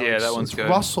one. Yeah, that It's one's good.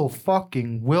 Russell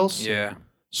fucking Wilson. Yeah.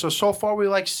 So far we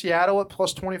like Seattle at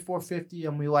plus 2,450,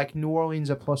 and we like New Orleans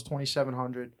at plus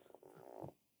 2,700.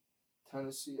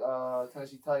 Tennessee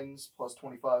Titans plus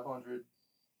 2,500.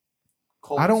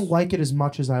 I don't like it as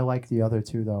much as I like the other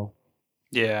two, though.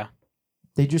 Yeah.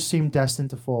 They just seem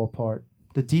destined to fall apart.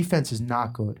 The defense is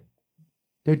not good.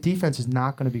 Their defense is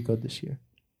not going to be good this year.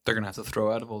 They're gonna have to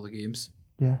throw out of all the games.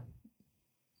 Yeah.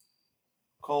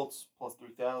 Colts plus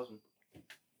 3,000.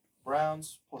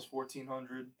 Browns plus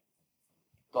 1,400.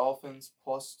 Dolphins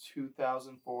plus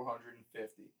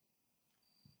 2,450.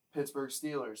 Pittsburgh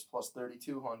Steelers plus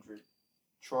 3,200.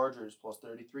 Chargers plus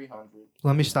 3,300.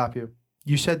 Let me stop you.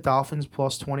 You said Dolphins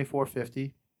plus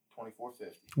 2,450,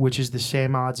 2,450. which is the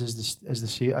same odds as the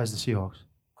Seahawks.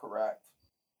 Correct.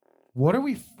 What are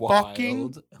we fucking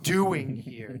Wild. doing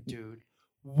here, dude?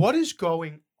 What is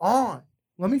going on?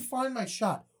 Let me find my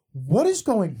shot. What is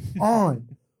going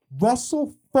on?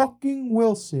 Russell fucking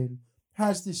Wilson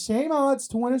has the same odds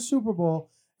to win a Super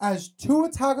Bowl as Tua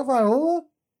Tagovailoa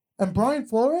and Brian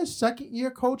Flores,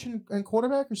 second-year coach and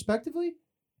quarterback, respectively?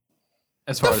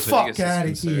 As far The as fuck Vegas is out of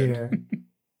concerned. here.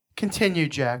 Continue,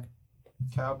 Jack.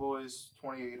 Cowboys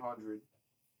 2,800.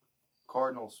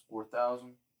 Cardinals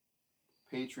 4,000.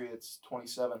 Patriots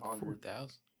 2,700.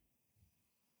 4,000.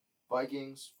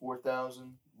 Vikings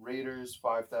 4,000. Raiders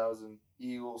 5,000.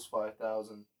 Eagles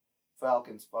 5,000.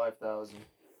 Falcons 5,000.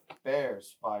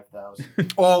 Bears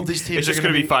 5,000. All these teams It's just are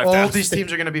going gonna to be 5,000. All these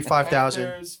teams are going to be 5,000.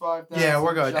 Panthers 5,000. Yeah,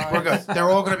 we're good. We're good. Giants, They're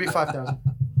all going to be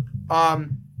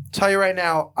 5,000. Tell you right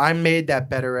now, I made that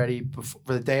bet already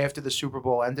for the day after the Super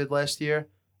Bowl ended last year.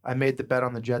 I made the bet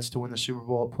on the Jets to win the Super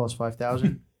Bowl at plus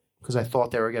 5,000 because I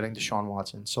thought they were getting Deshaun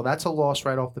Watson. So that's a loss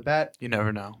right off the bat. You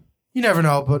never know. You never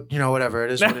know, but whatever.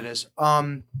 It is what it is.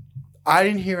 I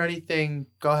didn't hear anything.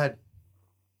 Go ahead.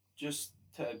 Just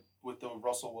with the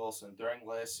Russell Wilson during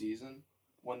last season,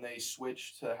 when they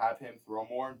switched to have him throw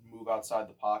more, move outside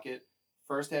the pocket,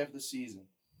 first half of the season,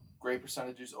 great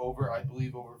percentages over, I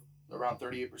believe over around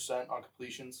 38% on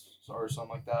completions or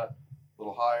something like that, a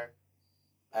little higher.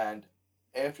 And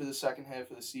after the second half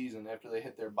of the season, after they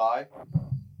hit their bye,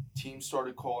 teams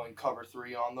started calling cover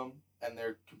 3 on them, and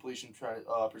their completion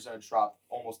percentage dropped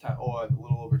almost a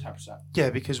little over 10%. Yeah,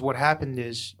 because what happened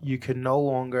is you could no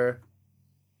longer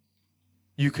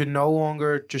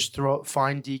just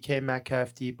find DK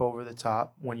Metcalf deep over the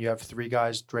top when you have 3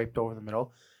 guys draped over the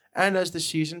middle. And as the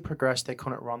season progressed, they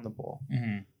couldn't run the ball.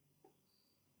 Mm-hmm.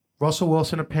 Russell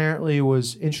Wilson apparently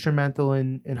was instrumental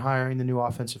in hiring the new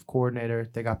offensive coordinator.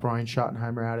 They got Brian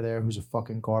Schottenheimer out of there, who's a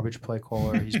fucking garbage play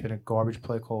caller. He's been a garbage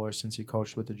play caller since he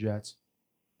coached with the Jets.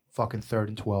 Fucking 3rd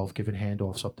and 12, giving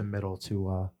handoffs up the middle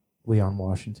to Leon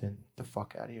Washington. Get the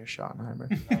fuck out of here, Schottenheimer.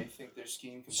 Now you think their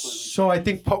scheme completely So I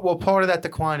think part of that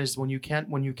decline is when you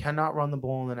cannot run the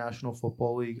ball in the National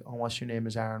Football League unless your name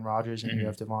is Aaron Rodgers and you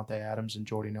have Devontae Adams and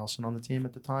Jordy Nelson on the team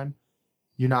at the time,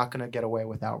 you're not going to get away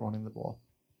without running the ball.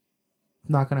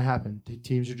 Not going to happen. The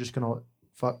teams are just going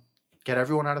to get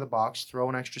everyone out of the box, throw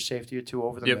an extra safety or 2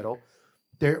 over the middle.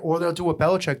 Or they'll do what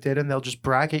Belichick did and they'll just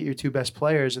bracket your 2 best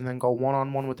players and then go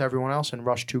one-on-one with everyone else and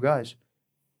rush 2 guys.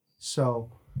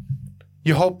 So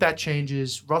you hope that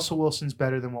changes. Russell Wilson's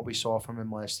better than what we saw from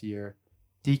him last year.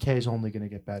 DK is only going to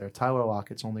get better. Tyler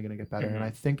Lockett's only going to get better. And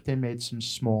I think they made some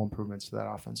small improvements to that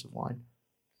offensive line.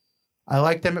 I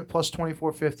like them at plus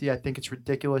 2,450. I think it's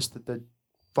ridiculous that the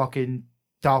fucking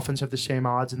Dolphins have the same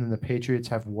odds and then the Patriots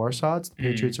have worse odds. The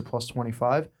Patriots are plus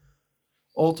 25.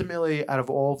 Ultimately, out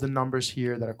of all of the numbers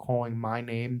here that are calling my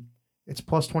name, it's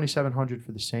plus 2,700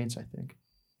 for the Saints, I think.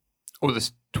 Or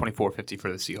this 2,450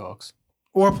 for the Seahawks.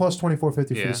 Or plus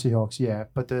 2,450 Yeah. for the Seahawks, yeah.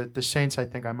 But the Saints, I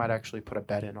think I might actually put a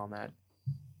bet in on that.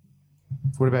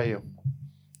 What about you?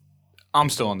 I'm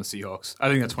still on the Seahawks. I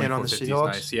think that And on the 2,450 is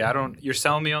Seahawks? nice. Yeah, you're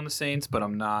selling me on the Saints, but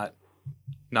I'm not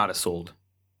as sold.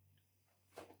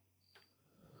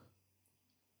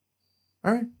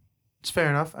 All right. It's fair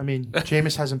enough. I mean,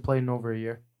 Jameis hasn't played in over a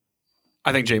year.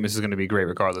 I think Jameis is going to be great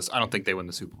regardless. I don't think they win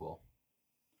the Super Bowl.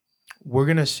 We're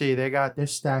going to see. They're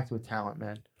stacked with talent,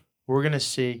 man. We're going to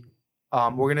see.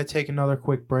 We're going to take another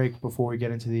quick break before we get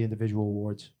into the individual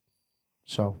awards.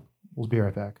 So we'll be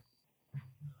right back.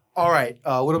 All right.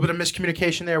 A little bit of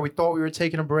miscommunication there. We thought we were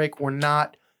taking a break. We're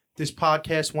not. This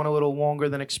podcast went a little longer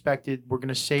than expected. We're going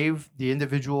to save the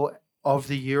individual of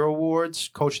the year awards,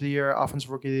 Coach of the Year,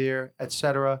 Offensive Rookie of the Year,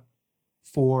 etc.,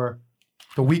 for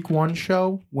the Week 1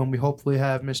 show when we hopefully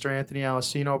have Mr. Anthony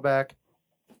Alessino back.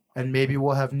 And maybe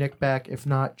we'll have Nick back. If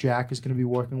not, Jack is going to be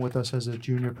working with us as a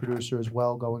junior producer as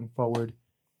well going forward.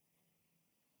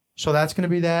 So that's going to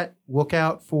be that. Look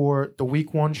out for the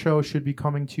Week 1 show. Should be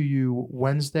coming to you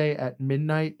Wednesday at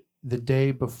midnight, the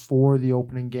day before the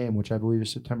opening game, which I believe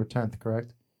is September 10th,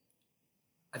 correct?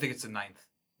 I think it's the 9th.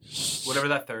 Whatever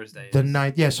that Thursday is. The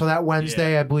 9th. Yeah, so that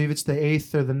Wednesday, I believe it's the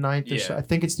 8th or the 9th. Or so. Yeah. I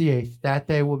think it's the 8th. That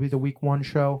day will be the Week 1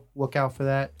 show. Look out for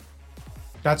that.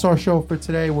 That's our show for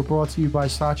today. We're brought to you by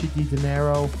Sachi Di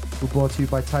Dinero. We're brought to you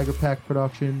by Tiger Pack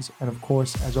Productions. And, of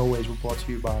course, as always, we're brought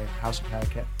to you by House of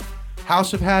Havoc.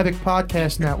 House of Havoc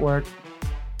Podcast Network.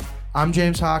 I'm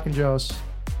James Hawkinjos.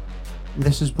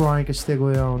 This is Brian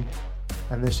Castiglione.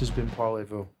 And this has been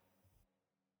Parlez-Vous.